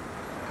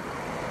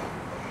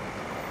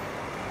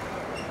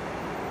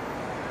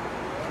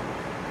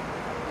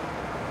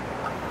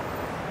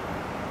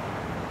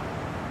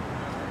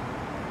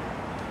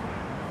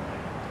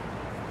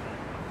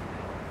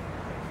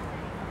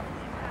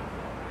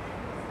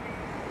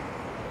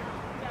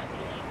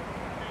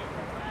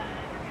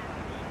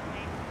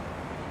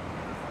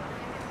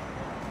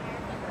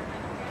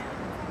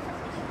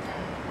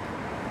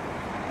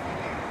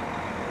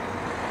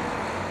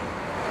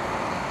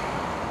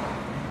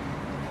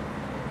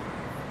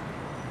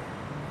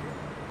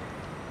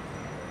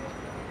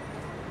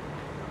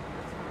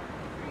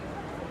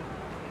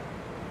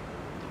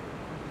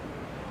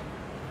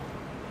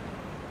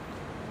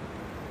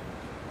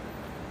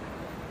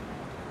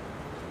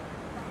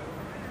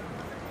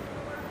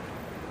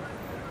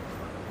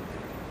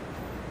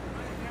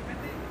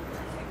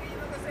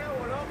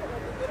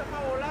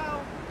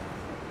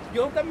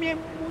 Yo también.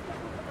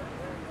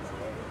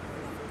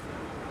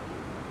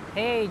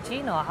 Hey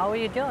Gino, how are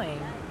you doing?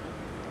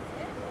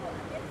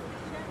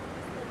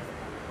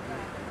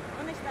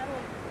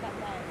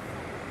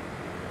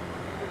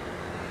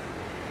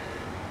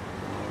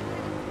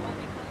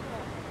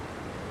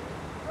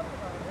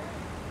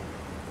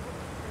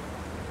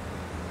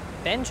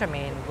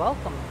 Benjamin,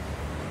 welcome.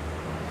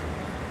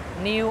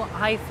 New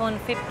iPhone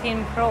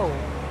 15 Pro.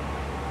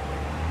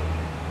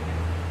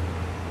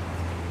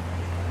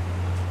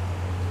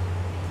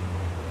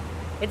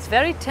 It's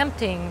very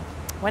tempting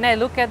when I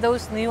look at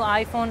those new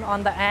iPhone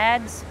on the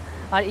ads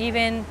or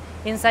even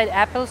inside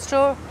Apple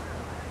Store.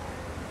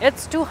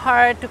 It's too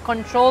hard to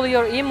control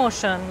your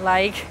emotion.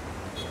 Like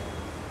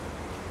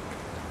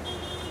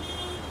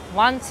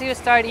once you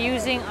start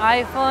using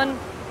iPhone,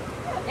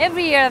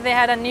 every year they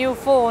had a new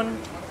phone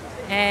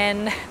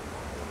and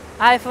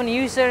iPhone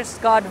users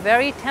got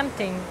very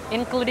tempting,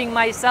 including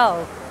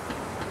myself.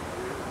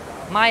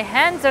 My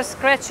hands are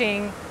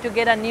scratching to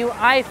get a new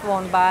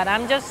iPhone, but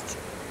I'm just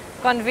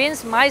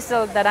convinced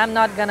myself that I'm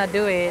not gonna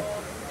do it.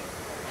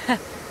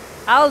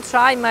 I'll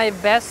try my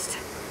best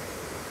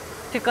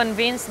to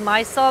convince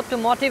myself, to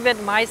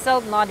motivate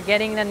myself not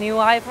getting the new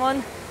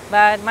iPhone,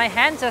 but my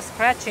hands are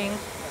scratching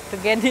to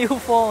get new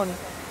phone.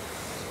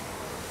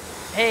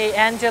 Hey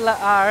Angela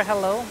R,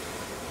 hello.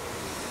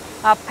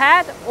 A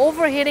pad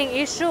overheating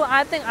issue,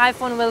 I think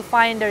iPhone will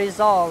find a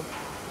resolve.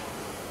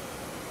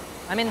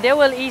 I mean, they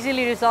will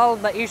easily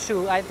resolve the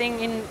issue. I think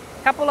in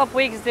couple of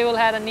weeks they will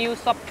have a new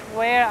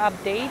software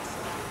updates.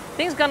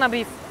 Things gonna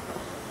be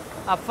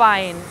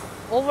fine.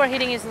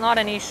 Overheating is not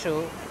an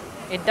issue.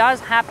 It does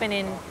happen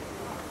in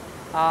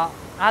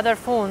other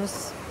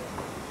phones,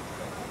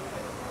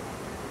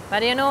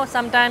 but you know,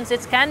 sometimes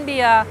it can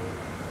be a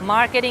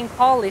marketing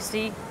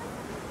policy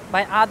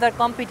by other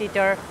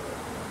competitor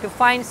to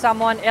find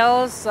someone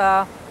else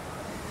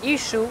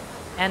issue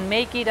and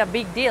make it a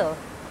big deal.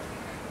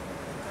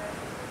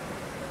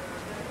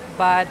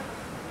 But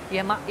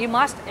you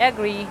must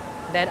agree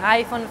that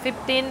iPhone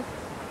 15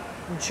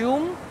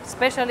 zoom,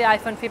 especially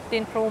iPhone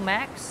 15 Pro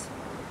Max,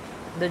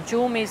 the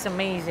zoom is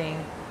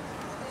amazing.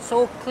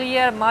 So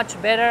clear, much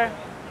better.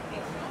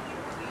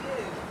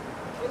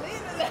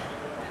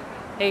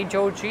 Hey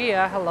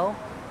Georgia, hello.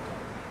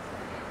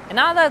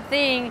 Another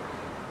thing,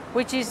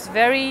 which is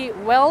very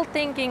well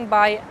thinking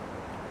by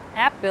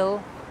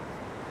Apple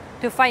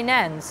to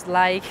finance.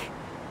 Like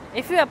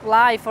if you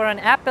apply for an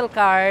Apple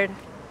card,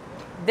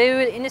 they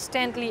will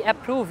instantly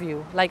approve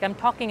you. Like I'm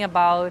talking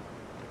about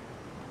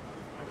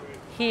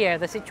here,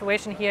 the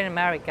situation here in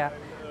America.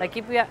 Like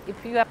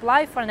if you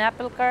apply for an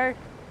Apple card,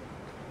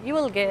 you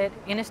will get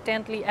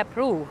instantly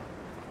approved.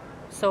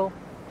 So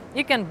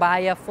you can buy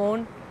a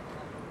phone,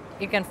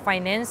 you can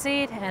finance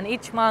it, and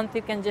each month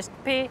you can just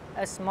pay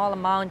a small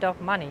amount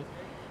of money.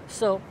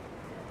 So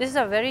this is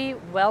a very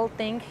well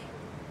thing.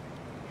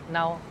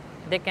 Now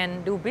they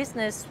can do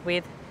business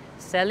with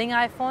selling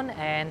iPhone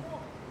and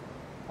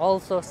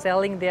also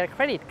selling their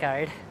credit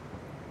card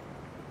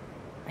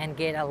and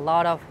get a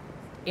lot of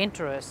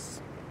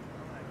interest.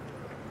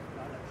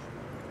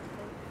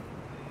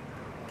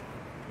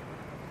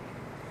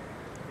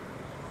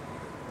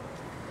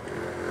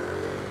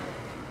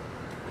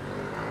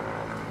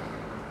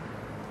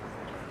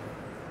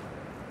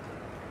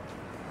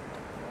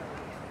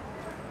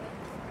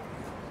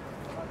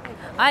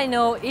 I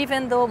know,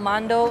 even though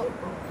Mando,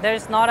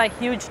 there's not a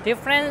huge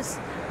difference,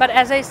 but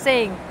as I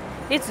saying,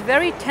 it's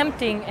very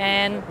tempting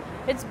and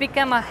it's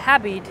become a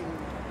habit.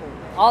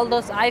 All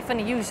those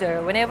iPhone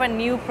user, whenever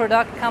new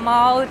product come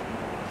out,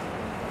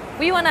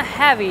 we want to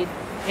have it.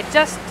 It's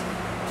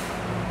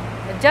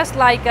just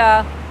like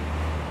a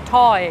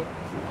toy.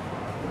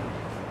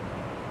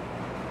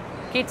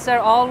 Kids are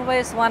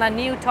always want a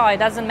new toy.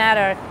 Doesn't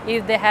matter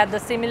if they had the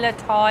similar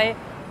toy,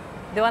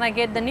 they want to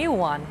get the new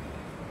one.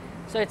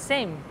 So it's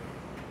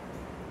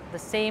the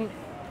same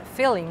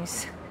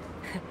feelings.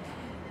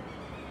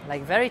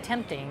 Like very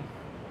tempting.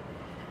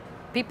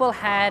 People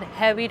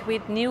have it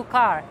with new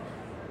car.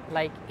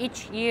 Like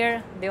each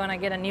year they want to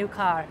get a new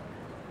car.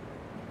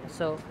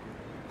 So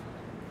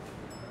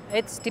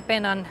it's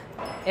depend on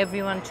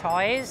everyone's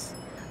choice,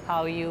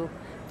 how you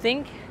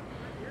think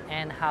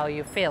and how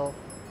you feel.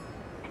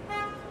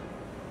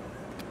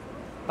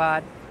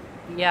 But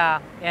yeah,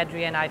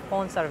 Adrian,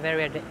 iPhones are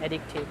very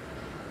addictive.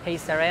 Hey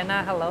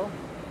Serena, hello.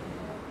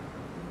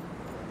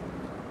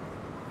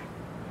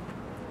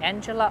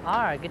 Angela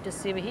R, good to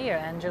see you here.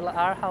 Angela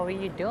R, how are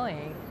you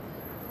doing?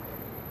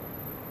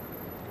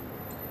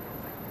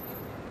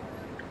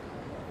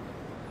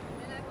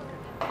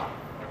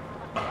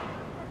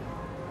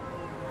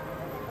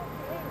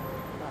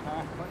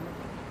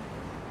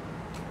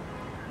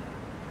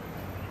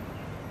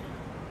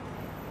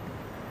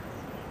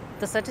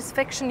 The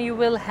satisfaction you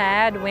will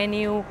had when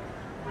you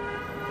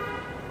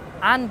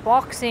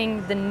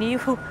unboxing the new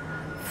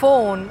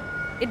phone,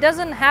 it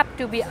doesn't have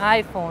to be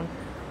iPhone.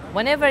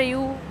 Whenever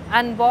you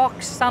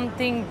unbox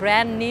something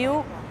brand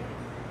new,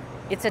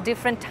 it's a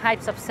different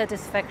types of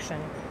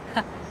satisfaction.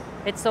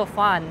 It's so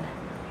fun.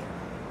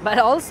 But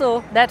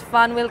also that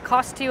fun will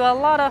cost you a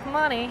lot of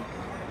money.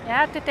 You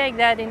have to take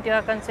that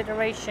into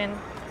consideration.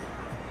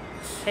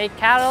 Hey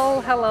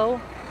Carol, hello.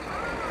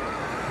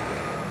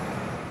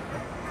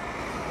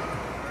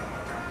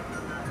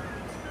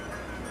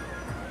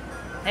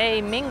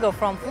 Hey Mingo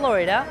from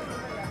Florida.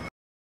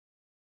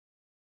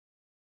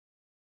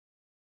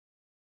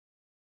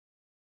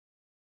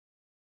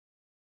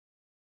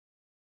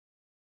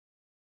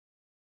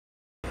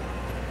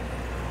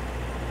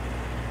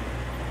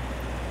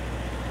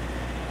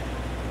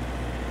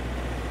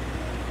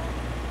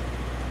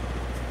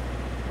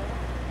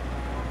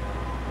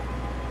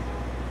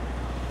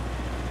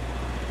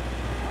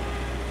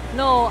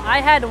 No,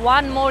 I had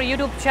one more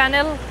YouTube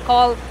channel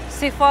called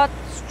Sifat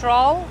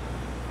Stroll.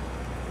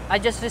 I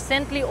just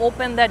recently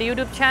opened that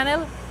YouTube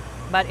channel,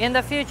 but in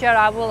the future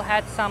I will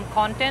have some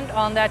content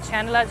on that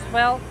channel as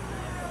well.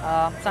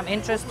 Some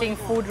interesting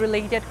food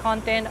related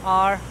content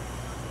or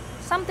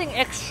something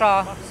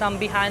extra, some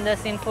behind the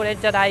scene footage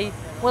that I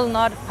will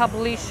not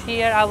publish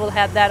here. I will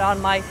have that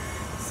on my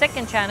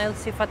second channel,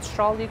 Sifat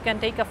Stroll. You can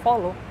take a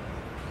follow.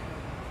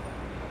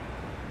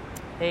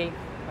 Hey,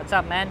 what's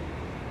up, man?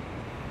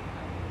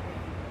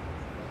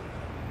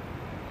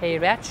 Hey,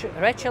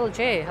 Rachel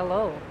J,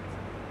 hello.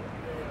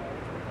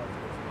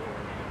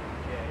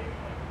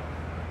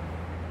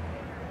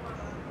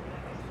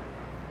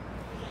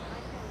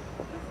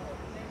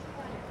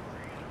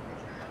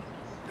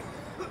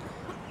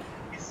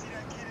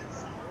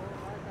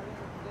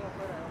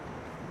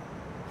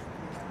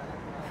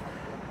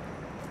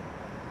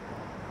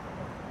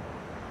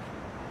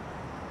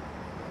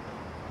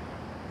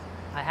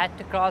 I had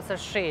to cross the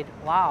street.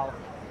 Wow,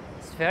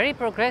 it's very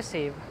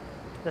progressive.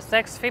 The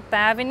 6th Fifth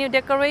Avenue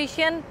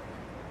decoration,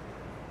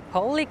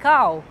 holy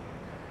cow.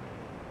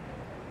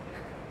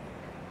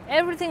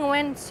 Everything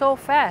went so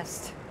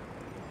fast.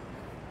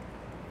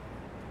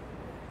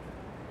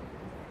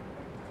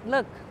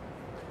 Look,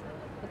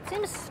 it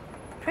seems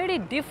pretty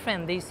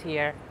different this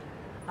year.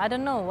 I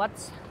don't know what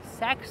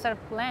Saks are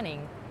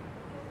planning.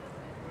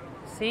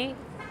 See,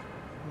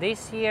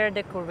 this year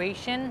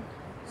decoration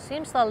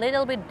seems a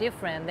little bit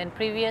different than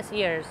previous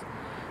years.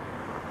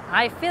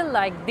 I feel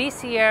like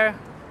this year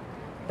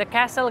the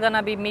castle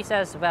gonna be missed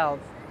as well.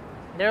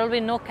 There will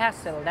be no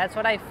castle, that's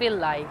what I feel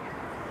like.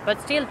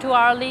 But still too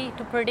early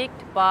to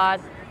predict, but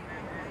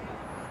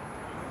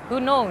Who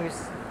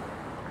knows?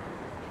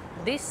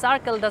 This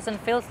circle doesn't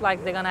feel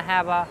like they're gonna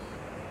have a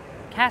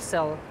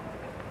castle.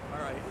 All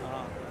right.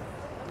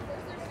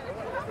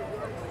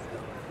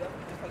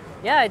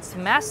 Yeah, it's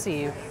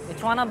massive.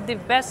 It's one of the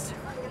best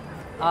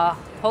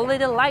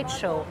holiday light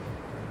show.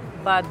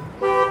 But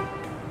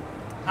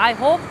I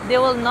hope they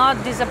will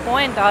not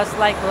disappoint us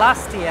like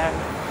last year.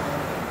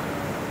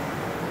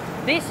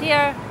 This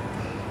year,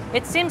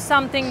 it seems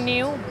something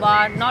new,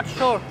 but not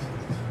sure.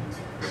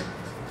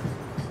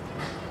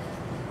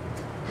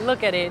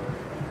 Look at it.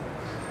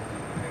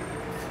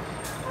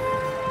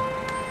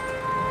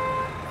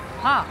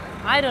 Huh,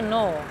 I don't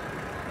know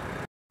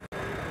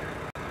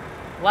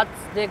what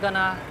they're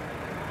gonna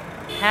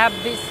have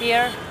this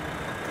year.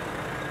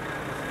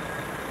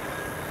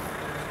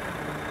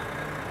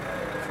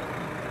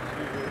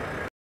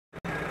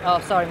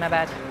 Oh, sorry, my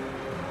bad.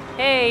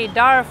 Hey,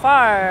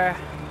 Darfar,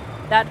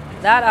 that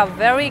are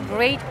very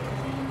great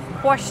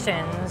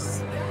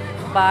questions.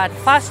 But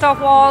first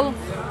of all,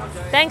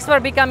 thanks for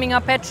becoming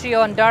a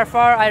Patreon,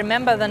 Darfar. I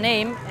remember the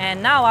name,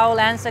 and now I will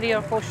answer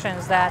your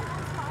questions. That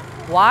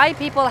why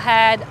people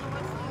had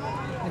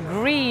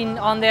green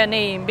on their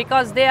name,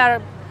 because they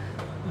are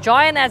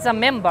joined as a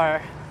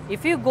member.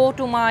 If you go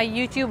to my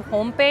YouTube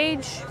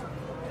homepage,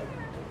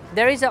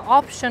 there is an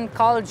option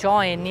called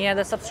join near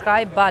the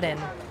subscribe button.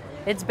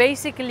 It's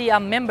basically a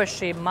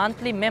membership,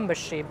 monthly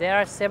membership. There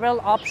are several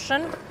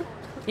options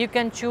you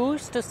can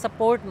choose to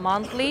support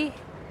monthly,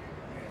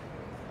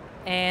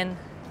 and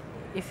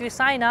if you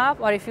sign up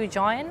or if you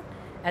join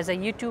as a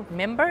YouTube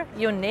member,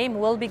 your name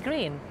will be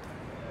green.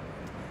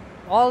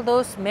 All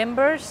those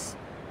members,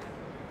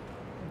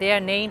 their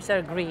names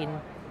are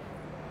green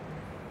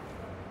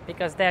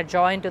because they're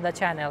joined to the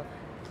channel.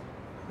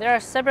 There are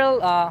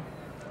several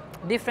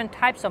different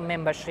types of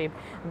membership.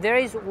 There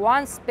is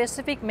one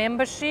specific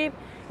membership,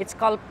 it's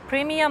called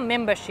premium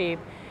membership.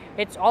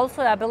 It's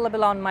also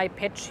available on my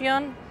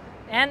Patreon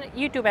and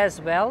YouTube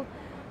as well.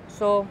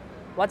 So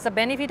what's the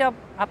benefit of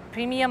a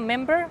premium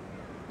member?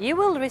 You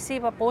will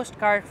receive a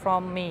postcard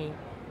from me.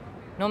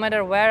 No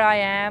matter where I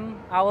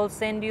am, I will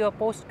send you a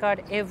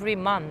postcard every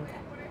month.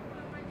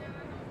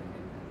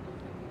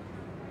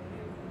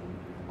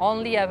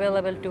 Only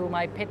available to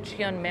my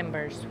Patreon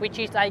members, which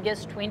is I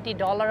guess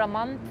 $20 a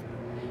month.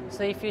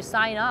 So if you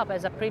sign up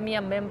as a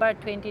premium member,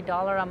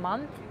 $20 a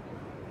month,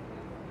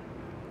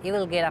 you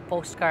will get a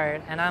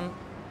postcard. And I'm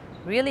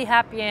really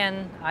happy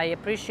and I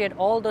appreciate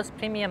all those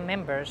premium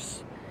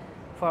members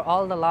for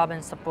all the love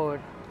and support.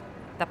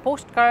 The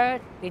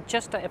postcard is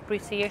just an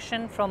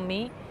appreciation from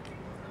me.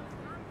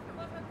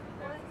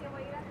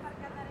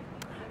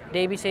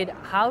 Davey said,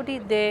 how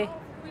did they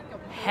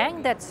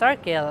hang that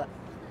circle?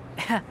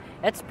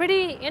 It's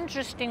pretty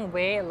interesting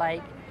way,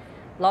 like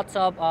lots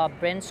of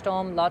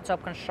brainstorm, lots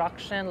of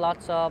construction,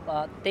 lots of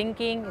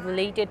thinking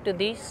related to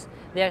this.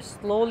 They are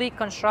slowly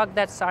construct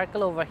that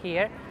circle over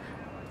here.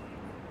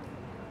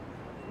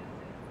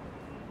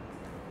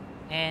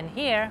 And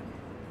here,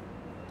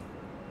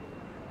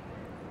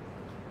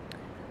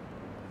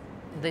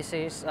 this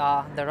is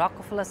the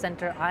Rockefeller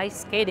Center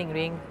ice skating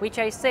ring, which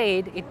I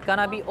said it's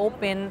gonna be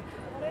open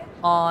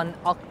on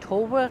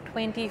October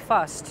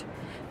 21st.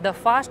 The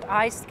first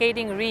ice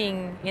skating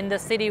ring in the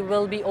city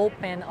will be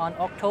open on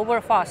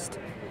October 1st.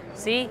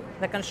 See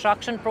the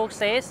construction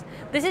process.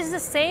 This is the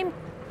same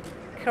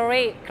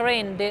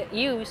crane they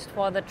used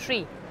for the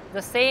tree.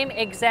 The same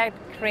exact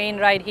crane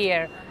right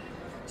here.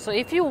 So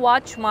if you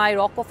watch my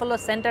Rockefeller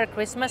Center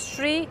Christmas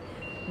tree,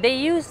 they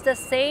use the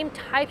same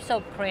types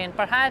of crane,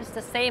 perhaps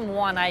the same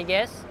one I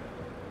guess,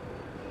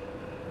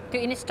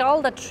 to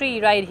install the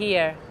tree right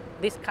here.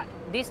 This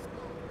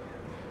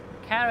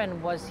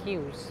crane was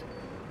huge.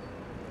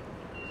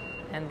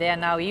 And they are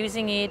now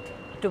using it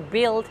to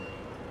build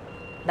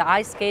the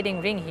ice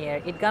skating ring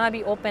here. It's gonna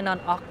be open on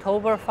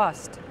October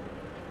 1st.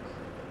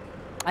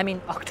 I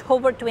mean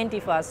October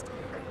 21st.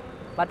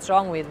 What's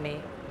wrong with me?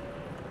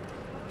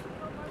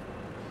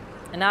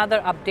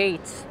 Another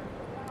update.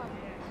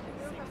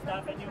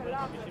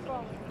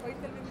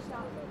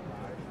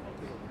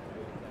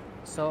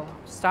 So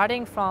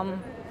starting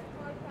from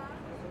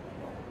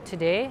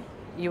today,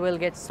 you will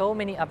get so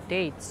many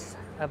updates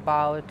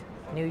about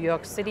New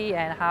York City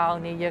and how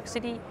New York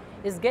City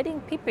is getting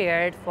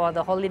prepared for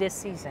the holiday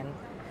season,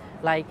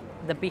 like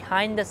the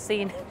behind the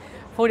scene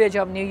footage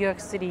of New York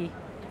City,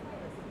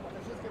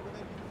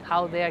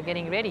 how they are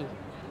getting ready.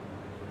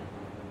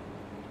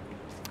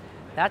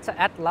 That's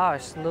at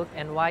last. Look,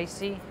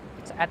 NYC,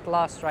 it's at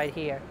last right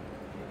here.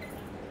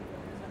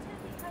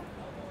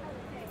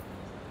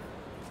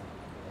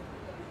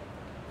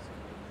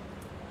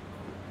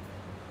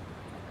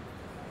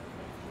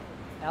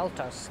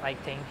 Altos, I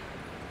think.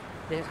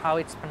 This is how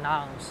it's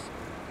pronounced.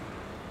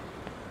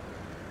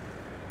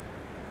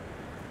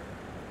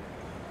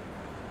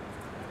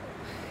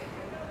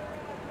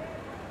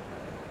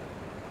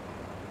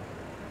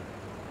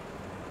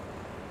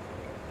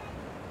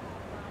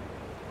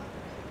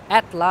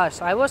 At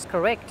last, I was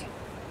correct.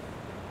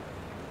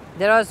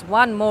 There was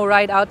one more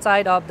right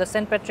outside of the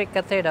St. Patrick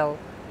Cathedral.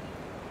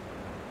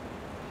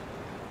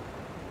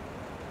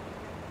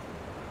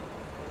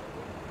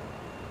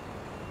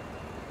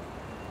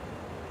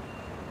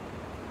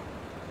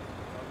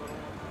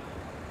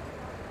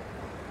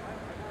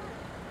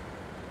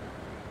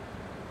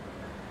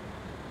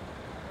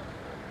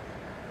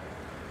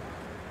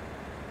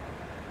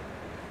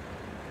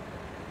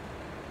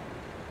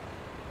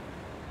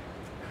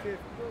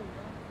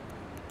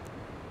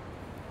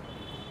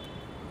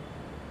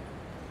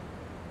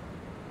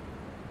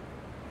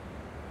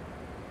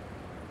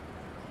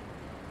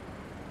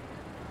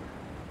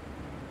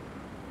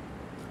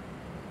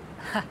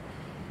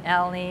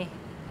 Elni,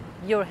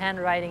 your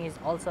handwriting is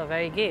also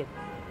very good.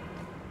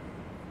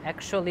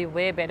 Actually,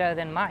 way better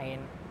than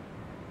mine.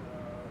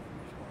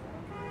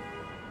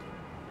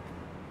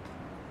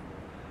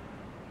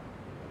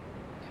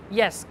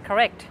 Yes,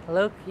 correct.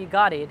 Look, you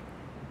got it.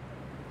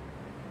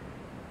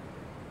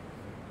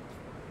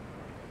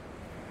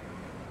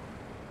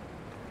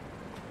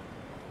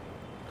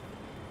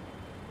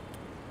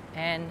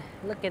 And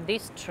look at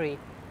this tree.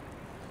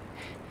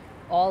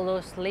 All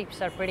those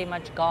leaves are pretty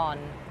much gone.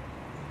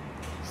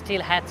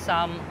 Still had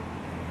some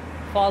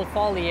fall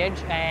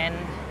foliage and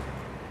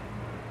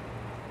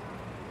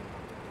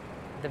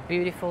the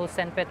beautiful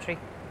St. Patrick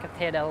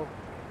Cathedral.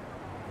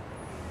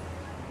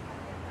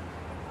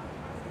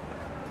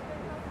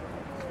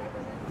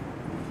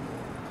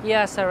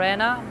 Yeah,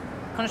 Serena,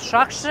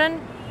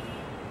 construction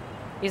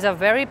is a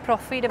very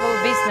profitable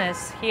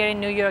business here in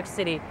New York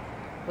City.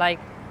 Like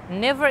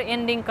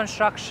never-ending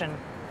construction,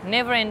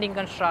 never-ending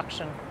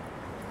construction.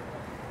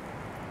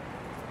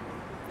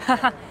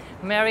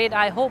 Married,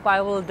 I hope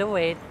I will do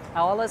it.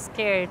 I'm always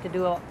scared to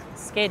do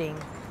skating.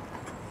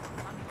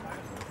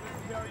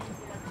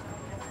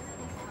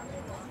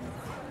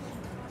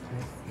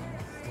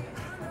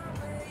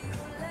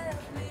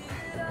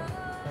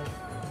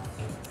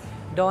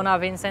 Donna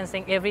Vincent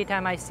saying, every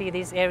time I see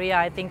this area,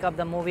 I think of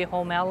the movie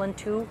Home Alone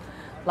 2,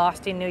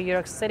 Lost in New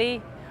York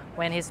City,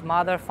 when his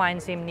mother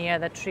finds him near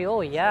the tree.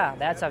 Oh yeah,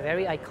 that's a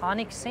very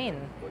iconic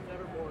scene.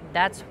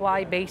 That's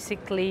why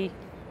basically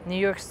New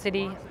York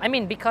City, I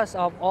mean, because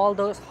of all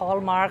those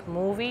Hallmark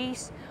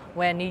movies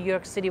when New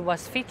York City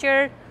was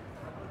featured,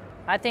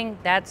 I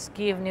think that's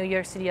give New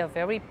York City a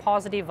very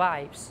positive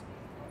vibes.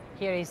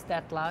 Here is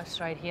that last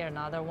right here,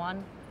 another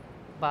one.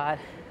 But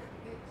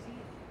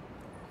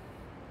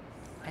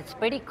it's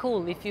pretty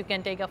cool if you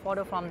can take a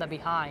photo from the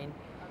behind.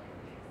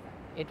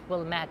 It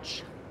will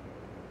match.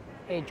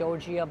 Hey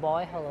Georgia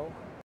boy, hello.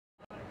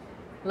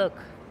 Look,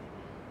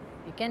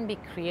 you can be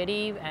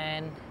creative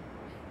and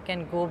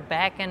can go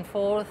back and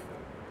forth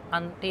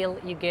until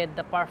you get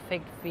the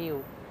perfect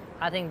view.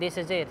 I think this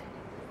is it.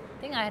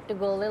 I think I had to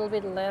go a little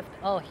bit left.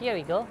 Oh, here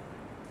we go.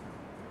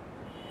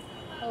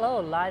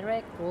 Hello,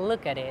 Lyrek.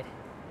 Look at it.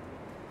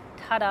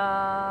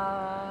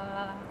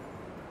 Ta-da!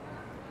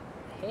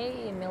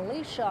 Hey,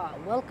 Militia.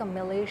 Welcome,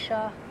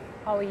 Militia.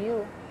 How are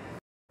you?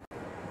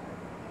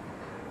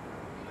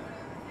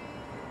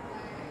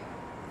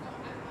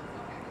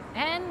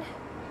 And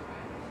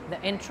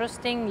the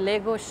interesting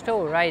Lego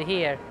store right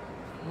here.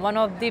 One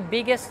of the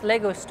biggest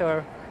Lego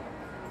store.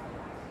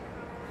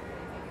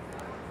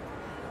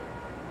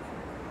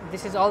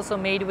 This is also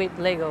made with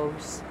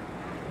Legos.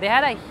 They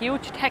had a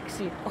huge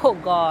taxi. Oh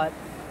God,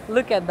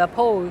 look at the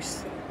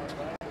pose.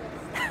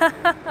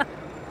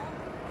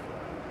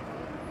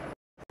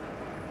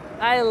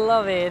 I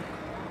love it.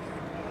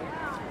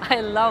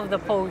 I love the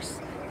pose.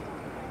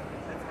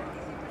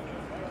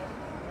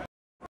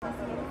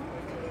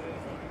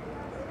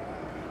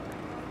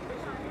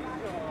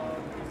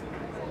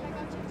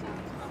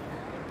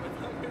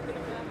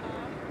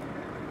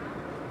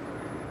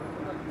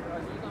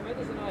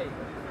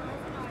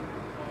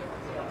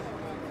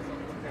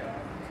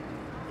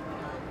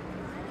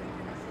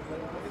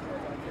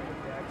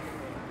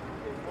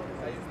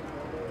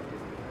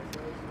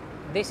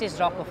 This is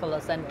Rockefeller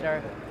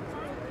Center.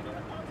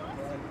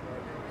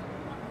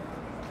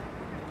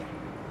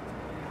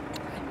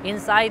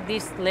 Inside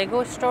this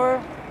Lego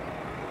store,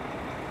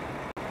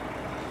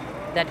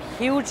 that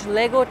huge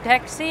Lego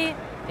taxi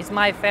is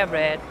my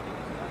favorite.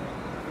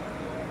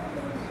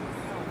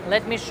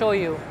 Let me show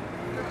you.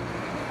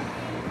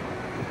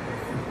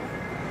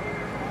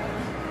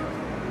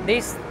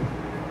 This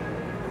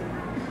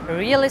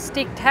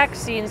realistic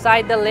taxi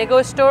inside the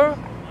Lego store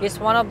is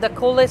one of the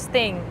coolest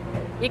things.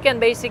 You can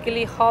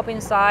basically hop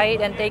inside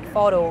and take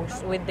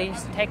photos with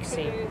this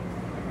taxi.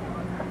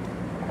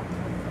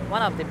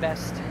 One of the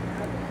best.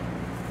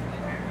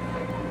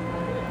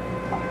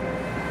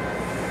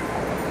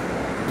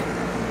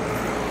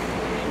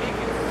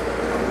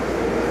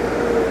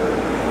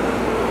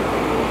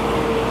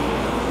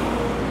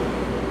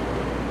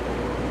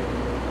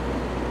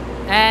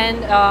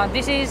 And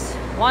this is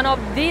one of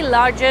the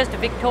largest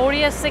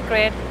Victoria's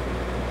Secret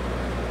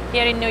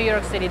here in New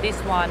York City. This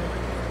one.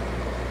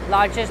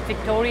 Largest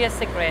Victoria's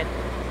Secret.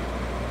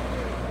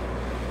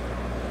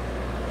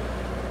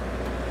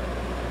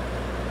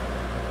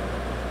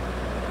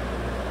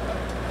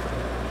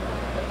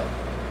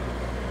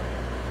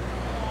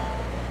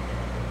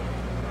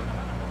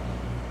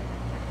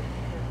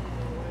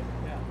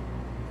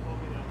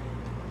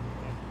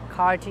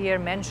 Cartier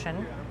Mansion. I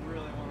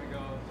really want to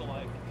go to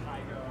like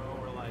Kygo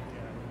or like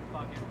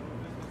fucking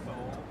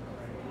Seoul.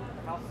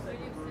 How sick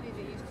New York City,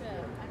 they used to,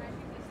 and I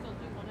think they still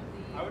do one of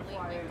the I would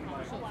fly in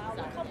like shows. Wow,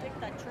 look how big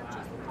that church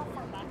is. Look how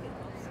far back it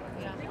goes.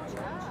 Yeah. Big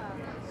church.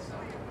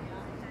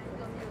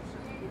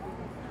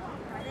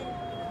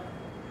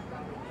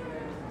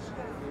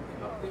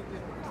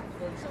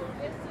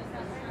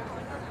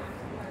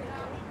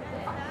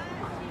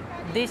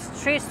 these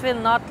streets will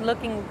not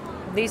looking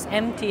this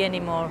empty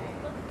anymore.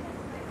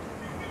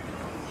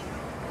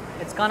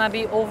 It's gonna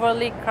be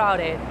overly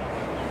crowded.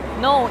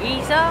 No,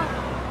 Isa,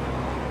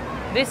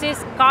 this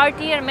is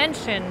Cartier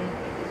Mansion.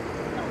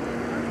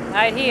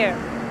 Right here.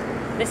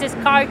 This is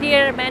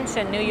Cartier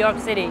Mansion, New York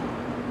City.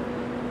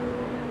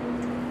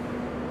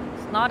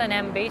 It's not an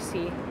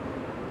embassy.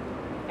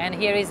 And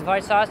here is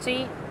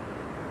Versace.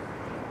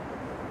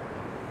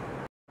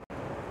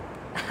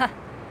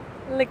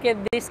 Look at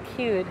this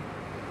cute.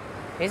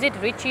 Is it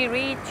Richie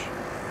Rich?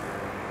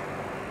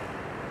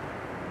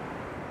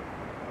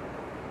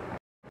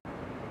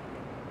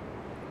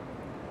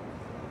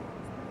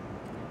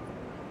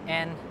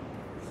 And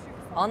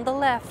on the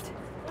left,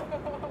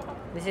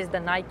 this is the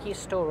Nike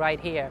store right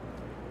here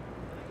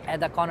at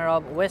the corner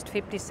of West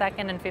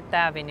 52nd and 5th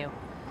Avenue.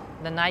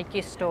 The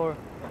Nike store.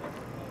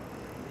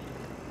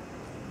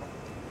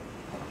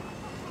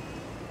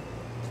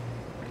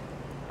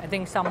 I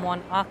think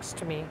someone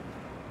asked me.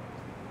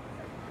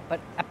 But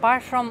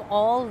apart from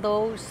all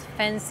those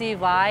fancy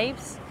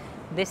vibes,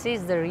 this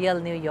is the real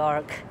New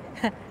York.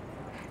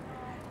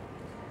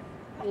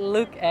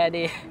 Look at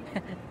it.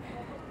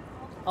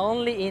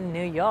 Only in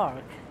New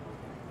York.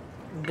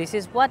 This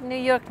is what New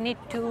York need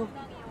to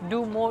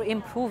do more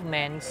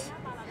improvements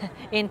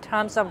in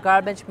terms of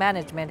garbage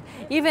management.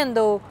 Even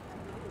though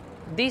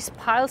these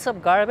piles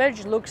of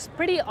garbage looks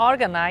pretty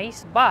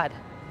organized, but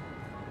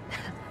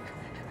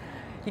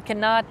you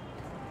cannot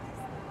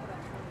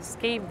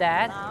escape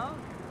that.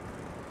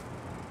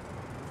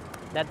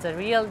 That's a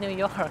real New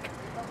York.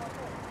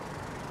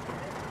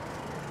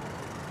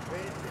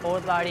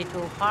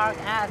 432 Park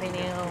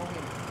Avenue.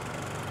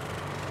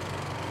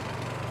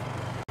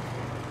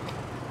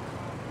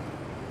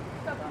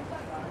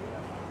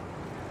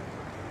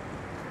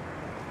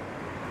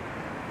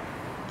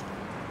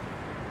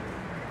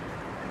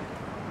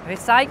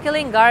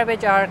 Recycling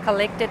garbage are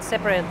collected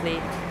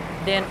separately.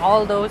 Then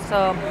all those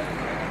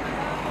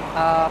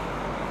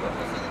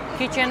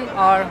kitchen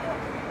or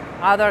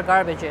other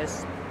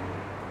garbages.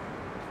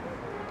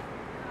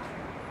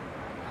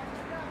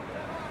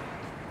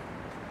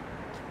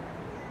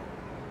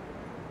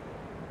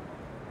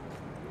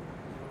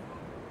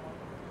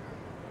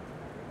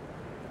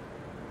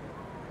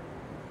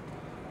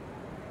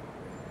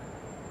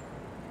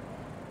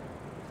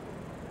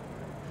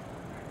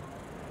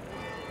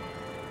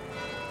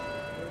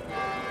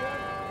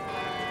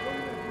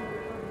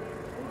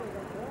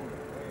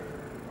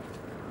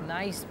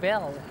 Nice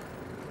bell.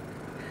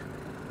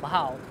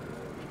 Wow.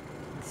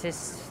 This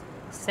is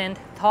St.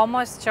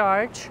 Thomas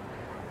Church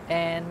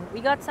and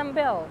we got some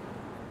bell.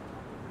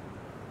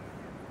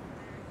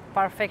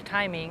 Perfect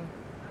timing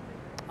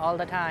all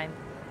the time.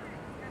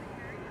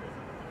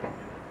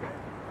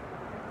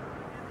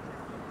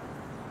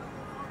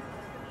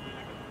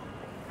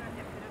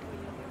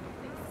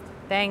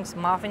 Thanks,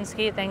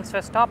 Muffinsky. Thanks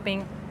for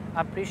stopping.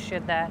 I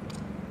appreciate that.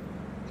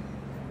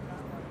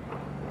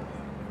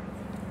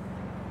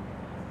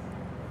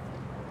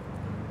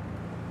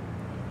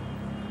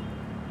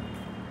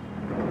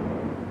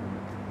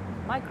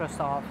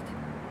 Microsoft.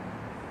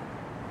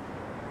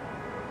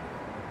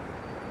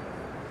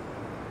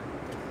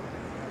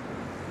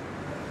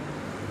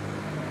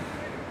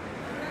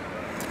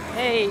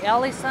 Hey,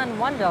 Alice in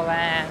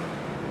Wonderland.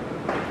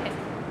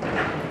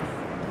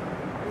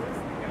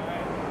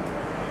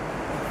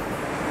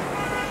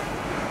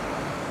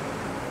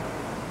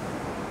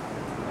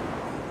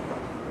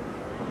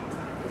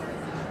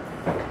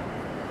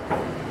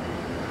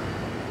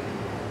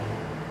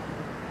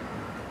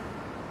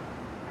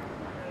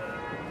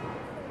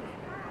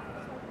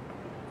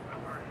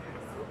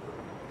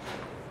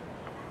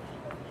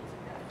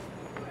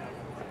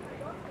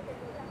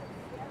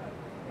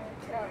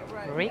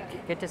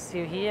 Rick, good to see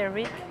you here,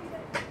 Rick.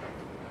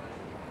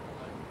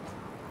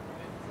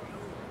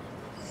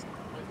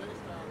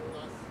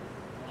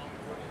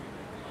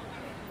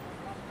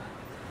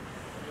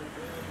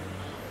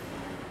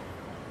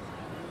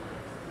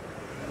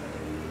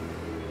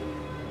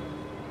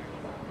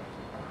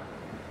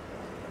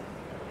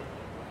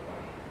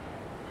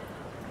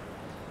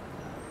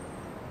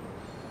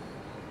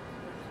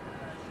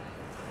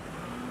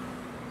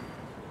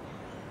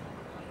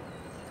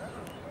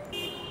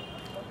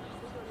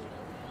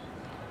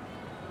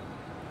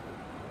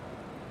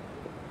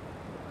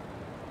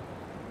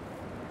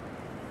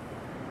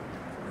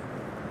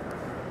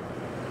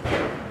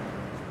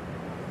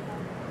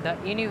 The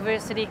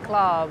University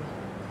Club.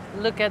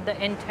 Look at the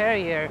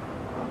interior.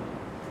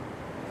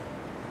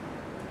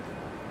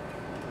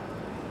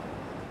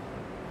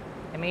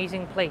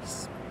 Amazing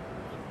place.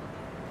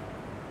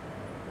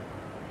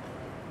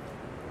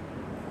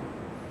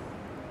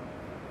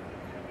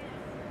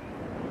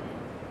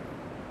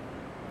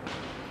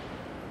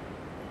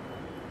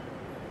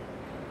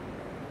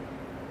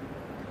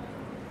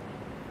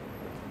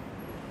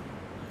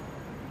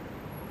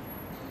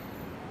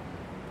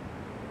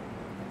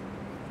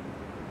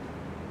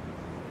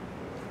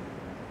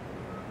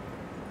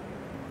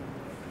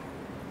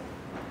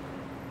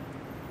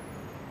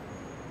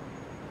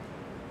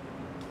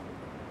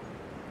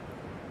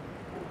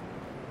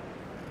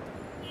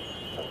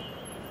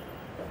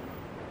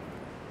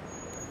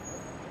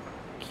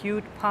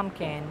 cute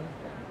pumpkin.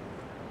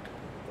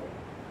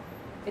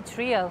 It's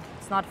real,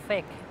 it's not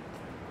fake.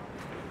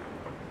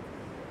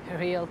 A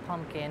real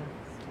pumpkin.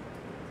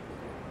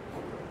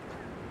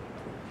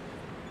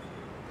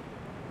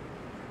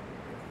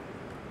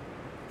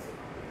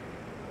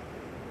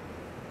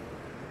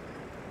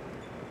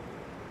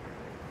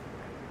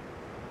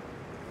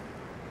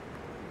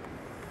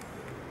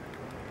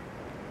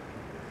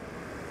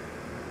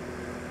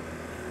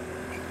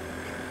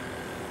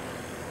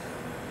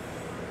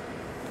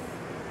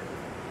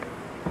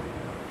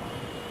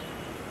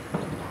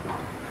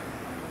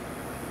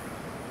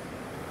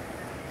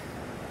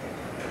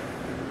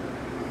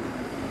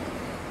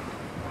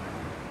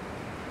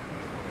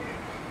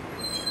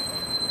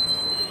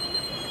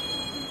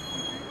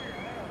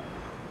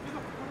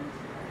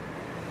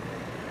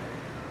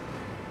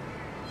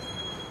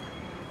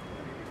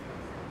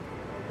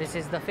 This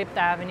is the Fifth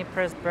Avenue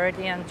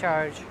Presbyterian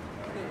Church.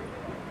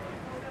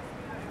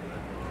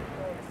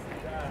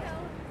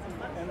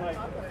 And like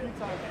a few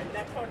times, and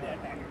that's how they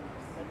attack.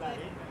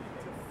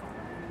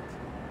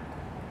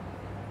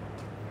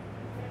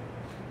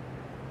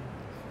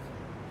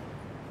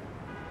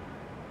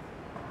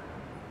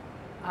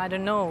 I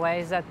don't know, where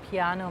is that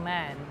piano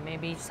man?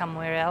 Maybe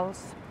somewhere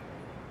else?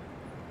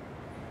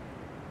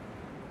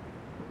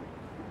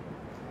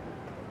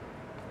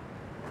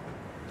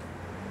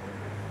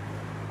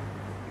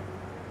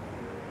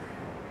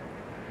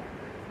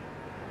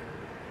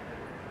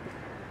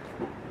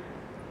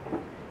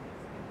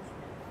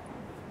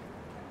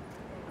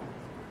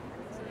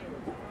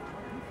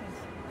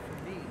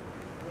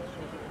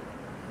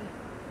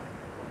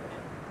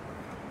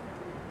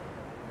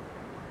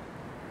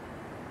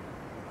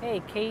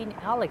 Hey, Kane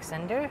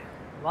Alexander.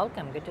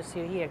 Welcome, good to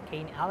see you here,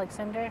 Kane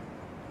Alexander.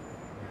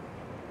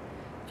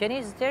 Jenny,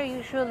 is there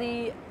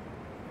usually,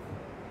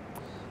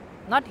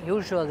 not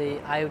usually,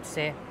 I would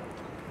say,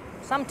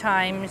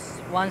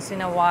 sometimes, once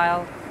in a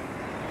while,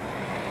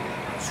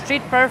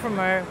 street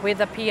performer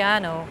with a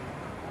piano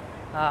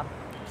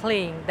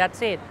playing,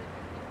 that's it.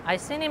 I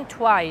seen him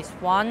twice,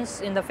 once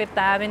in the Fifth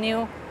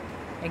Avenue,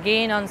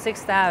 again on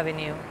 6th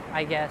Avenue,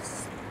 I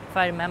guess, if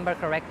I remember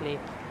correctly.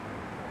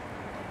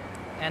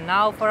 And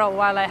now for a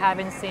while I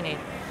haven't seen it.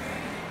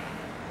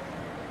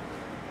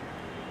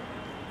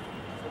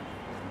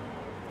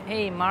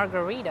 Hey,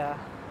 Margarita.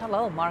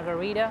 Hello,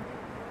 Margarita.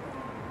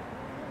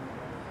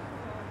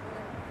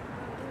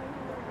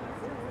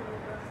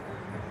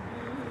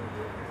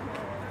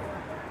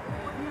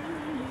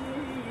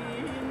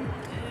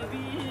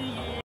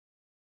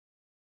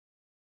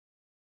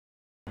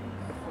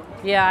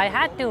 Yeah, I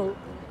had to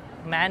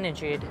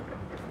manage it,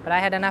 but I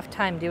had enough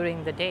time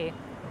during the day.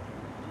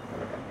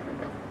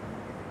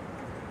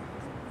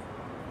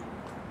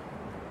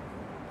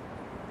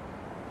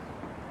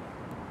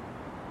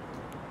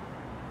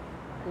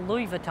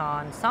 Louis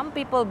Vuitton. Some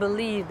people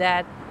believe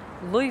that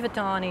Louis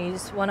Vuitton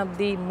is one of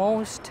the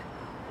most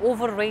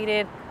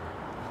overrated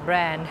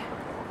brand.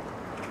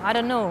 I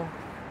don't know.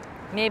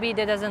 Maybe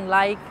they doesn't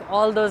like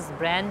all those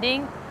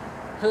branding,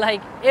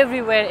 like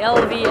everywhere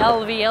LV,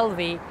 LV,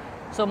 LV.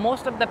 So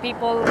most of the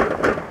people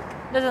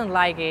doesn't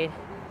like it.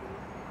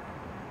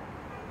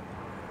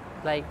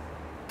 Like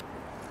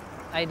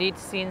I did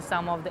see in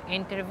some of the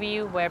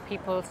interview where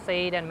people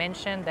said and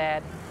mentioned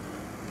that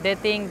they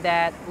think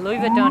that Louis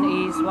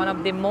Vuitton is one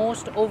of the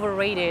most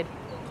overrated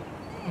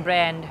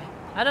brand.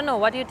 I don't know,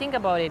 what do you think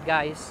about it,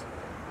 guys?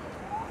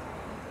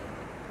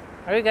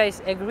 Are you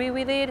guys agree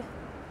with it?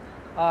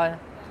 Or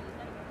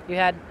you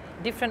had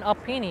different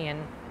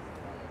opinion?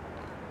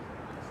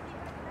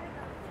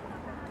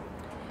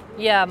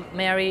 Yeah,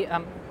 Mary,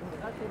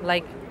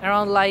 like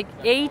around like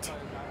 8,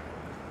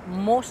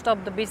 most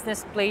of the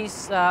business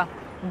place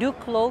do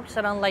close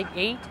around like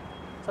 8.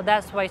 So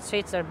that's why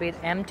streets are a bit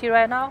empty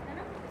right now.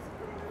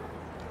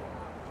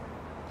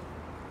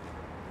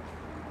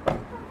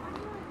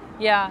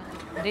 Yeah,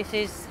 this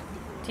is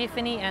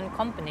Tiffany and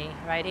Company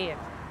right here.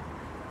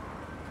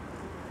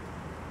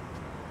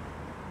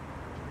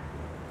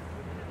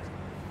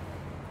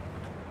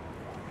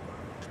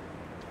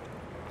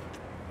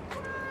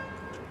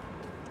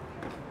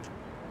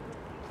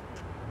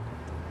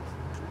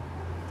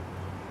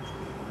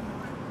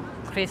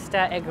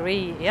 Krista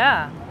agree.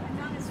 Yeah,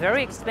 it's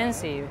very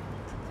expensive.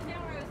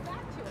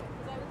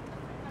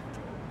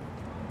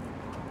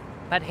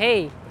 But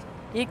hey,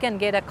 you can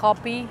get a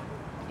copy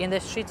in the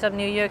streets of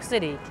New York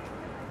City.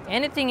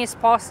 Anything is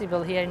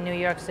possible here in New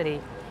York City.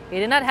 You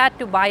do not have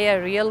to buy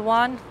a real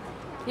one.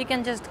 You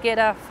can just get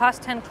a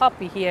first-hand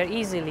copy here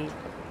easily.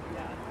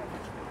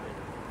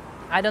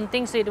 I don't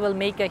think so it will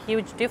make a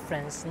huge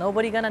difference.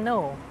 Nobody gonna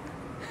know.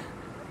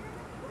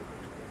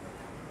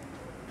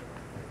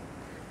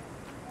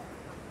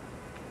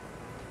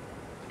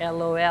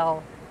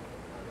 LOL.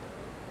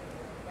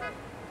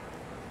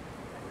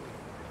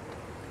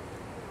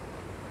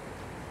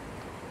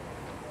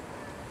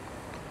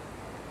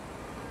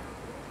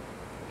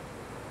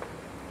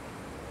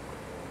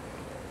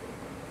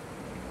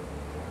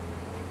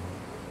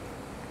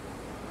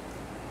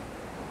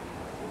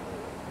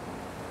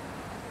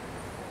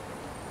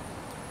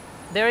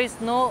 there is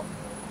no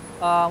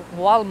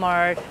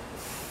Walmart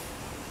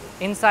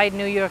inside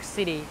New York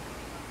City,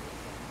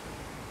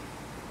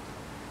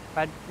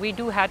 but we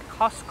do have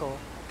Costco,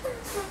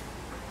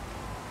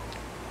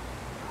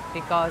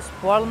 because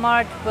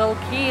Walmart will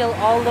kill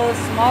all those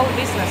small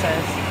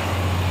businesses.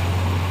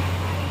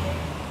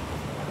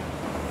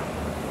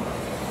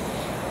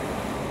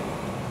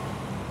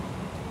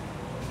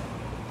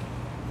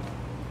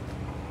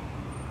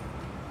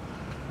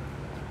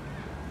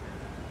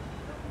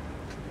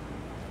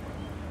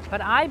 But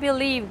I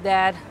believe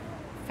that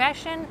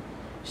fashion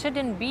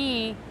shouldn't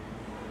be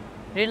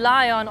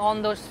rely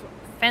on those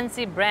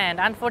fancy brand.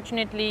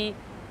 Unfortunately,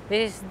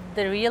 this is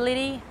the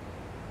reality.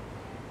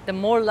 The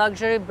more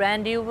luxury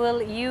brand you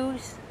will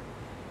use,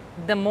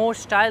 the more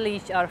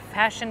stylish or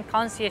fashion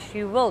conscious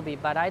you will be.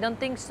 But I don't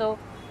think so.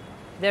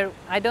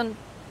 I don't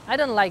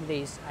like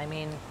this. I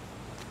mean,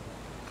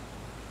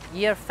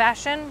 your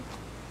fashion,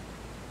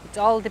 it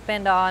all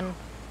depend on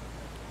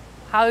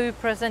how you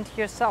present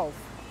yourself.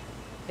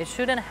 It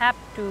shouldn't have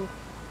to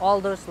all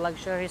those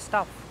luxury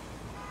stuff.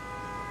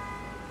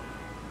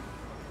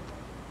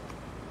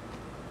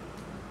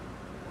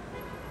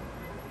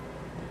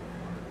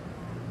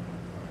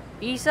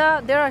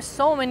 Isa, there are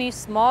so many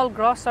small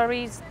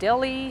groceries,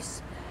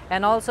 delis,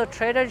 and also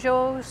Trader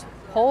Joe's,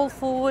 Whole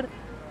Food,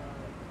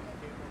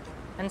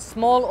 and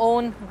small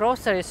owned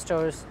grocery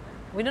stores.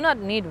 We do not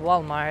need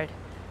Walmart.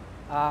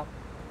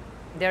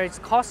 There is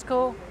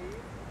Costco.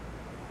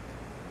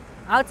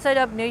 Outside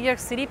of New York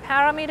City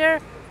perimeter,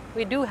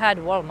 we do have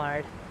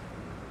Walmart,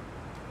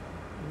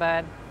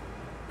 but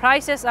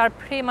prices are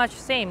pretty much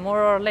same,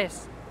 more or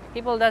less.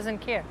 People doesn't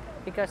care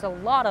because a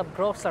lot of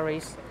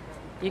groceries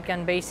you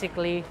can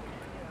basically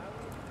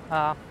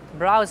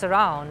browse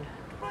around.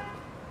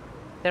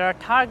 There are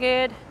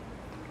Target,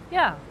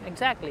 yeah,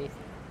 exactly.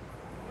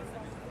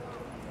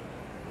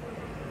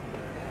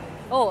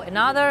 Oh,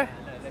 another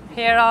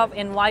pair of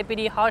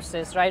NYPD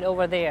horses right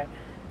over there.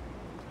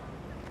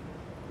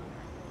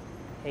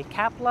 Hey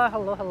Kapla,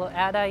 hello, hello,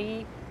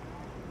 Adai.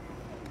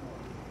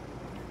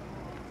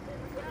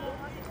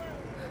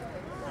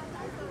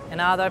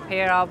 Another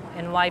pair of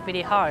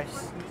NYPD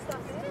horse.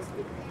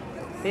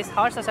 These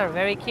horses are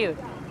very cute.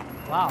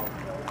 Wow.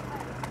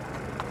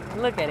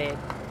 Look at it.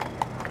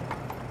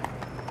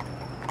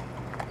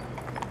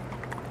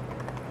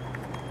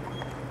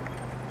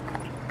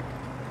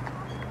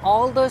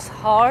 All those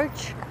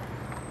horse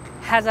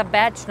has a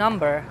badge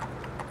number.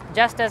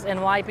 Just as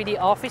NYPD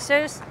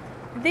officers,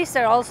 these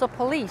are also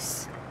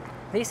police.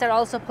 These are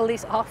also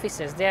police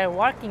officers. They are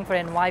working for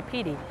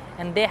NYPD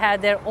and they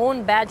have their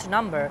own badge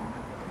number.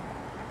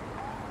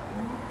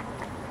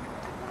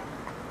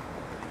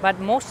 But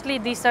mostly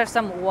these are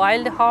some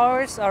wild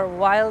horse or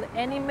wild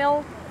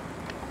animal.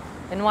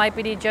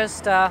 NYPD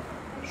just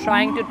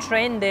trying to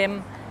train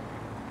them.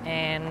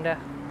 And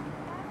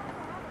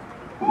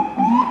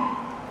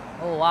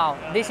oh wow,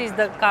 this is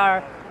the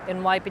car,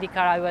 NYPD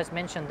car I was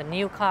mentioned, the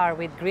new car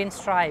with green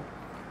stripe.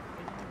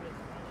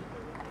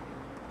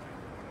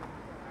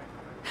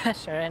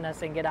 Sharena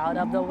saying, get out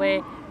of the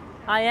way.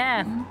 I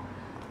am.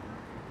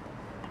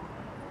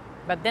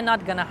 But they're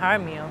not gonna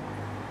harm you.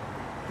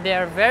 They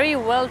are very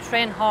well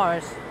trained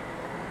horse.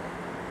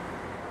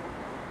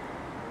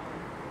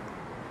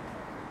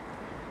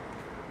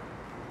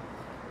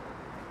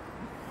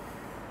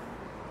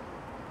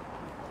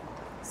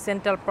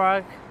 Central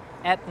Park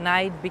at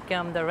night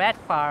become the Rat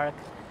Park.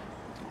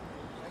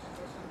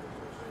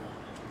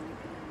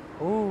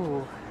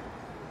 Ooh,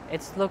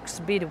 it looks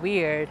a bit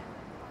weird.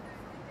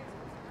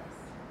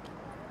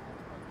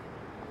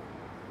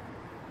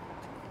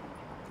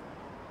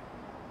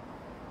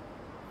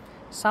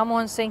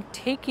 Someone saying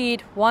take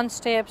it one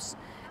steps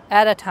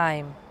at a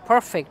time.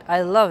 Perfect,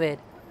 I love it.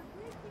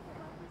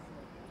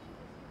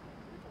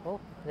 Oh,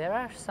 there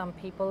are some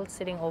people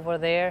sitting over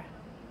there.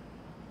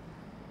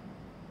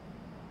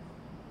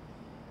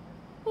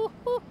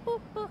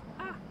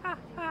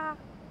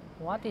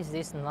 What is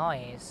this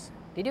noise?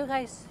 Did you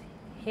guys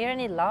hear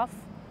any laugh?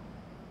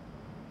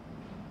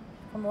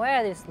 From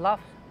where is laugh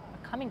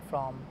coming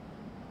from?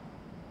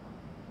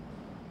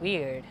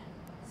 Weird.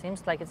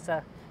 Seems like it's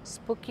a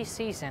spooky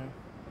season.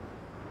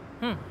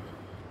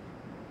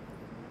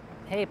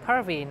 Hey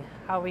Parveen,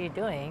 how are you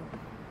doing?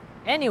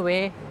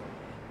 Anyway,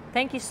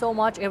 thank you so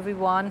much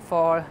everyone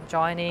for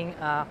joining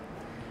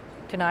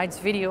tonight's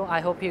video. I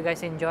hope you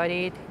guys enjoyed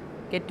it.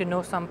 Get to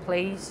know some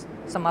place,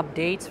 some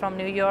updates from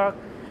New York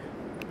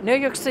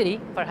City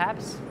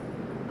perhaps.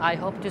 I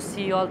hope to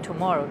see you all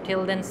tomorrow.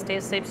 Till then, stay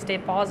safe, stay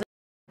positive.